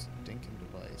this stinking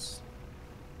device.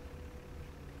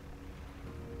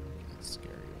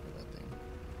 Scary over that thing.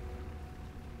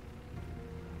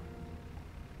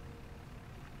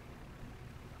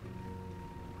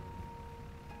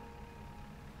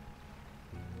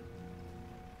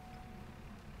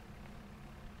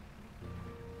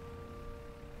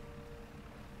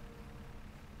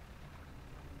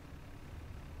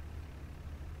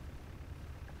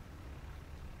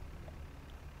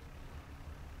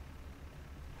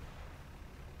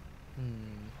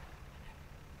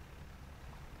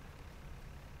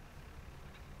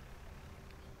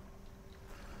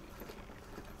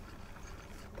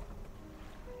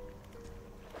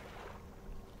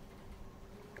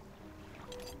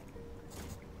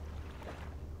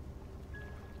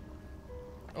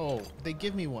 Oh, they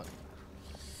give me one.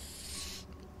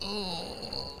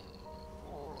 Oh.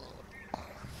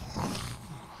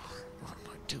 What am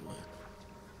I doing?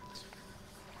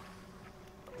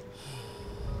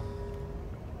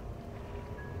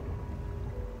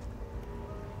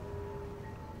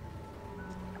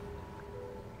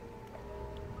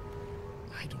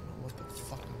 I don't know what the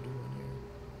fuck I'm doing here.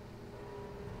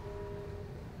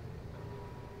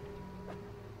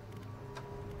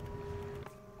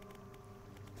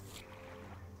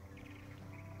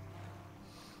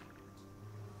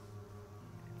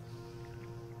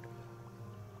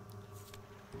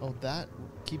 Oh, that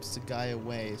keeps the guy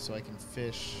away so I can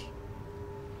fish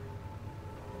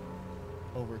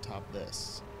over top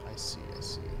this. I see, I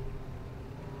see.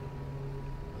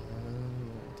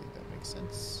 I think that makes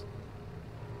sense.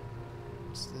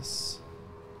 What's this?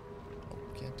 Oh,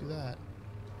 can't do that.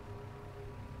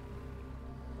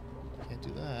 Can't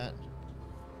do that.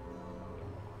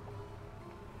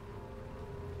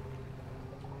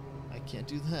 I can't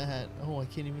do that. Oh, I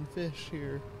can't even fish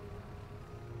here.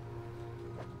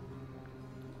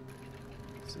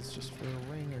 This is just for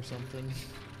a ring or something.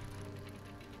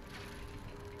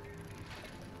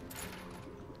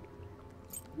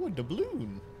 Ooh, a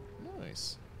doubloon.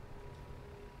 Nice.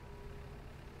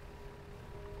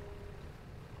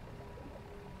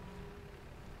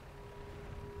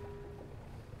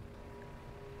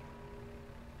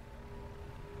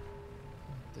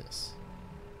 This.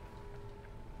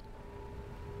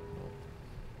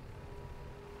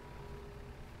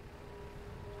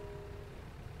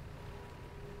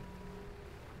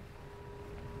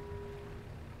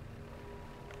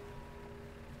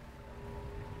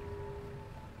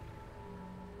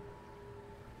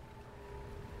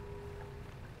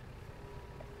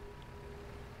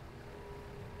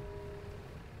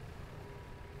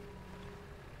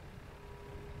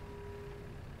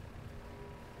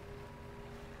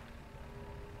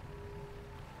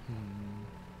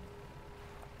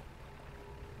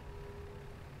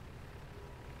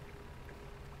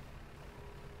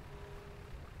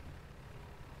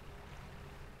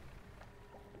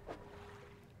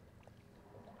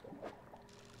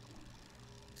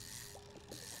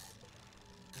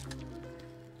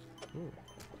 Ooh.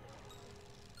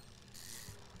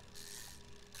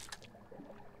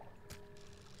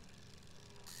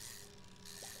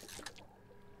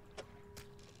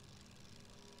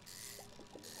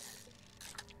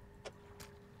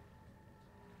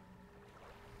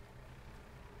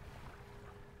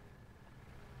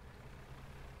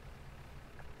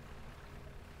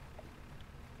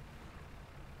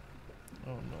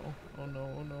 Oh no, oh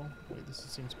no, oh no. Wait, this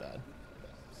seems bad.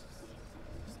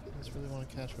 I just really want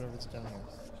to catch whatever's down here.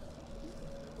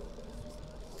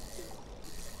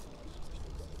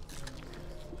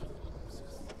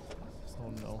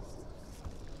 Oh no.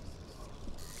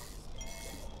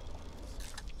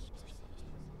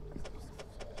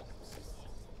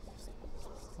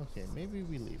 Okay, maybe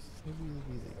we leave. Maybe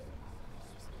we leave.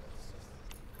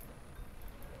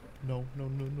 No, no,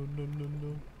 no, no, no, no,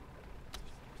 no.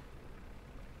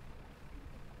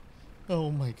 Oh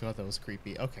my god, that was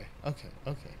creepy. Okay, okay,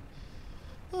 okay.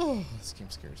 Oh, this game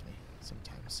scares me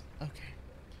sometimes. Okay.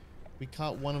 We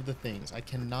caught one of the things. I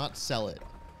cannot sell it.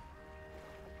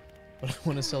 But I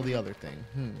want to sell the other thing.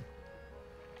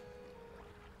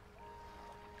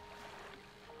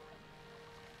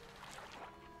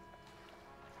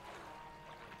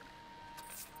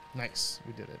 Nice.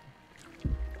 We did it.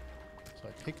 So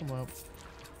I pick them up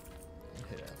and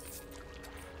hit F.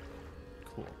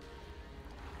 Cool.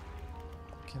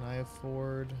 Can I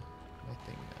afford my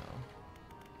thing now?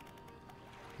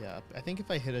 Yeah, I think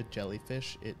if I hit a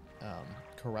jellyfish, it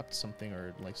corrupts something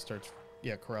or like starts,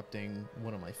 yeah, corrupting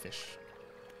one of my fish,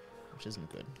 which isn't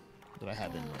good. That I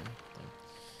have in my thing.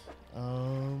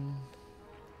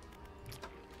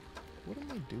 What am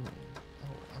I doing?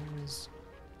 Oh, I was.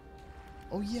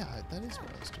 Oh yeah, that is what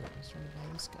I was doing. I was trying to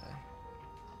buy this guy.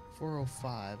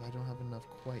 405. I don't have enough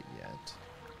quite yet.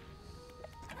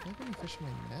 Do I have any fish in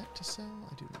my net to sell?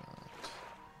 I do not.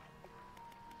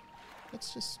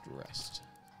 Let's just rest.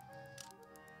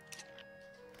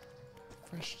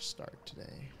 Fresh start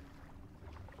today.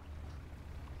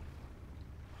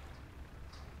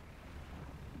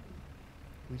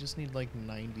 We just need like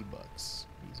 90 bucks.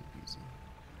 Easy peasy.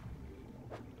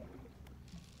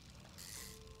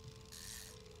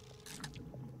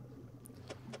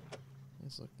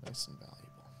 These look nice and valuable.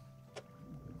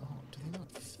 Oh, do they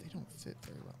not? They don't fit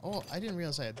very well. Oh, I didn't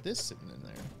realize I had this sitting in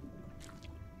there.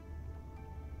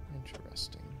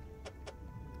 Interesting.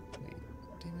 Wait,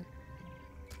 damn it.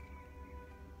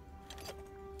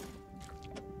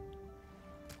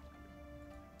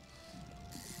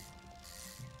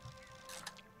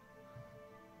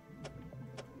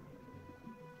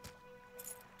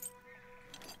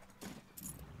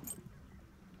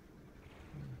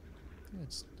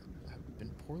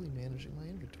 poorly managing my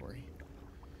inventory.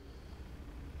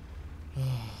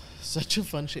 Such a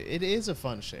fun shape. It is a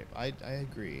fun shape. I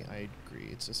agree. I agree.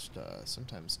 It's just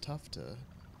sometimes tough to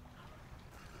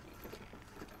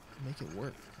make it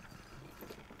work.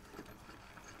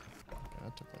 Okay,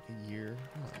 that took like a year.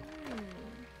 Come on.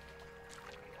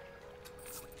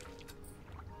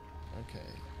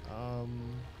 Okay.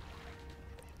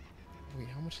 Wait,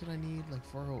 how much did I need? Like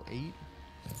 408?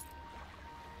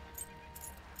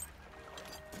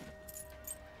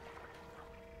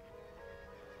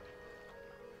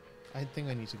 I think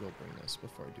I need to go bring this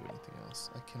before I do anything else.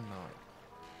 I cannot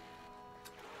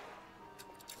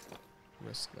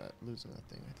risk that, losing that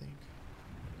thing, I think.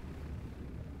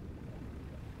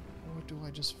 Or do I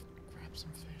just grab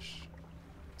some fish?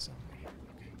 Some right here,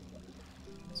 okay.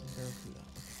 Some barracuda.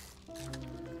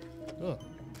 Ugh.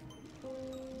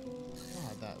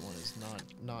 God, that one is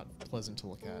not pleasant to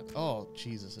look at. Oh,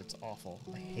 Jesus, it's awful.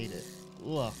 I hate it.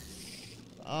 Ugh.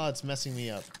 Oh, it's messing me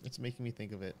up. It's making me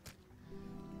think of it.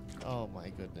 Oh my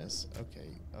goodness.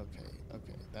 Okay.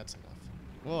 That's enough.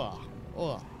 Ugh.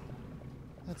 Ugh.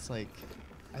 That's like...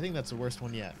 I think that's the worst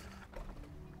one yet.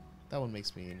 That one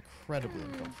makes me incredibly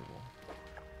uncomfortable.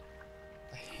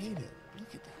 I hate it.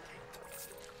 Look at that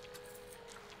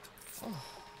thing. Oh.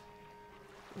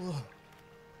 Ugh.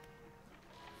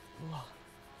 Ugh.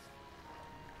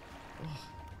 Ugh.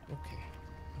 Okay.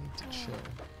 I need to chill.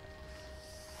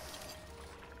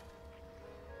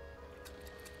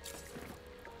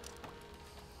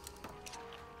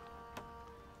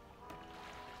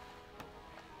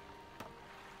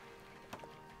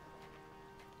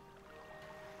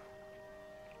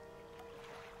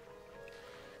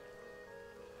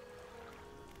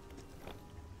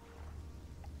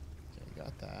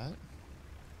 Got that.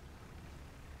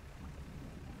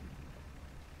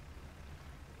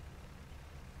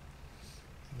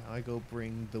 Now I go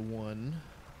bring the one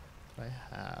that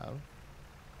I have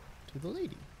to the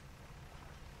lady.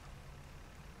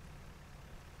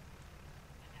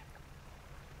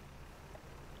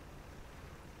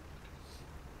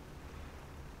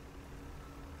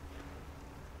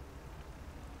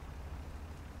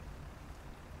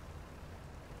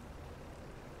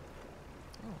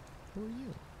 Oh, who are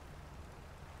you?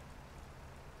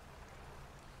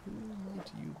 Who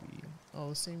might you be? Oh,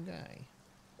 the same guy.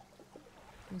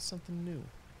 Doing something new.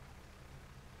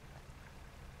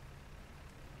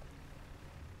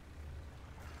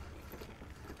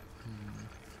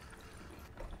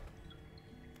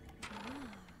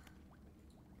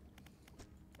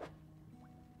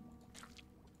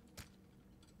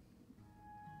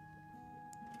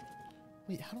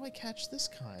 Wait, how do I catch this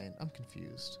kind? I'm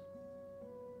confused.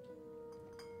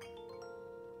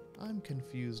 I'm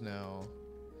confused now.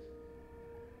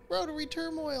 Rotary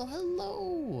turmoil,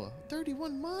 hello!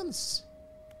 31 months!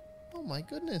 Oh my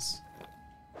goodness.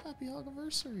 Happy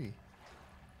Hoggiversary.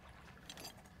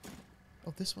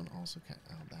 Oh, this one also can.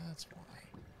 Oh, that's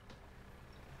why.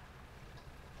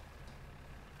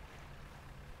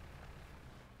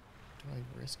 Do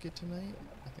I risk it tonight?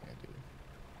 I think I do.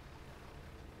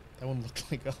 That one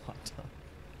looked like a hot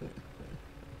dog.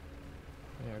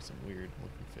 There are some weird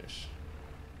looking fish.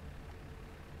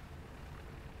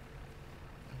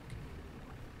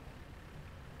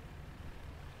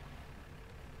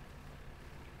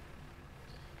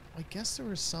 I guess there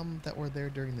were some that were there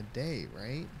during the day,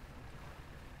 right?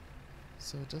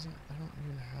 So it doesn't, I don't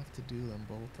even have to do them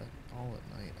both all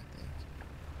at night, I think.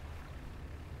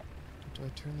 Do I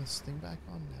turn this thing back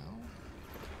on now?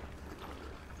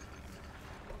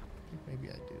 I think maybe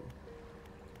I do.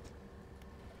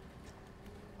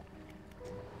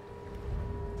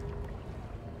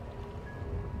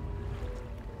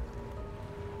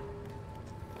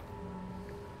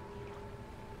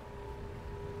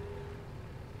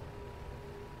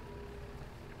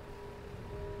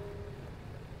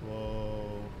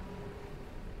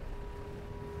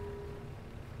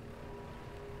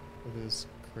 This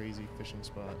crazy fishing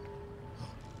spot.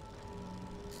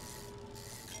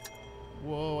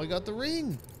 Whoa, I got the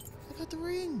ring! I got the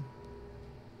ring!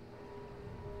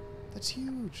 That's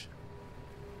huge.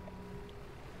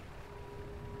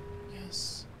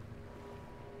 Yes.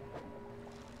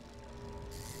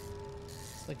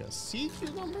 It's like a sea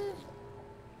cucumber?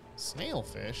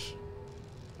 Snailfish?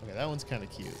 Okay, that one's kind of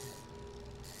cute.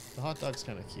 The hot dog's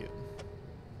kind of cute.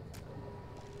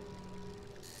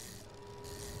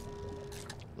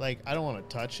 Like, I don't want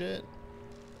to touch it,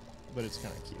 but it's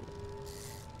kind of cute.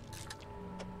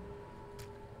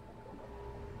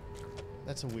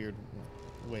 That's a weird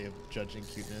way of judging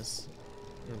cuteness.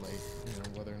 Or like, you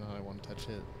know, whether or not I want to touch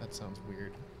it. That sounds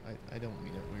weird. I don't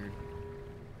mean it weird.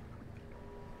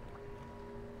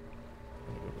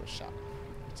 I'm gonna go to a shop.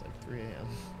 It's like 3 a.m.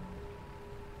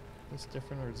 Is this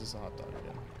different, or is this a hot dog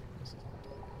again? This is a hot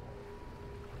dog.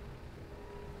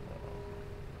 Uh-oh.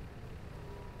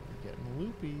 I'm getting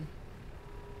loopy.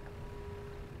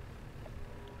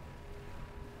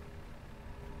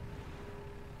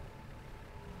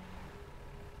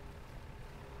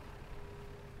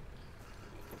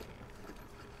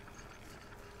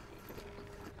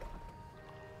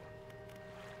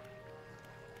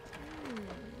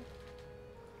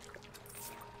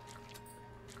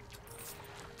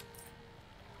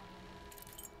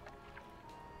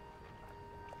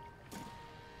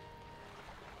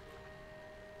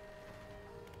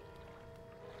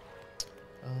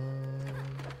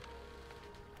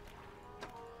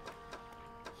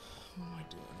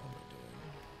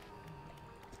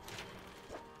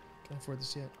 Can I afford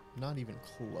this yet? Not even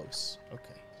close.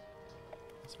 Okay.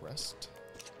 Let's rest.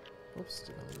 Oops,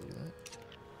 did I do that?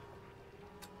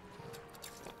 Okay.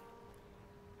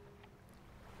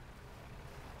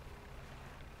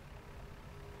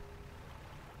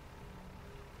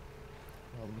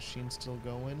 While the machine's still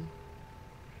going.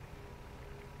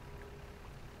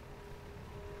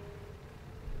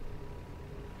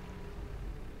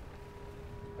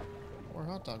 More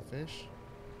hot dog fish.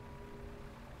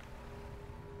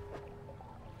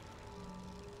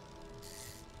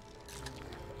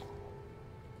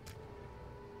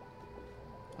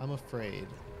 I'm afraid.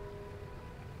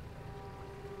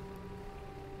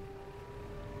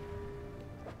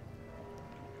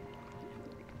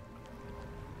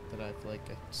 That I feel like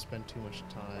I spent too much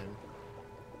time.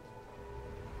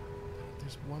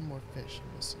 There's one more fish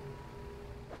I'm missing.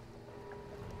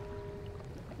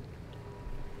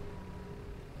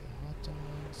 Okay, hot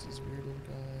dogs, these weird little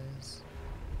guys.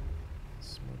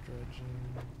 Some more dredging.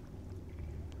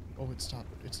 Oh, it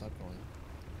stopped going.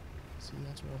 See,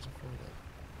 that's what I was afraid of.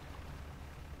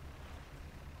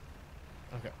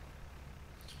 Okay.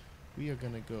 We are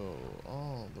gonna go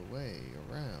all the way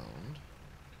around.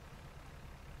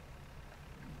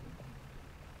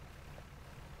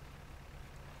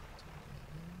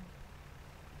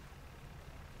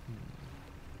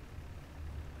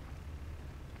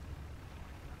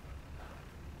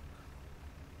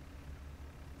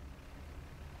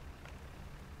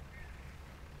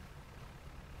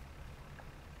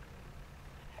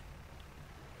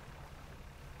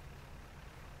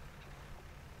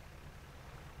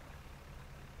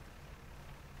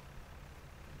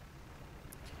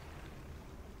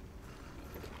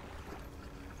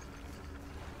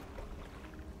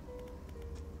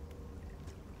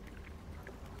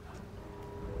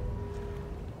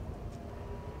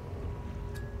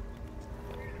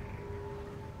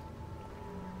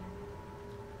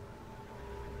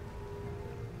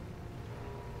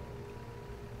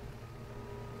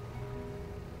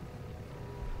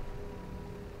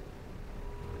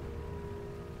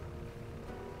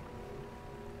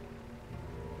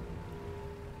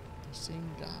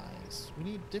 Same guys. We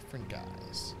need different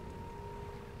guys.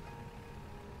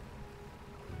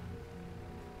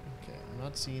 Okay, I'm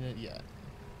not seeing it yet.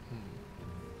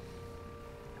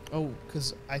 Oh,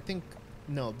 because I think...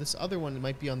 No, this other one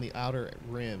might be on the outer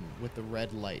rim with the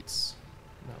red lights.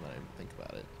 Now that I think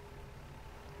about it.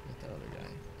 With that other guy.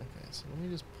 Okay, so let me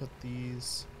just put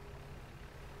these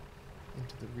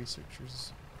into the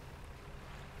researcher's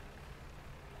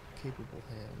capable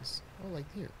hands. Oh, like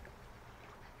here.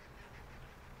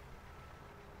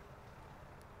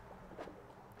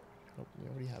 Oh, we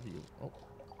already have you. Oh.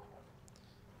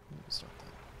 Let me start that.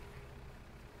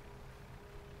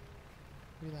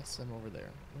 Maybe that's them over there.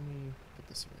 Let me put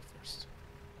this away first.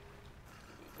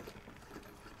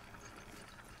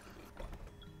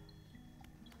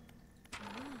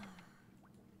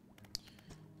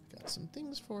 Got some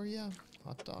things for ya.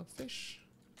 Hot dog fish.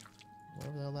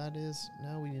 Whatever the hell that is.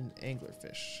 Now we need an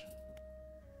anglerfish.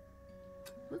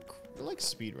 We're like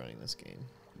speedrunning this game.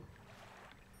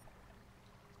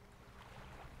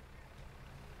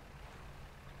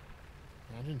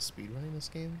 Imagine speedrunning this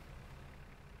game.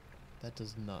 That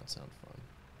does not sound fun.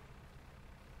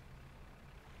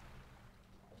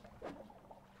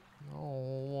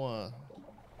 No.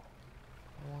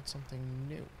 I want something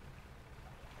new.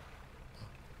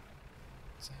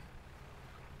 What's that?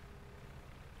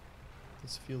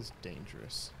 This feels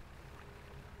dangerous.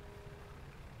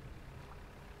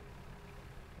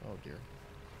 Oh dear.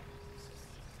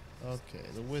 Okay,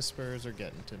 the whispers are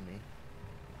getting to me.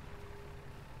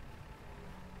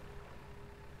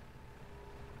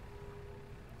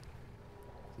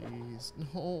 Please,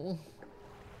 no.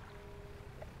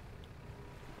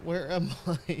 Where am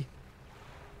I?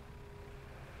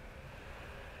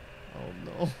 Oh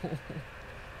no.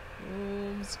 Oh,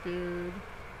 I'm scared.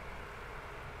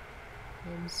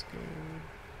 I'm scared.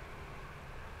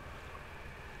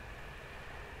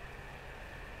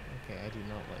 Okay, I do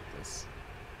not like this.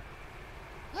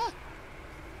 Ah!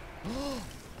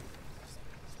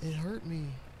 It hurt me.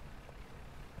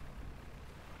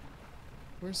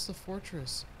 Where's the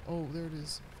fortress? Oh, there it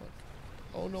is. Fuck.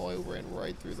 Oh no, I ran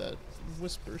right through that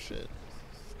whisper shit.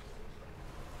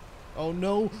 Oh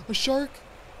no, a shark!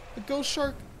 A ghost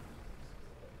shark!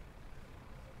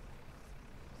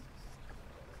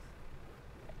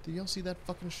 Do y'all see that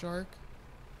fucking shark?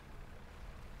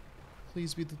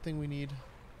 Please be the thing we need.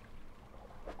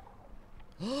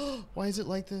 Why is it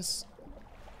like this?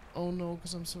 Oh no,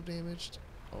 because I'm so damaged.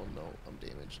 Oh no, I'm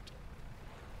damaged.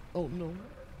 Oh no.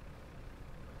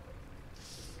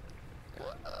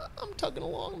 I'm tugging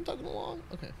along, I'm tugging along.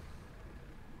 Okay.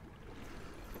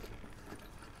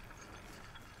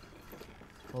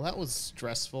 Well, that was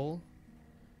stressful.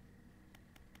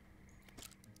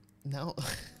 Now,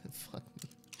 fuck me.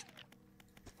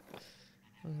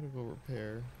 I'm gonna go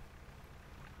repair.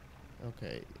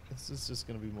 Okay, this is just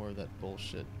gonna be more of that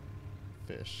bullshit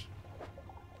fish. I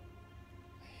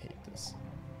hate this.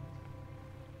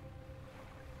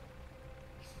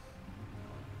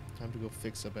 Time to go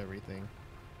fix up everything.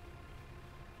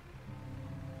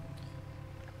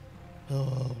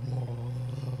 Oh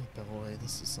boy,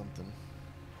 this is something.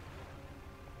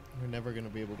 We're never gonna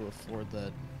be able to afford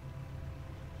that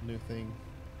new thing.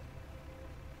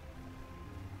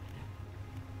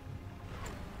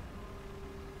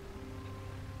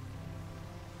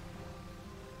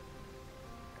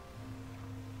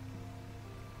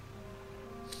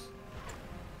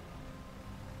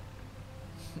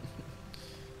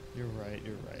 You're right,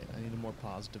 you're right. I need a more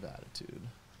positive attitude.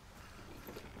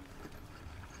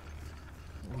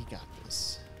 We got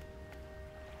this.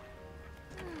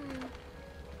 Do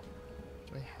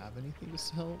I have anything to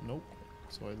sell? Nope.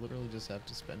 So I literally just have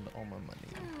to spend all my money.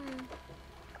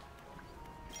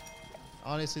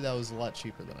 Honestly, that was a lot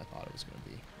cheaper than I thought it was going to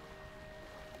be.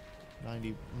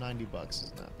 90 bucks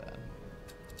is not bad.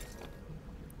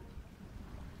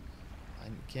 I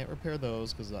can't repair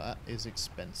those because that is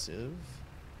expensive.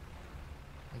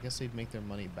 I guess they'd make their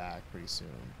money back pretty soon,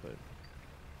 but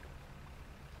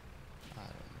I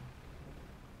don't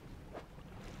know.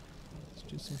 Let's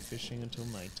do some fishing until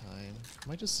nighttime. I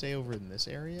might just stay over in this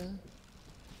area,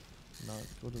 not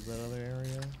go to that other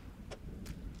area.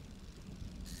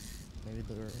 Maybe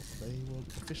the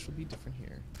fish will be different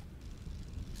here.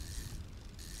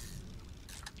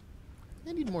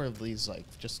 I need more of these, like,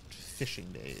 just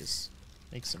fishing days.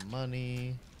 Make some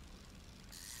money.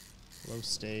 Low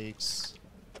stakes.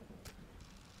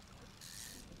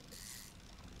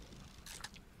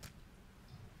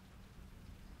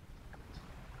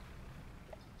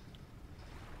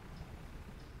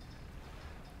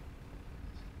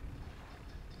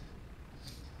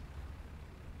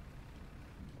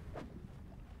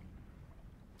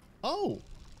 Oh!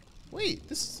 Wait,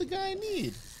 this is the guy I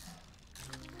need.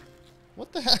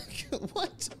 What the heck?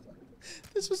 What?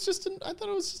 This was just I thought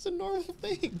it was just a normal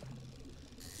thing.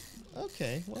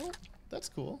 Okay, well, that's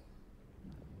cool.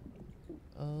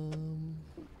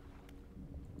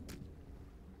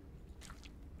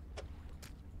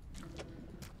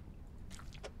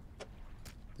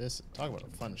 This, talk about a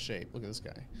fun shape. Look at this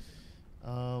guy.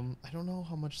 I don't know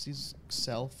how much these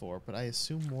sell for, but I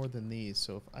assume more than these.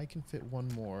 So if I can fit one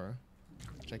more,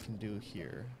 which I can do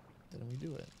here, then we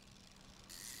do it.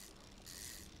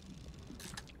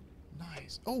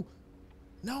 Nice. Oh!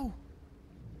 No!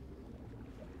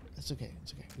 That's okay.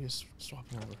 It's okay. We just swap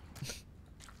them over.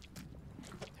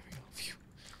 There we go. Phew.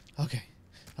 Okay.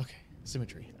 Okay.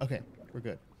 Symmetry. Okay. We're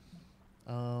good.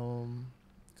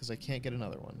 Because I can't get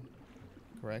another one.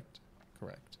 Correct?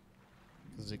 Correct.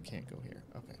 Because it can't go here.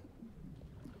 Okay.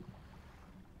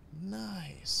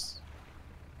 Nice.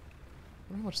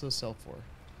 I wonder how much those sell for.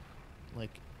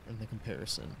 Like, in the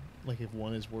comparison. Like, if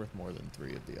one is worth more than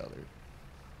 3 of the other.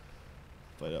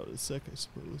 Find out in a sec, I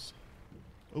suppose.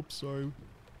 Oops, sorry.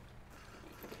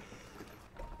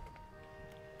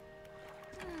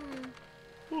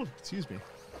 Oh, excuse me.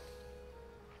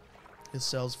 This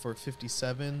sells for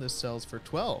 57. This sells for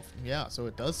 12. Yeah, so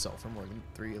it does sell for more than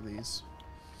 3 of these.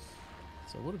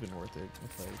 So it would have been worth it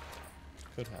if I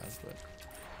could have, but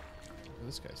oh,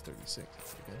 this guy's 36.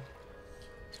 That's pretty good.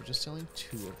 So just selling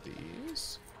 2 of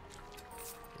these.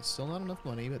 It's still not enough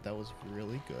money, but that was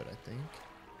really good, I think.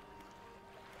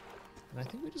 And I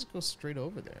think we just go straight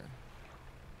over there.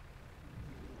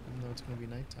 Even though it's going to be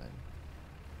nighttime.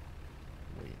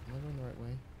 Wait, am I going the right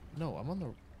way? No, I'm on the...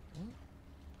 What?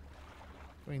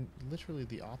 Going literally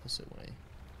the opposite way.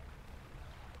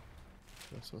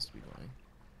 I'm supposed to be going.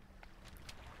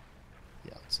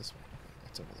 Yeah, it's this way. Okay,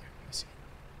 that's over there. I see.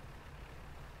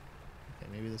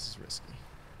 Okay, maybe this is risky.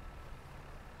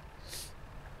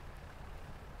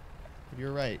 But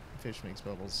you're right. Fish makes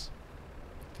bubbles.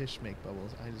 Fish make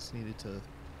bubbles. I just needed to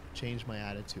change my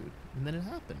attitude. And then it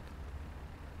happened.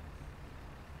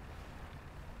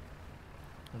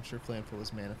 I'm sure Flamful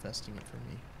is manifesting it for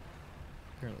me.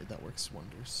 Apparently that works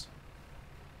wonders.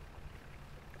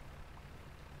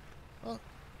 Oh.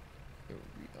 Here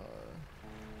we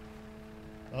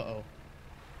are. Uh-oh.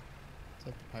 Is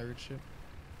that the pirate ship?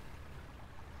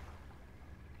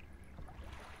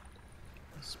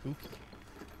 Spooky.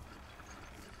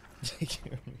 Take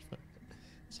your own advice.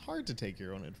 It's hard to take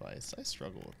your own advice. I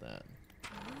struggle with that.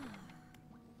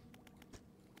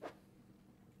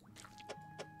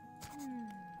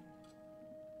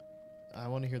 I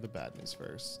want to hear the bad news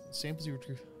first. Samples you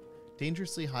retrieve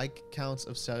dangerously high counts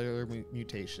of cellular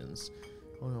mutations.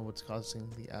 I don't know what's causing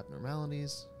the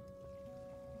abnormalities.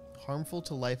 Harmful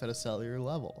to life at a cellular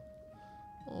level.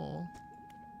 Oh.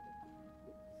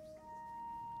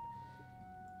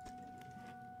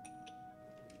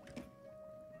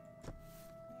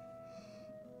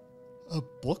 A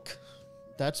book?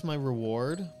 That's my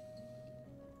reward?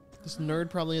 This nerd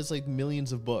probably has like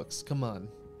millions of books. Come on.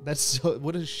 That's so,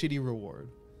 what a shitty reward.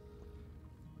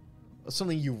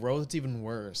 Something you wrote, that's even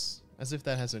worse. As if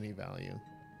that has any value.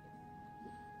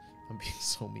 I'm being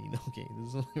so mean. Okay, this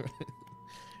is only right.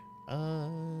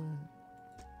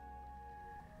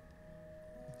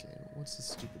 Okay, what's this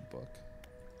stupid book?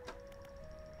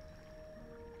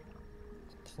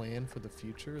 A plan for the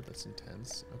future? That's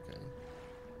intense. Okay.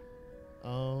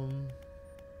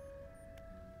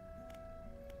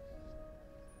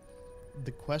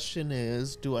 The question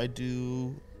is, do I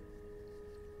do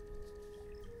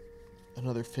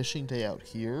another fishing day out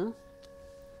here?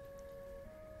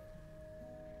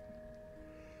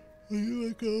 Or do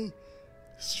I go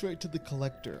straight to the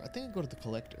collector? I think I go to the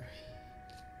collector.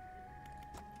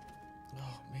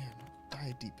 Oh man,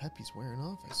 Diet Deep Peppy's wearing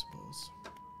off, I suppose.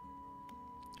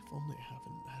 If only I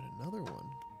haven't had another one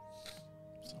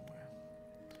somewhere.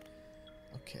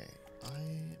 Okay, I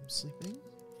am sleeping.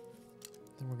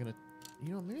 Then we're gonna,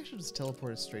 you know, maybe I should just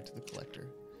teleport us straight to the collector.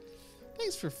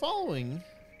 Thanks for following.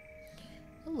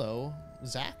 Hello,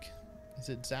 Zach? Is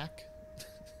it Zach?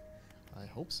 I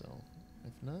hope so.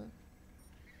 If not,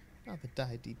 the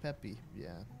Diet Deep Peppy.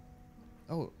 Yeah.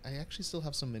 Oh, I actually still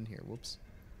have some in here. Whoops.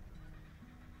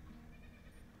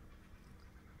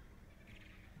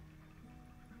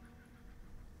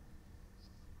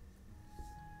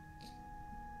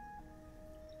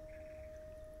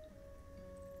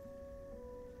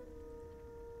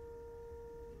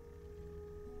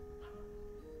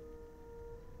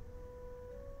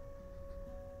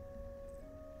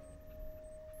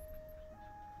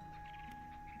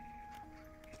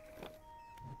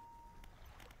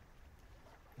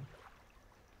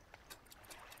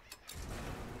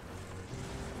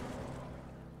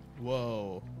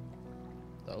 Whoa.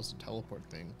 That was the teleport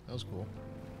thing. That was cool.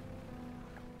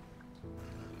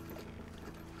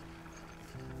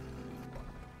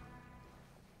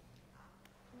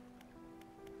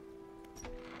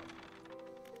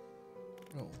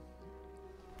 Oh.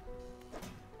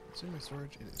 It's in my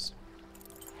storage? It is.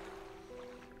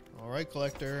 Alright,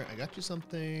 collector. I got you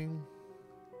something.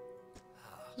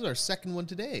 This is our second one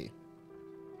today.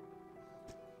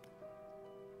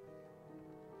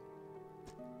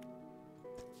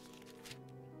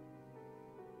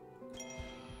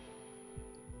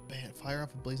 Fire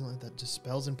off a blazing light that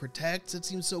dispels and protects. It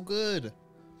seems so good.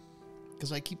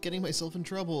 Because I keep getting myself in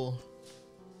trouble.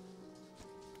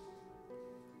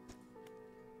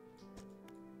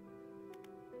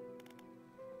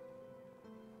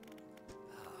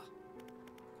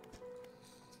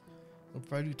 They'll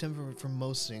provide you temper from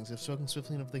most things. If spoken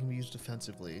swiftly enough, they can be used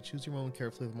defensively. Choose your moment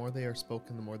carefully. The more they are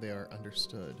spoken, the more they are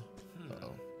understood.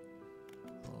 Uh-oh. I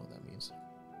don't know what that means.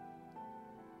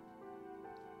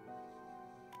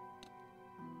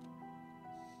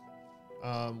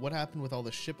 What happened with all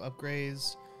the ship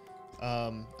upgrades?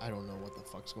 I don't know what the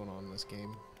fuck's going on in this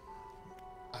game.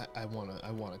 I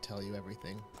wanna tell you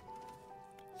everything.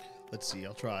 Let's see,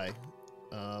 I'll try.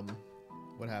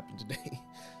 What happened today?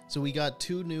 So we got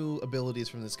 2 new abilities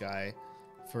from this guy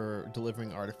for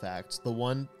delivering artifacts. The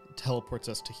one teleports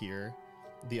us to here.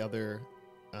 The other,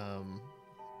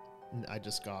 I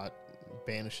just got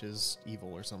banishes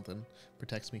evil or something.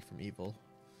 Protects me from evil.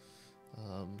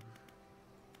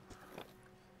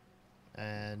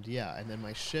 And yeah, and then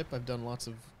my ship I've done lots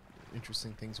of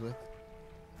interesting things with.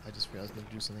 I just realized I'm going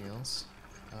to do something else.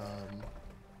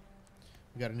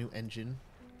 We got a new engine.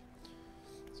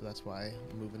 So So that's why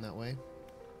I'm moving that way.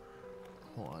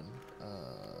 Hold on.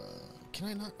 Can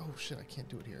I not? Oh shit, I can't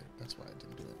do it here. That's why I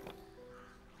didn't do it.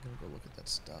 I'm gonna go look at that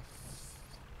stuff.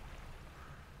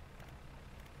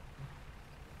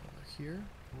 Over here.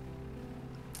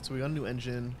 So we got a new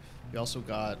engine. We also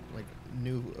got like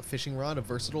a fishing rod, a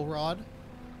versatile rod.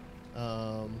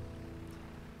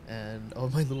 And oh,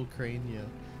 my little crane, yeah.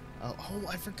 Oh,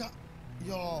 I forgot.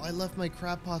 Y'all, I left my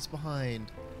crab pots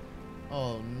behind.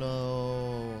 Oh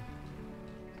no.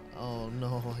 Oh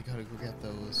no, I gotta go get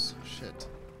those. Shit.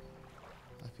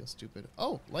 I feel stupid.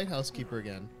 Oh, Lighthouse Keeper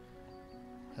again.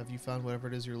 Have you found whatever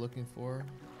it is you're looking for?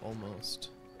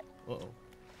 Almost. Uh-oh.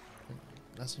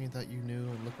 That's something you thought you knew,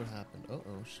 and look what happened.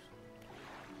 Uh-oh.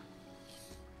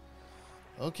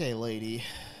 Okay, lady.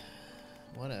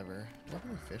 Whatever. Do I have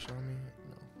any fish on me?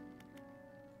 No.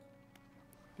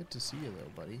 Good to see you,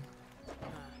 though, buddy.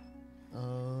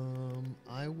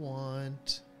 I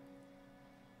want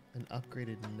an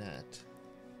upgraded net.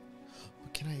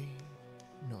 But can I...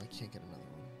 No, I can't get another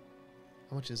one.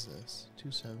 How much is this?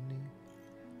 270?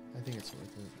 I think it's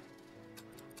worth it.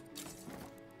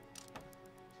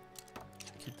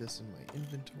 Keep this in my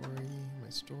inventory, my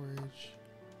storage.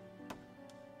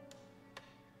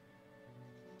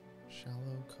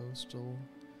 Shallow, coastal.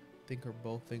 I think are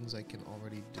both things I can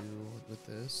already do with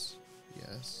this.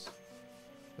 Yes.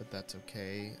 But that's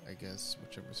okay. I guess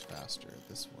whichever's faster.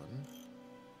 This one.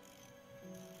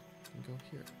 Can go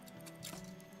here.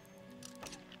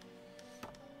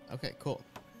 Okay, cool.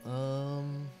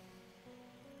 And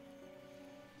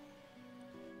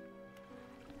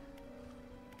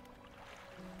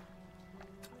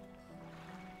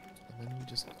then we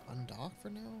just undock for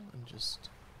now and just...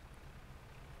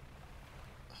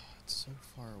 Oh, it's so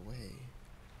far away.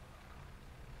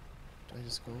 Do I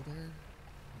just go there?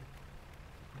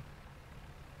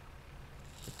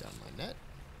 Put down my net.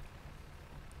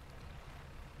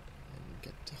 And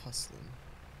get to hustling.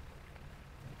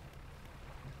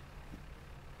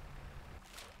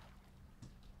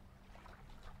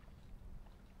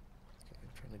 Okay, I'm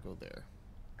trying to go there.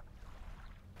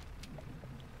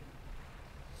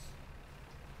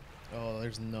 Oh,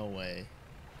 there's no way.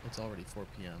 It's already 4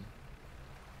 p.m.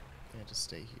 Can't just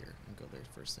stay here and go there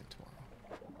first thing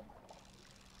tomorrow.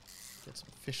 Get some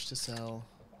fish to sell.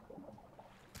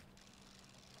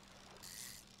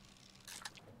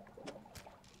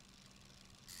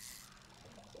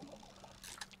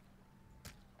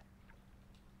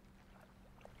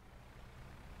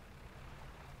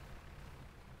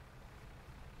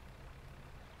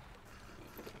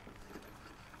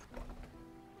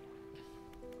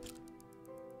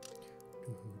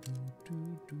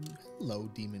 Hello,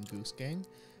 Demon Goose Gang.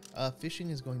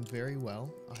 Fishing is going very well.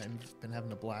 I've been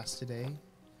having a blast today.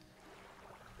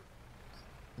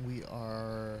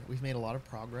 We've made a lot of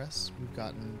progress. We've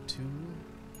gotten 2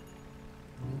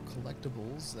 new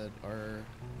collectibles that are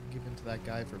given to that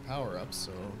guy for power-ups,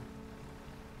 so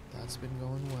that's been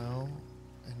going well.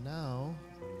 And now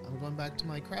I'm going back to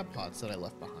my crab pots that I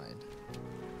left behind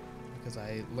because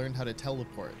I learned how to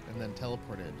teleport and then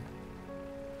teleported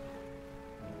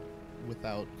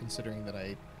without considering that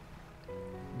I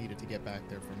needed to get back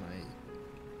there for my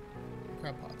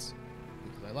crab pots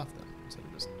because I left them instead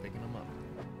of just picking them up.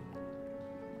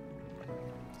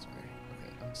 Sorry.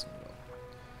 Okay, I'm just gonna go.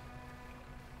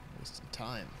 Wasting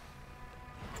time.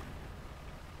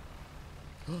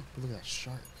 Oh, look at that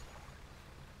shark.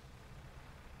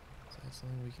 Is that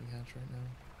something we can catch right now?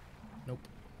 Nope.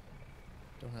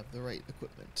 Don't have the right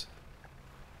equipment.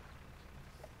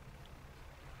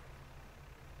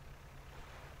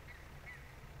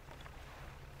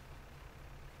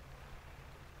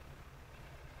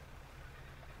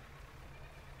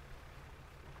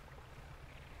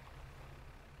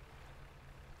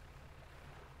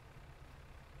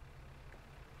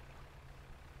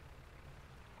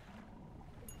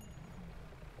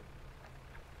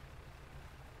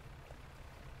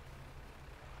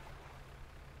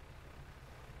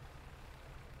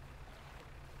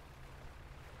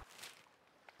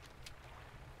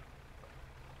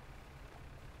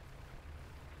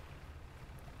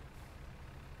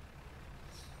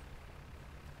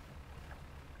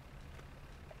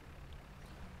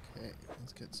 Okay,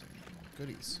 let's get some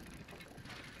goodies.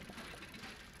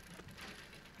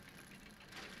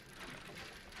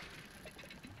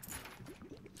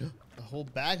 A whole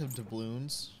bag of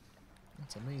doubloons.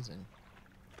 That's amazing.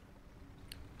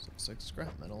 So it's like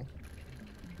scrap metal.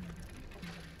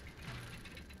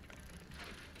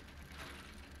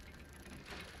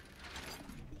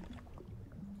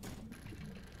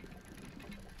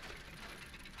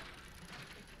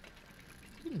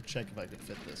 I didn't check if I could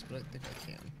fit this, but I think I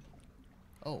can.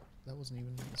 Oh, that wasn't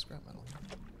even the scrap metal.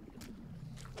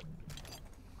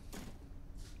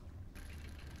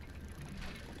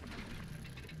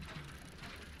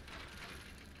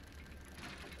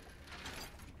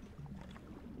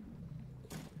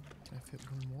 Can I fit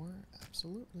one more?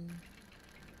 Absolutely.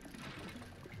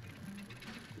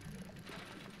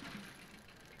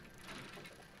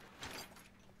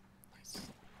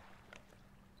 Nice.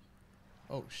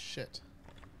 Oh, shit.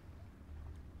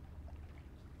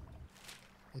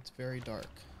 It's very dark.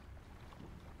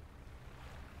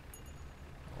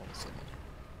 All of a sudden.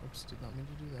 Oops, did not mean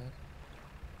to do that.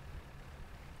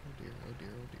 Oh dear, oh dear,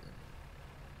 oh dear.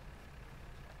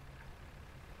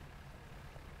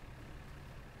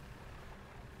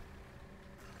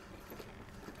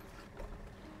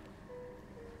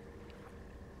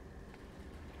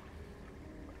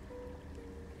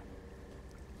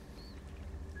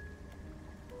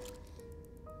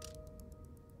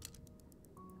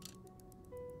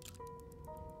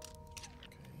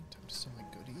 Some of my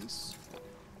goodies.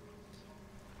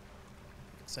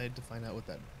 Excited to find out what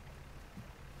that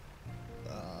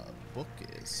book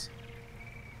is.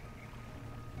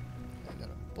 I got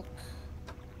a book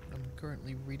I'm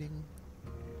currently reading.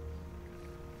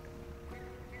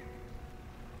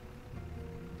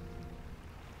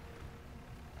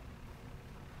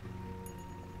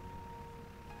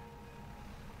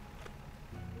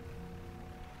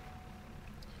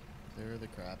 There are the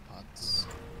crab pots.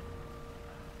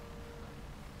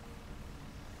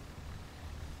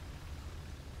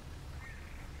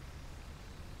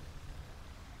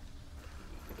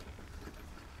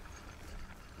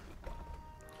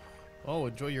 Oh,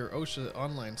 enjoy your OSHA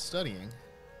online studying.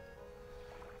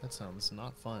 That sounds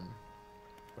not fun,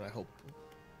 but I hope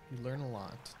you learn a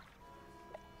lot,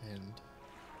 and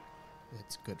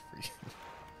it's good for you.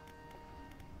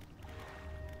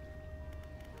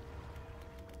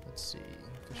 Let's see.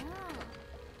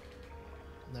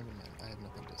 Never mind, I have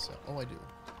nothing to sell. Oh, I do.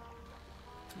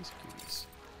 These cuties.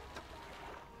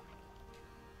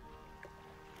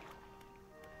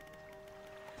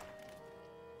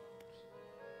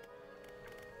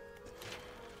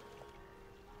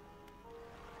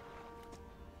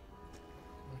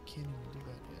 Can't even do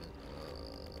that yet.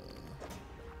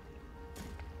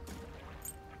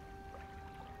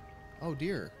 Oh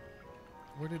dear.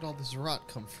 Where did all this rot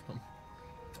come from?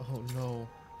 Oh no.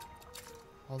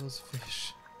 All those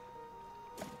fish.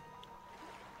 I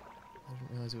didn't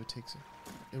realize it would take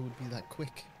it would be that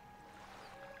quick.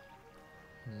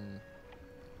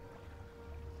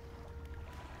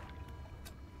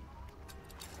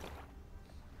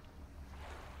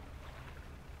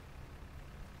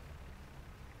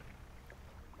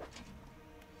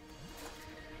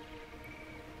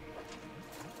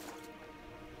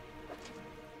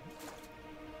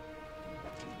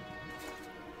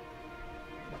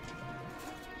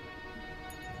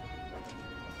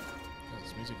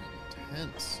 Music got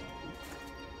intense.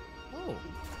 Oh!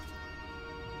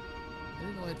 I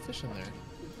didn't know I had fish in there.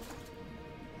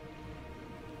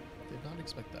 Did not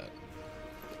expect that.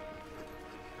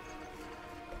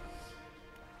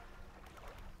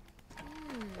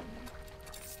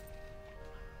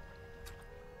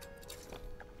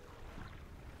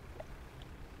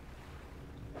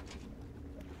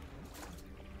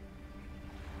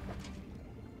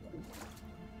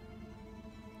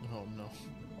 Oh no.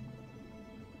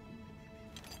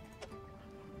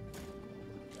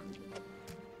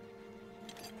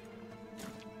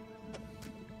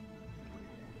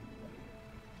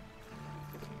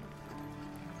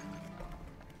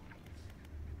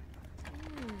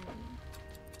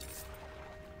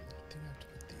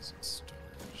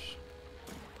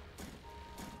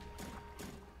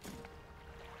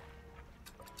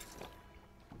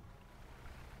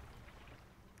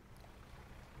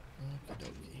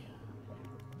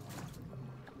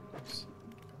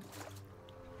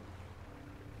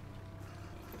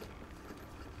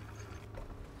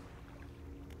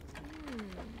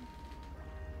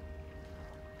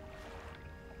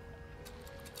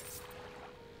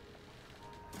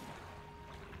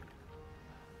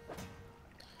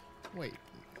 Wait.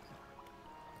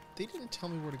 They didn't tell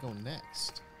me where to go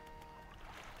next.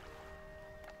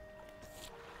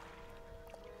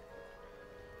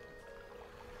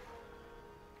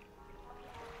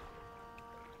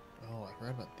 Oh, I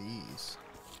forgot about these.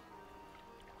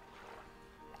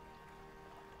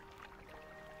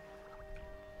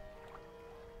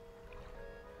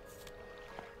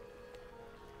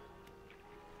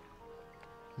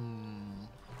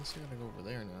 I guess I gotta go over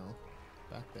there now.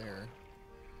 Back there.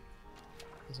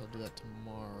 Guess I'll do that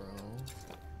tomorrow.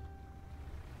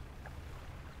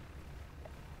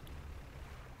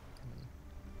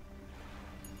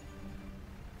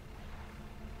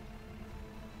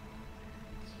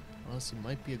 Honestly,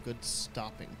 might be a good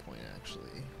stopping point,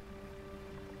 actually.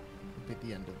 Maybe at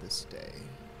the end of this day.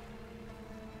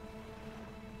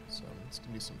 So let's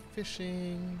do some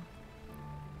fishing.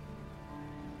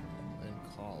 And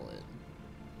call it.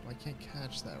 I can't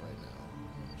catch that right now.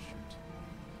 Oh, shoot.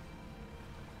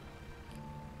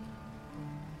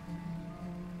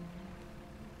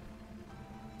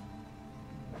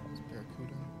 There's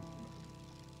barracuda.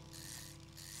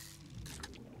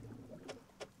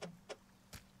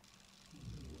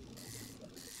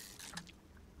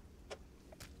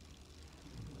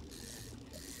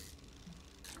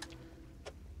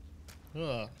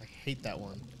 Ugh, I hate that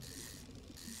one.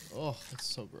 Oh,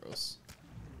 that's so gross.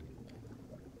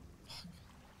 Fuck.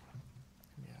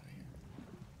 Get me out of here.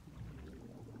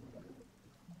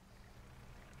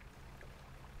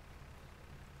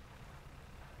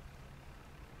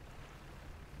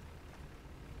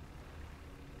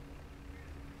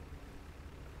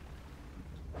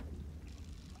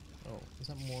 Oh, is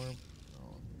that more?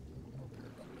 Oh, more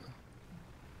barracuda.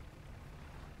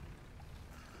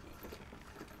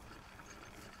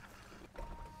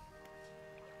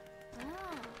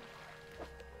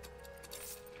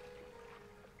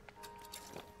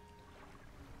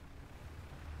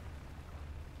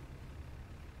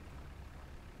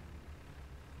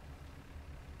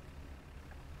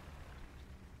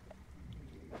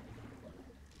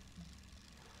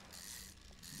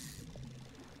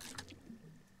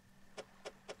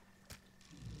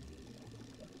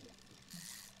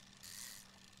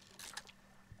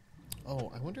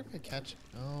 Oh, I wonder if I catch...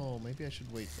 Oh, maybe I should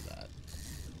wait for that.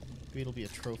 Maybe it'll be a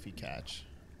trophy catch.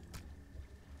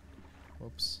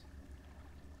 Whoops.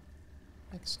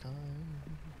 Next time.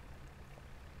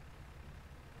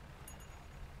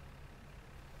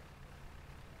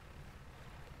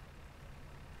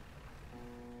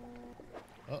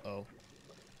 Uh-oh.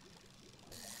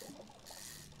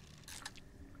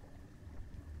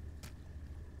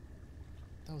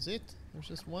 That was it? There's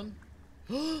just one?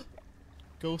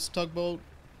 Ghost tugboat.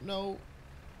 No.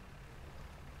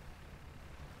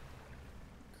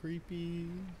 Creepy.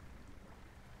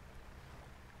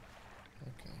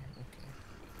 Okay, okay.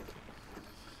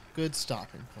 Good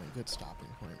stopping point. Good stopping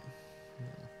point.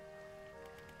 Yeah.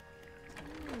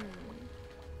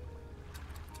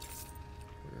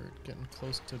 We're getting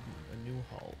close to a new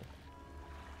hull.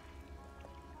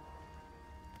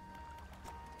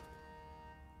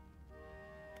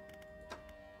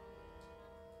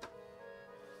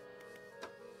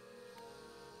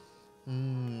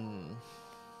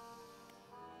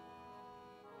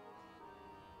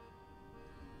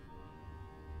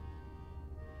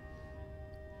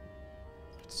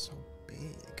 It's so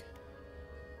big.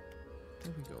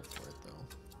 Here we go for it,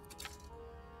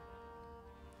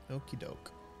 though. Okie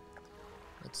doke.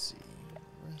 Let's see.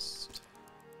 Rest.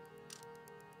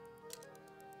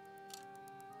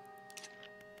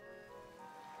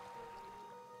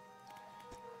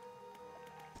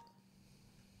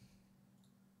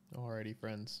 Alrighty,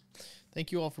 friends.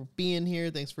 Thank you all for being here.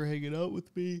 Thanks for hanging out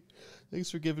with me. Thanks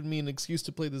for giving me an excuse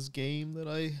to play this game that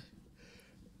I've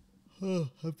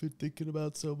been thinking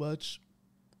about so much.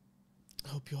 I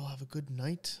hope you all have a good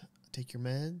night. Take your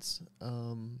meds.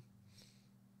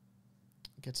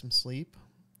 Get some sleep.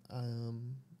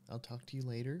 I'll talk to you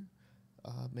later.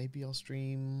 Maybe I'll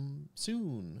stream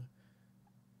soon.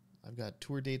 I've got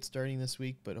tour dates starting this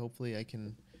week, but hopefully I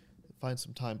can find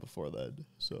some time before then.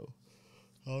 So,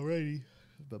 alrighty.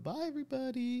 Bye-bye,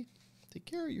 everybody. Take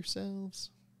care of yourselves.